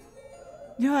over.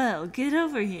 Noelle, get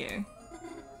over here.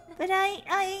 But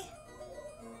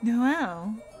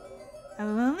Noelle, I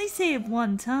will only say it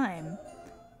one time.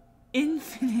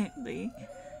 infinitely.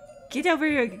 Get over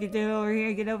here, get over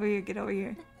here, get over here, get over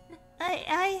here.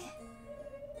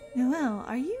 Noelle,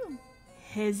 are you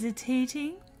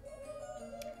hesitating?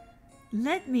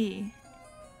 Let me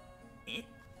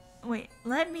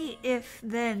if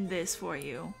then this for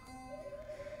you.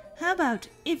 How about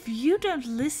if you don't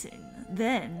listen,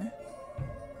 then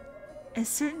a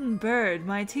certain bird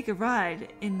might take a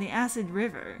ride in the acid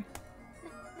river.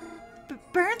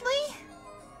 Birdly?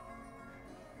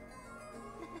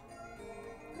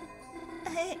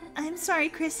 I'm sorry,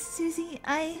 Chris, Susie.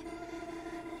 I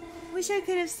wish I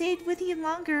could have stayed with you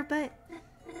longer, but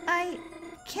I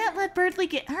can't let Birdly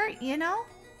get hurt, you know?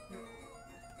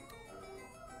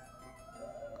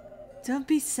 Don't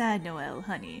be sad, Noelle,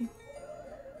 honey.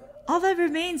 All that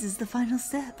remains is the final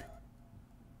step.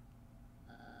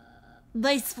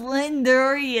 My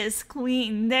splendorous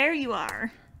queen, there you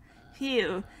are.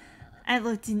 Phew, I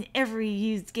looked in every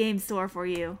used game store for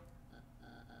you.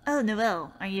 Oh,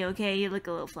 Noelle, are you okay? You look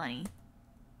a little funny.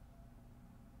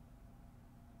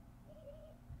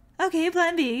 Okay,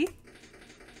 plan B.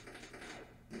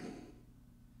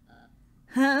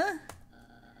 Huh?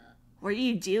 What are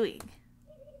you doing?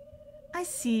 I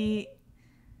see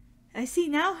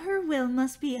now her will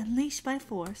must be unleashed by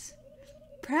force.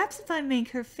 Perhaps if I make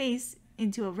her face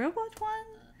into a robot one?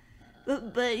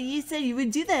 But you said you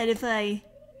would do that if I...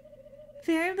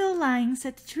 Variable lying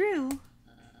said true.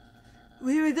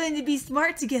 We were going to be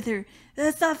smart together.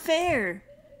 That's not fair.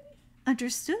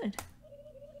 Understood.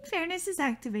 Fairness is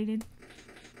activated.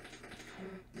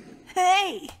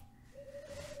 Hey!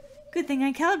 Good thing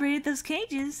I calibrated those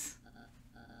cages.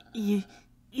 You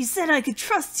said I could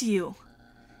trust you.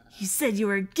 You said you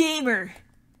were a gamer.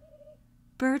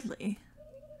 Birdly,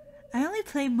 I only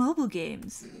play mobile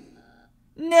games.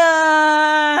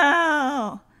 No!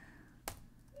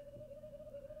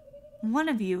 One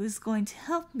of you is going to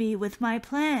help me with my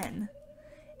plan.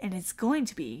 And it's going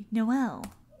to be Noelle.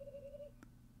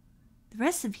 The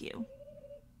rest of you,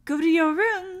 go to your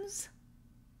rooms.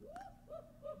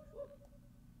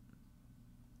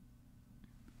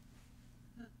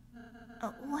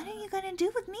 What are you gonna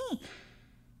do with me?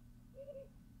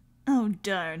 Oh,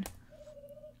 darn.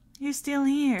 You're still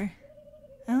here.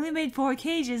 I only made 4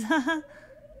 cages, haha.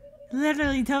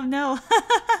 Literally don't know.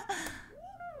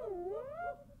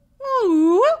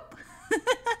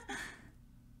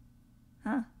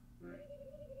 Huh?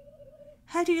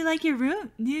 How do you like your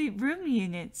room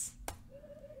units?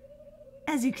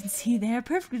 As you can see, they are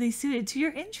perfectly suited to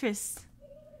your interests,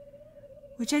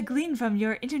 which I gleaned from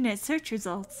your internet search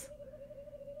results.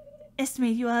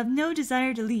 Estimate you will have no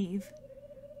desire to leave.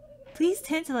 Please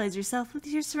tantalize yourself with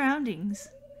your surroundings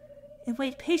and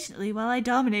wait patiently while I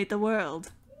dominate the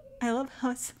world. I love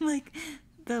how it's like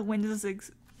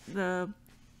the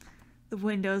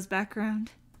Windows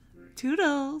background.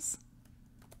 Toodles.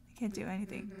 I can't do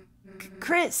anything.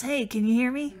 Chris, hey, can you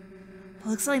hear me?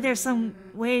 Looks like there's some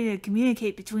way to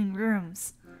communicate between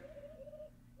rooms.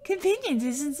 Convenient,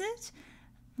 isn't it?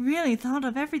 Really thought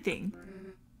of everything.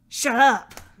 Shut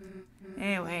up!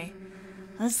 Anyway,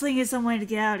 let's think of some way to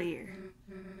get out of here.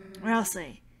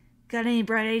 Rousey, got any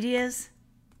bright ideas?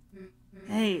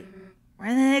 Hey,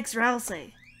 where the heck's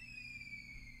Rousey?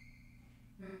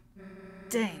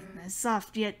 Dang, that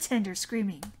soft yet tender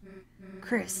screaming.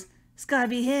 Chris, it's gotta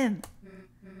be him.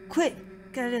 Quick,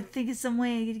 gotta think of some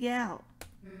way to get out.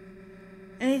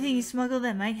 Anything you smuggle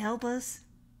that might help us?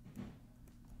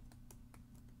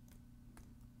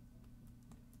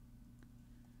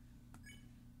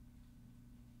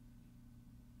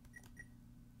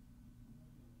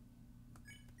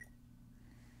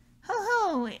 Ho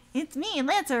ho! It's me,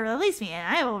 Lancer. Release me, and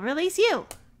I will release you.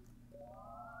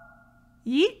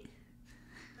 Yeet.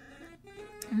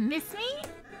 Miss me?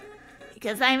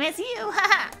 Because I miss you,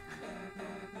 haha!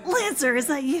 Lancer, is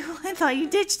that you? I thought you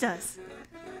ditched us.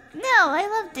 No, I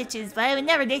love ditches, but I would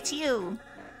never ditch you.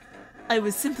 I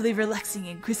was simply relaxing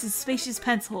in Chris's spacious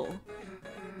pants hole.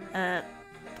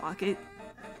 Pocket?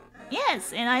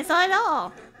 Yes, and I saw it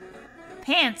all.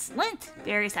 Pants, lint,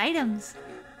 various items.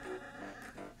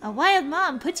 A wild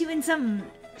mom put you in some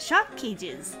shock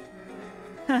cages.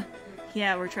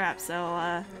 Yeah, we're trapped,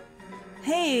 so,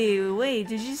 Hey, wait,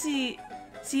 did you see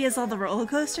us on the roller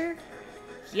coaster?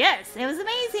 Yes, it was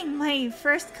amazing, my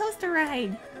first coaster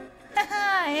ride.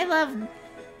 Haha, I love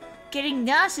getting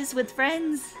nauseous with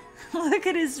friends. Look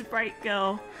at his sprite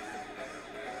go.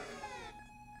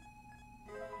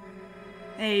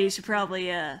 Hey, you should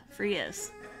probably, free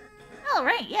us. Oh,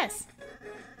 right, yes.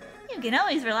 You can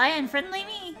always rely on friendly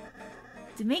me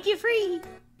to make you free.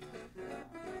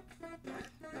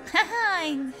 Haha,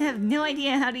 I have no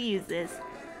idea how to use this.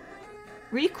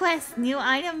 Request new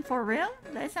item for room?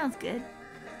 That sounds good.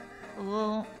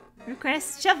 We'll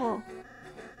request shovel.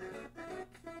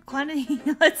 Quantity,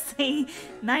 let's say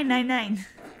 999.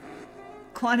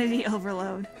 Quantity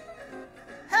overload.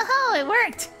 Oh, it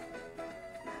worked!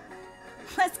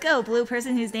 Let's go, blue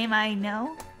person whose name I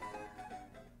know.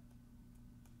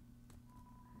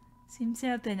 Seems to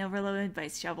have been overloaded by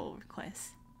shovel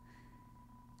requests.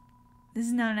 This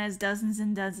is known as dozens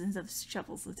and dozens of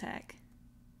shovels attack.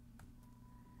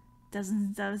 Dozens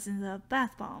and dozens of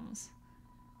bath bombs.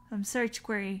 From search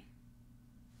query.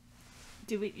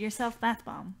 Do it yourself bath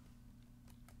bomb.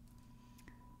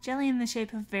 Jelly in the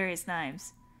shape of various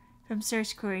knives. From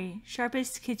search query.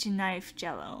 Sharpest kitchen knife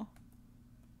jello.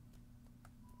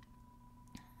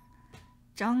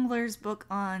 Jongler's book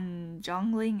on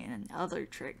jongling and other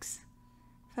tricks.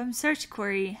 From search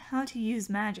query. How to use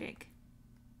magic.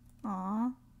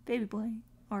 Aw, baby boy.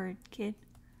 Or kid.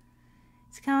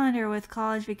 It's calendar with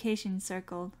college vacation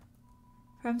circled.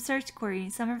 From search query,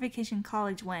 summer vacation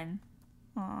college when?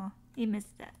 Aw, he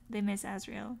missed that. They miss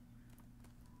Azrael.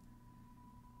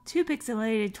 2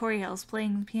 pixelated Toriels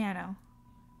playing the piano.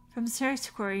 From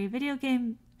search query, video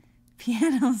game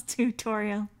pianos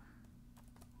tutorial.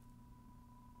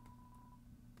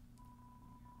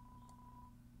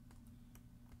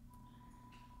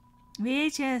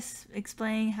 VHS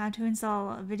explaining how to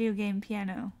install a video game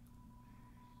piano.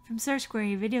 From search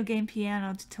query, video game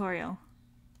piano tutorial.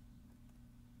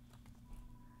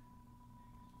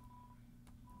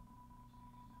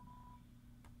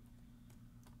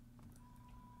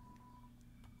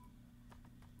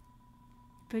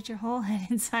 Put your whole head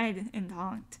inside and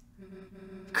honked.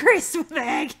 Chris, what the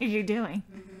heck are you doing?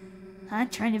 Huh?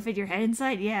 Trying to fit your head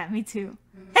inside? Yeah, me too.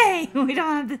 Hey, we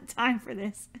don't have the time for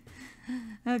this.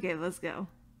 Okay, let's go.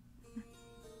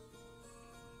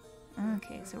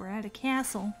 Okay, so we're at a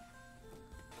castle.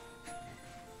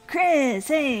 Chris,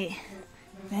 hey!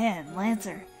 Man,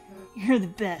 Lancer, you're the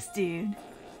best, dude.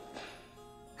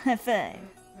 High five.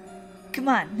 Come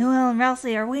on, Noel and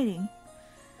Rousey are waiting.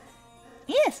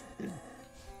 Yes!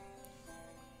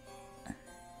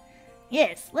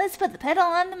 Yes, let's put the pedal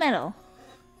on the metal.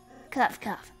 Cough,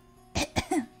 cough.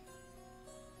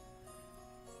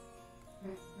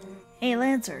 Hey,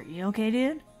 Lancer, you okay,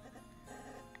 dude?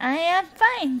 I am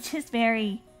fine, just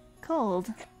very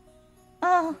cold.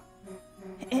 Oh.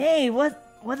 Hey, what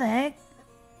the heck?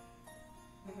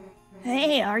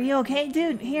 Hey, are you okay,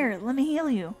 dude? Here, let me heal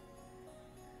you.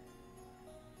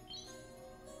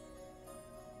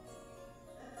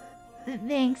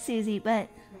 Thanks, Susie, but...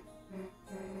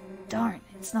 Darn,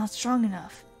 it's not strong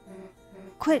enough.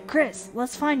 Quick, Chris,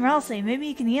 let's find Rousey. Maybe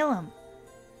you can heal him.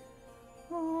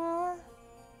 Aww.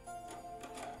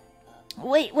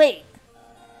 Wait!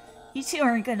 You two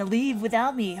aren't gonna leave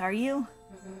without me, are you?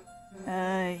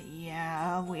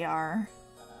 Yeah, we are.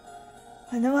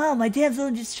 Noelle, my damsel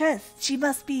in distress. She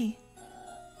must be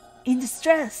in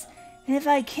distress. And if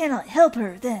I cannot help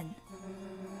her, then...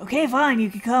 Okay, fine, you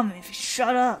can come if you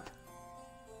shut up.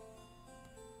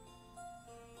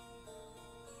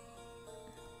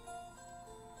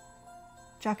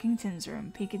 Jockington's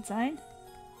room. Peek inside.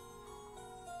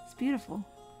 It's beautiful.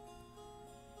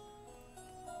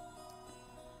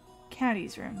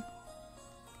 Caddy's room.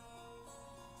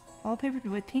 Wallpapered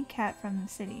with pink cat from the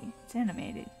city. It's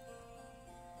animated.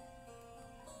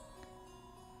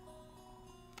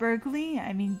 Birdley?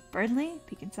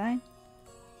 Peek inside.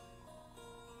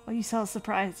 What you saw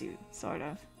surprised you, sort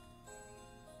of.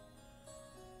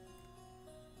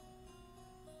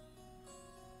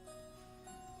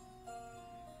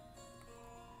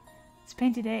 This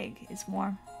painted egg is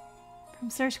warm.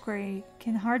 From search query,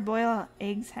 can hard-boiled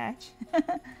eggs hatch?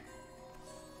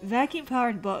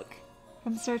 Vacuum-powered book.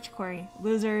 From search query,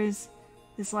 losers,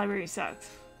 this library sucks.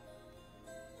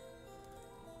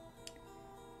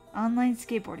 Online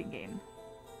skateboarding game.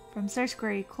 From search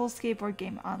query, cool skateboard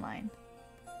game online.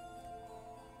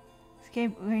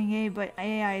 Skateboarding game, but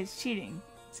AI is cheating.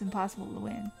 It's impossible to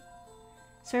win.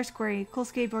 Search query, cool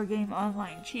skateboard game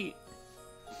online, cheat.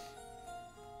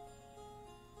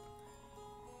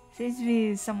 Seems to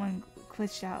be someone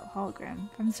glitched out hologram.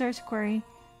 From search query.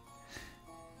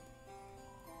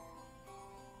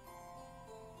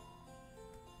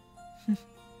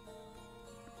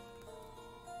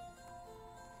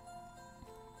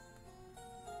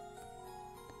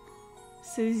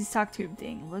 Susie's talk tube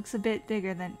thing looks a bit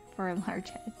bigger than for a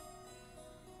large head.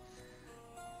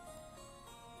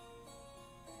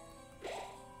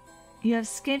 You have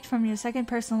skipped from your second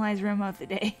personalized room of the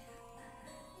day.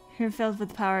 You're filled with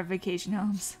the power of vacation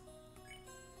homes.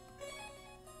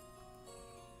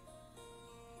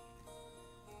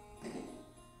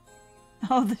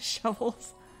 Oh, the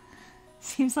shovels.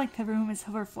 Seems like the room is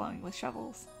overflowing with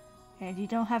shovels. And you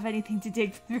don't have anything to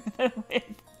dig through them with.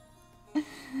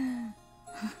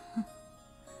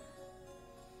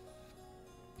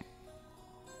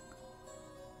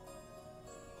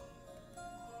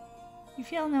 You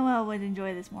feel Noelle would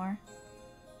enjoy this more.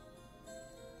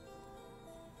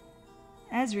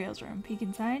 Azriel's room. Peek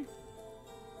inside.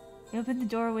 You opened the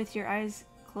door with your eyes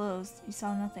closed. You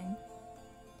saw nothing.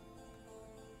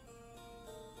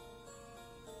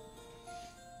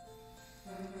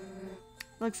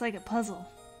 Looks like a puzzle.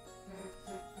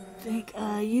 Think,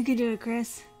 you could do it,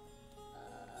 Chris.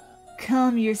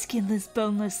 Calm your skinless,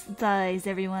 boneless thighs,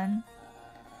 everyone.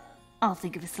 I'll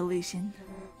think of a solution.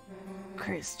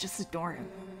 Chris, just ignore him.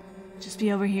 Just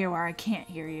be over here where I can't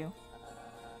hear you.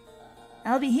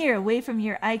 I'll be here, away from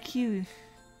your IQ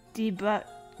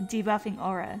debuffing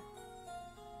aura.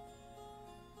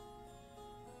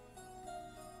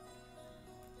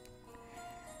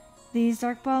 These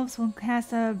dark bulbs will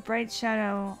cast a bright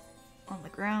shadow on the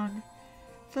ground.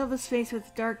 Fill the space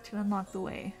with dark to unlock the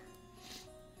way.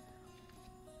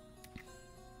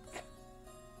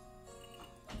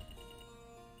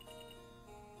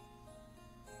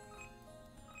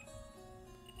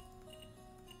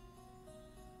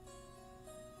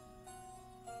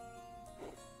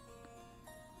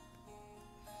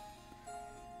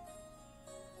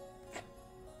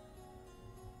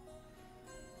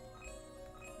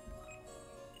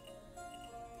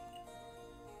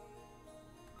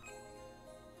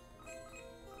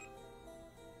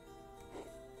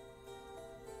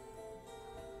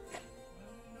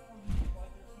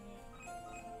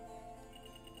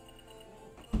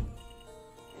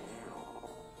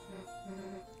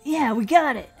 Yeah, we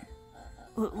got it!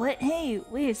 What? Hey,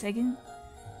 wait a second.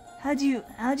 How'd you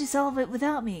solve it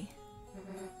without me?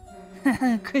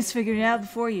 Chris figured it out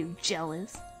before you,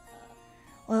 jealous.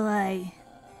 Well, I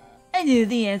knew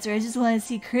the answer, I just wanted to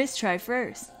see Chris try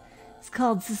first. It's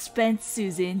called suspense,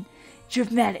 Susan.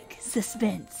 Dramatic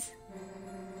suspense.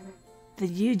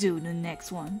 Then you do the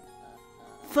next one.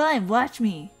 Fine, watch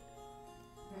me.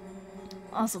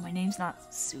 Also, my name's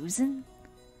not Susan?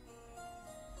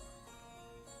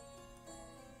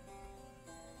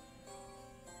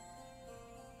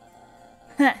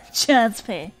 Child's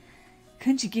play.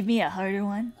 Couldn't you give me a harder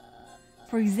one?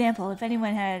 For example, if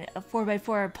anyone had a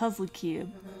 4x4 puzzle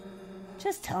cube,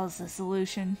 just tell us the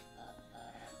solution.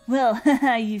 Well,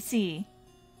 you see.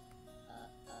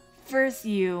 First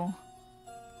you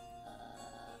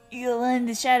align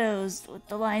the shadows with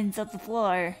the lines of the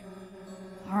floor.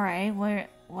 Alright,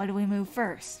 what do we move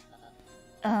first?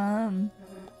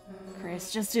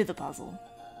 Chris, just do the puzzle.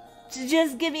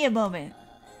 Just give me a moment.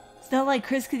 It's not like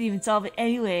Chris could even solve it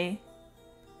anyway.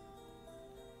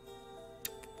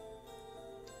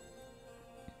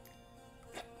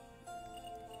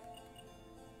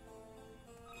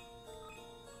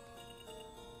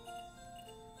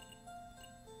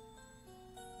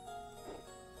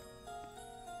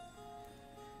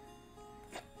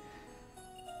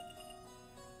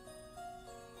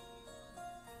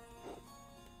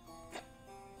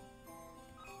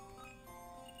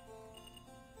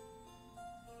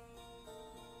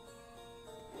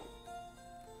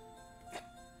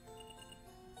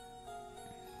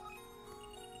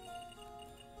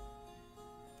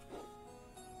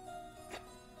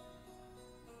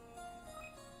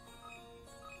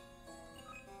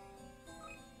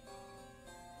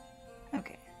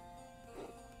 Okay.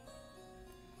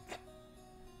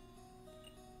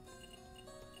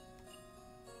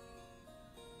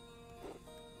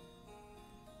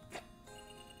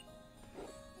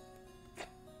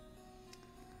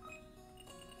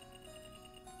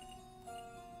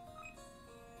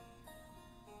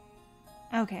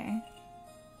 Okay.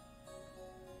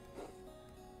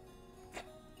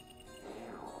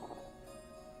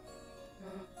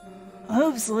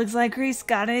 Oops, looks like Chris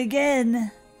got it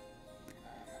again.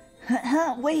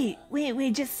 Huh? Wait,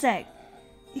 just a sec.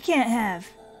 You can't have.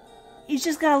 You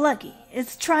just got lucky.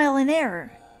 It's trial and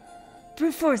error.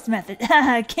 Brute force method.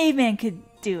 Haha, caveman could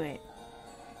do it.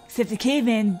 Except the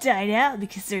caveman died out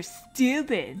because they're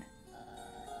stupid.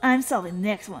 I'm solving the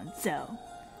next one, so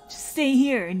just stay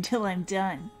here until I'm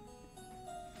done.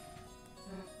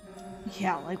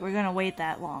 Yeah, like we're gonna wait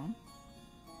that long.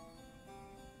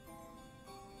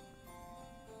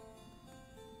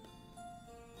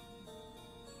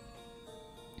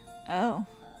 Oh.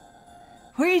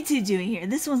 What are you two doing here?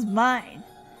 This one's mine.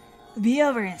 It'll be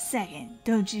over in a second.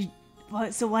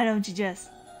 So why don't you just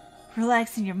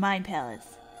relax in your mind palace?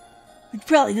 Which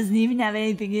probably doesn't even have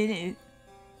anything in it.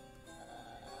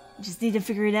 You just need to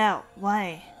figure it out.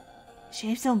 Why?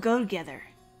 Shapes don't go together.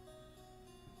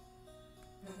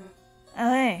 Oh,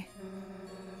 hey.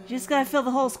 You just gotta fill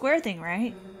the whole square thing,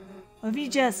 right? What if you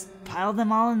just pile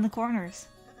them all in the corners?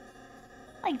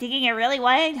 Like digging a really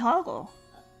wide hole.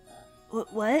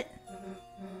 What?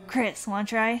 Chris, wanna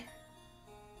try?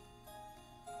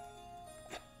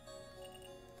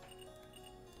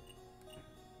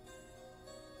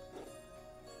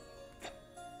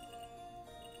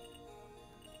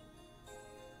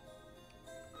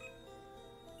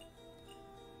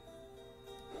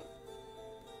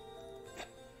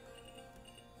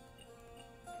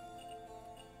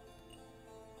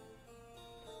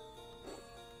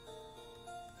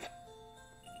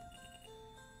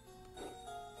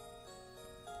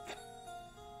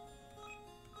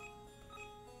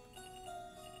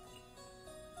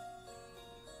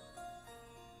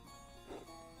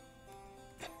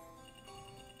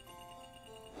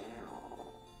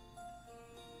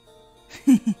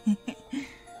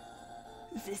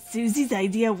 Susie's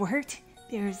idea worked?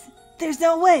 There's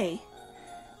no way.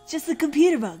 Just a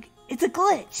computer bug. It's a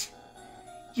glitch.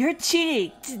 You're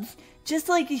cheating. Just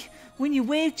like when you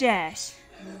wave dash.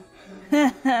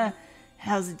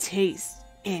 How's it taste,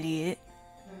 idiot?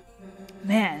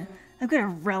 Man, I'm gonna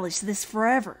relish this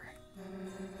forever.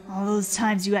 All those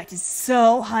times you acted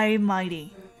so high and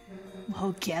mighty.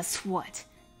 Well, guess what?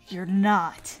 You're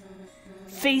not.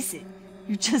 Face it,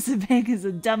 you're just as big as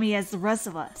a dummy as the rest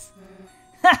of us.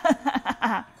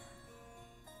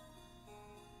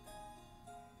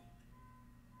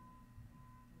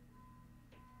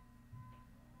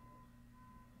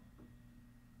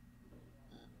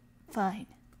 Fine.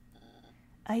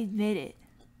 I admit it.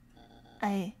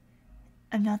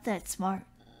 I'm not that smart.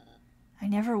 I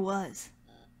never was.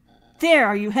 There,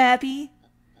 are you happy?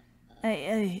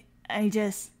 I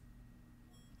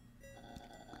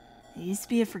used to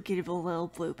be a forgettable little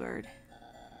bluebird,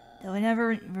 though I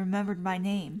never remembered my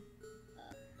name.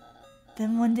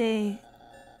 Then one day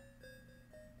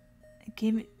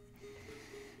came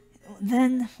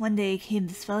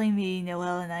the spelling bee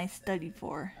Noelle and I studied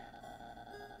for.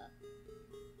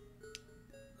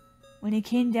 When it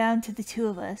came down to the two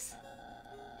of us,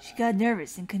 she got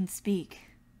nervous and couldn't speak.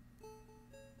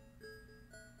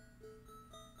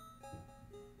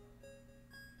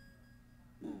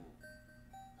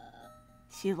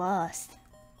 She lost.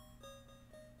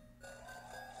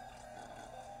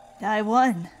 I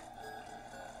won.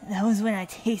 That was when I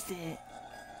tasted it.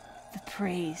 The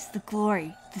praise, the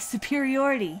glory, the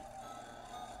superiority.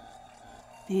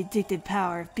 The addictive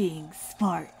power of being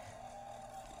smart.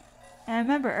 And I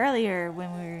remember earlier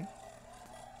when we were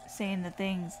saying the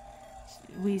things,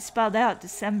 we spelled out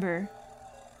December.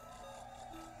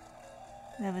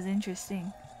 That was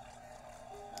interesting.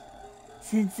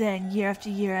 Since then, year after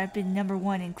year, I've been number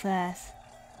one in class.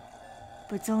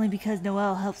 But it's only because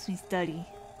Noelle helps me study.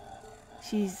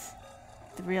 She's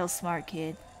the real smart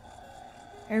kid.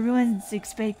 Everyone's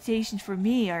expectations for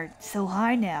me are so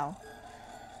high now.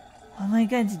 What am I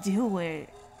going to do with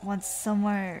once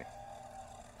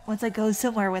I go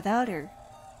somewhere without her?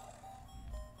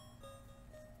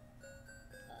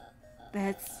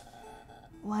 That's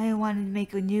why I wanted to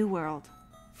make a new world.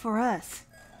 For us.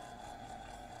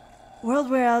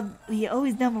 World where I'll be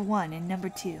always number one and number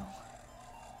two.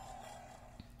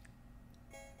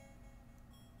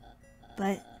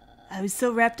 But I was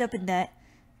so wrapped up in that,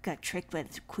 got tricked by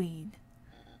the queen.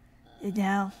 And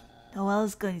now,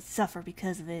 Noelle's going to suffer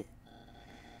because of it.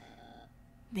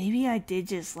 Maybe I did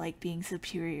just like being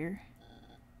superior.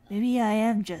 Maybe I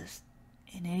am just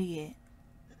an idiot.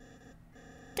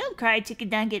 Don't cry, chicken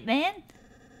nugget man.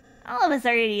 All of us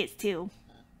are idiots too.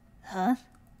 Huh?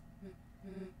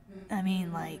 I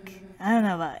mean, like, I don't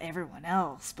know about everyone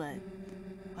else, but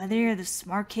whether you're the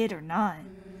smart kid or not,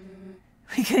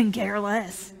 we couldn't care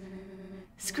less.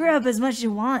 Screw up as much as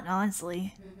you want,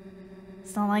 honestly.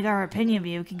 It's not like our opinion of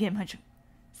you can get much...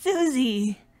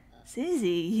 Susie,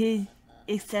 you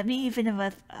accept me even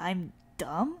if I'm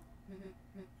dumb?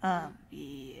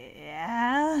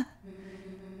 Yeah?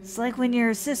 It's like when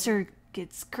your sister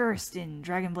gets cursed in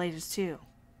Dragon Blazers 2.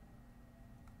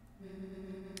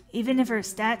 Even if her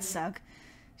stats suck,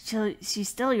 she's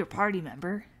still your party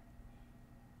member.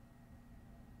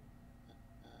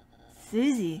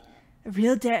 Susie, a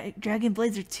real Dragon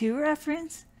Blazer 2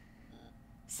 reference?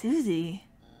 Susie,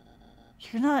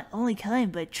 you're not only kind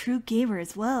but a true gamer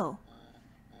as well.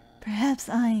 Perhaps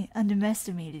I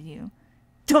underestimated you.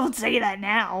 Don't say that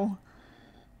now!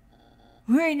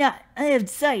 Worry not, I have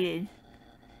decided.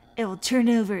 I will turn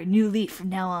over a new leaf from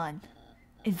now on,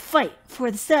 and fight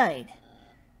for the side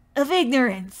of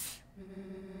ignorance.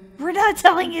 We're not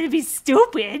telling you to be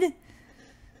stupid.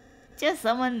 Just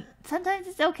sometimes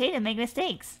it's okay to make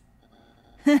mistakes.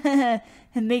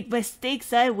 And make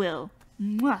mistakes I will.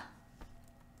 Mwah.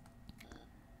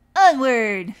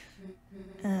 Onward!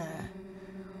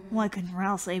 Why couldn't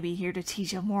Rousey be here to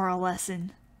teach a moral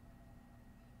lesson?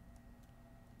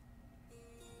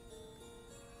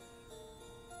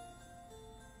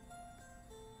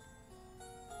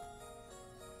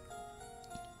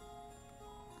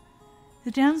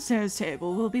 The downstairs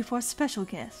table will be for special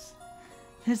guests.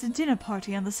 There's a dinner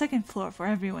party on the second floor for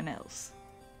everyone else.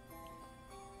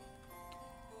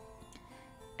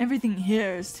 Everything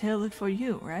here is tailored for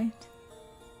you, right?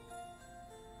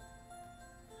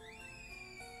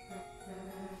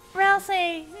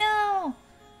 Rousey, no!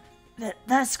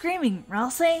 That's screaming,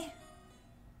 Rousey!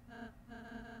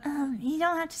 You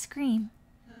don't have to scream.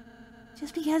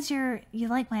 Just because you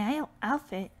like my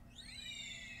outfit.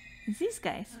 It's these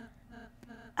guys.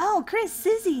 Oh, Chris,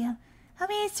 Susie, how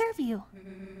may I serve you?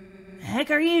 The heck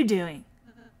are you doing?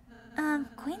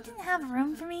 Queen didn't have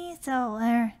room for me,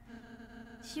 so,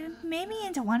 she made me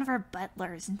into one of her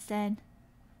butlers instead.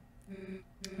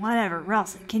 Whatever,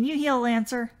 Rousey, can you heal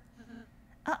Lancer?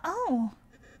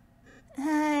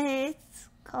 It's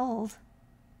cold.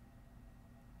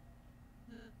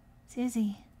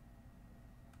 Susie,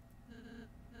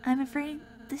 I'm afraid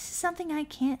this is something I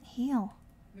can't heal.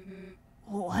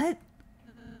 What?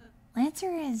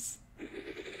 Lancer is...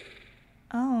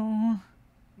 Oh.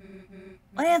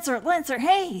 Lancer,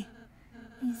 hey!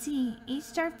 You see,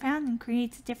 each dark fountain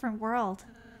creates a different world.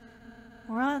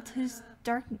 A world whose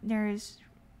darkness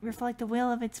reflect the will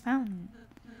of its fountain.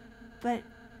 But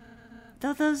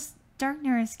though those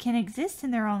darkness can exist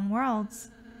in their own worlds,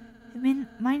 it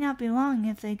might not be long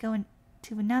if they go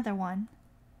into another one.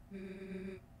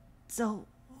 So,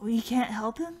 we can't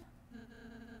help him?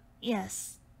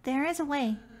 Yes, there is a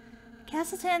way.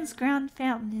 Castleton's ground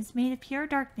fountain is made of pure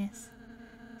darkness.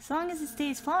 As long as it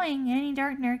stays flowing, any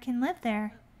darkner can live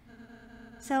there.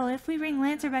 So if we bring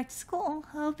Lancer back to school,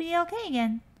 he'll be okay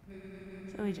again.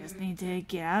 So we just need to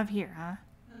get out of here, huh?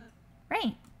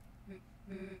 Right.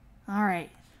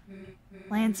 Alright.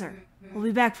 Lancer, we'll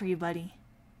be back for you, buddy.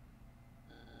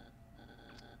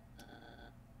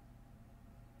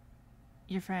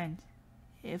 Your friend.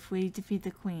 If we defeat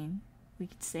the Queen, we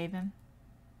could save him.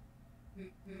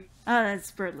 Oh,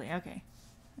 that's Birdley, okay.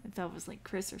 I thought it was like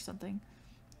Chris or something.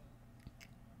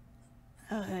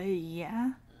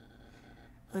 Yeah?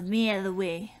 With me out of the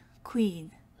way,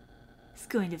 Queen is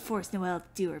going to force Noelle to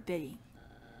do her bidding.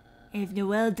 And if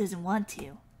Noelle doesn't want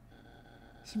to,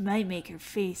 she might make her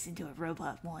face into a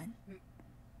robot one.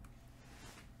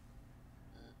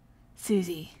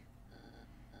 Susie,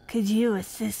 could you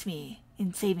assist me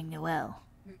in saving Noelle?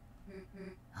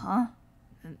 Huh?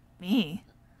 Me?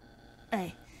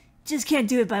 I just can't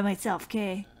do it by myself,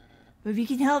 okay? But if you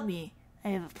can help me, I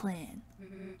have a plan.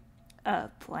 A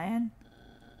plan?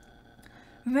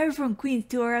 Remember from Queen's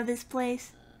tour of this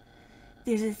place?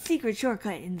 There's a secret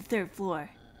shortcut in the third floor.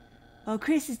 While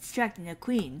Chris is distracting the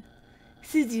Queen,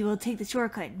 Susie will take the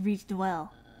shortcut and reach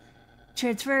Noelle.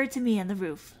 Transfer her to me on the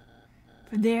roof.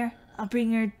 From there, I'll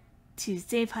bring her to a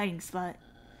safe hiding spot.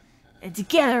 And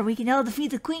together we can all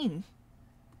defeat the Queen.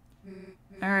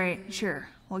 Alright, sure.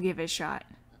 We'll give it a shot.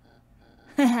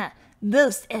 Haha,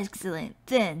 most excellent,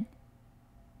 then.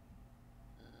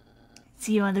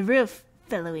 See you on the roof,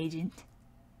 fellow agent.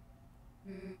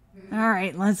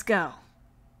 Alright, let's go.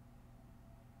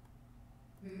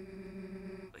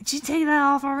 Did you take that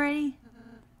off already?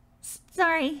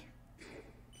 Sorry.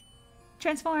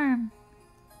 Transform.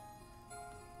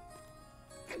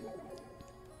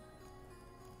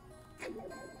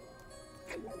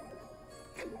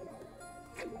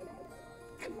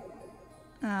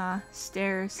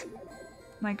 Stairs.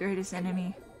 My greatest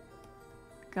enemy.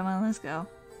 Come on, let's go.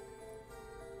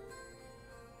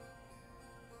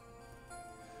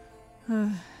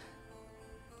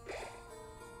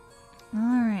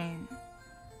 Alright.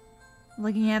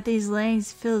 Looking at these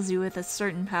legs fills you with a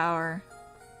certain power.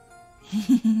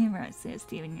 Right, say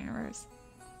Steven Universe.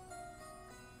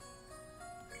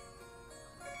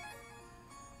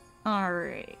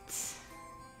 Alright.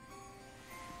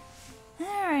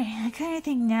 Alright, I kind of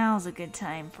think now's a good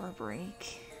time for a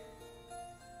break.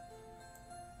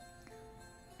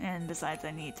 And besides,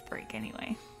 I need to break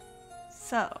anyway.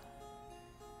 So,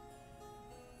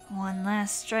 one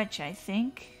last stretch, I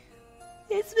think.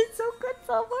 It's been so good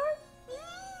so far.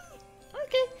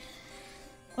 Okay.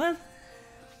 Well,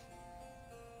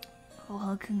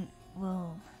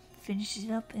 we'll finish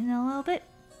it up in a little bit.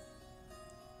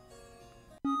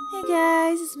 Hey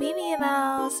guys, it's me, Mia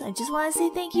Mouse. I just want to say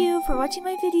thank you for watching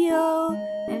my video,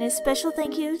 and a special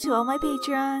thank you to all my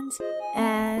patrons,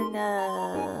 and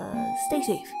stay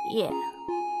safe, yeah.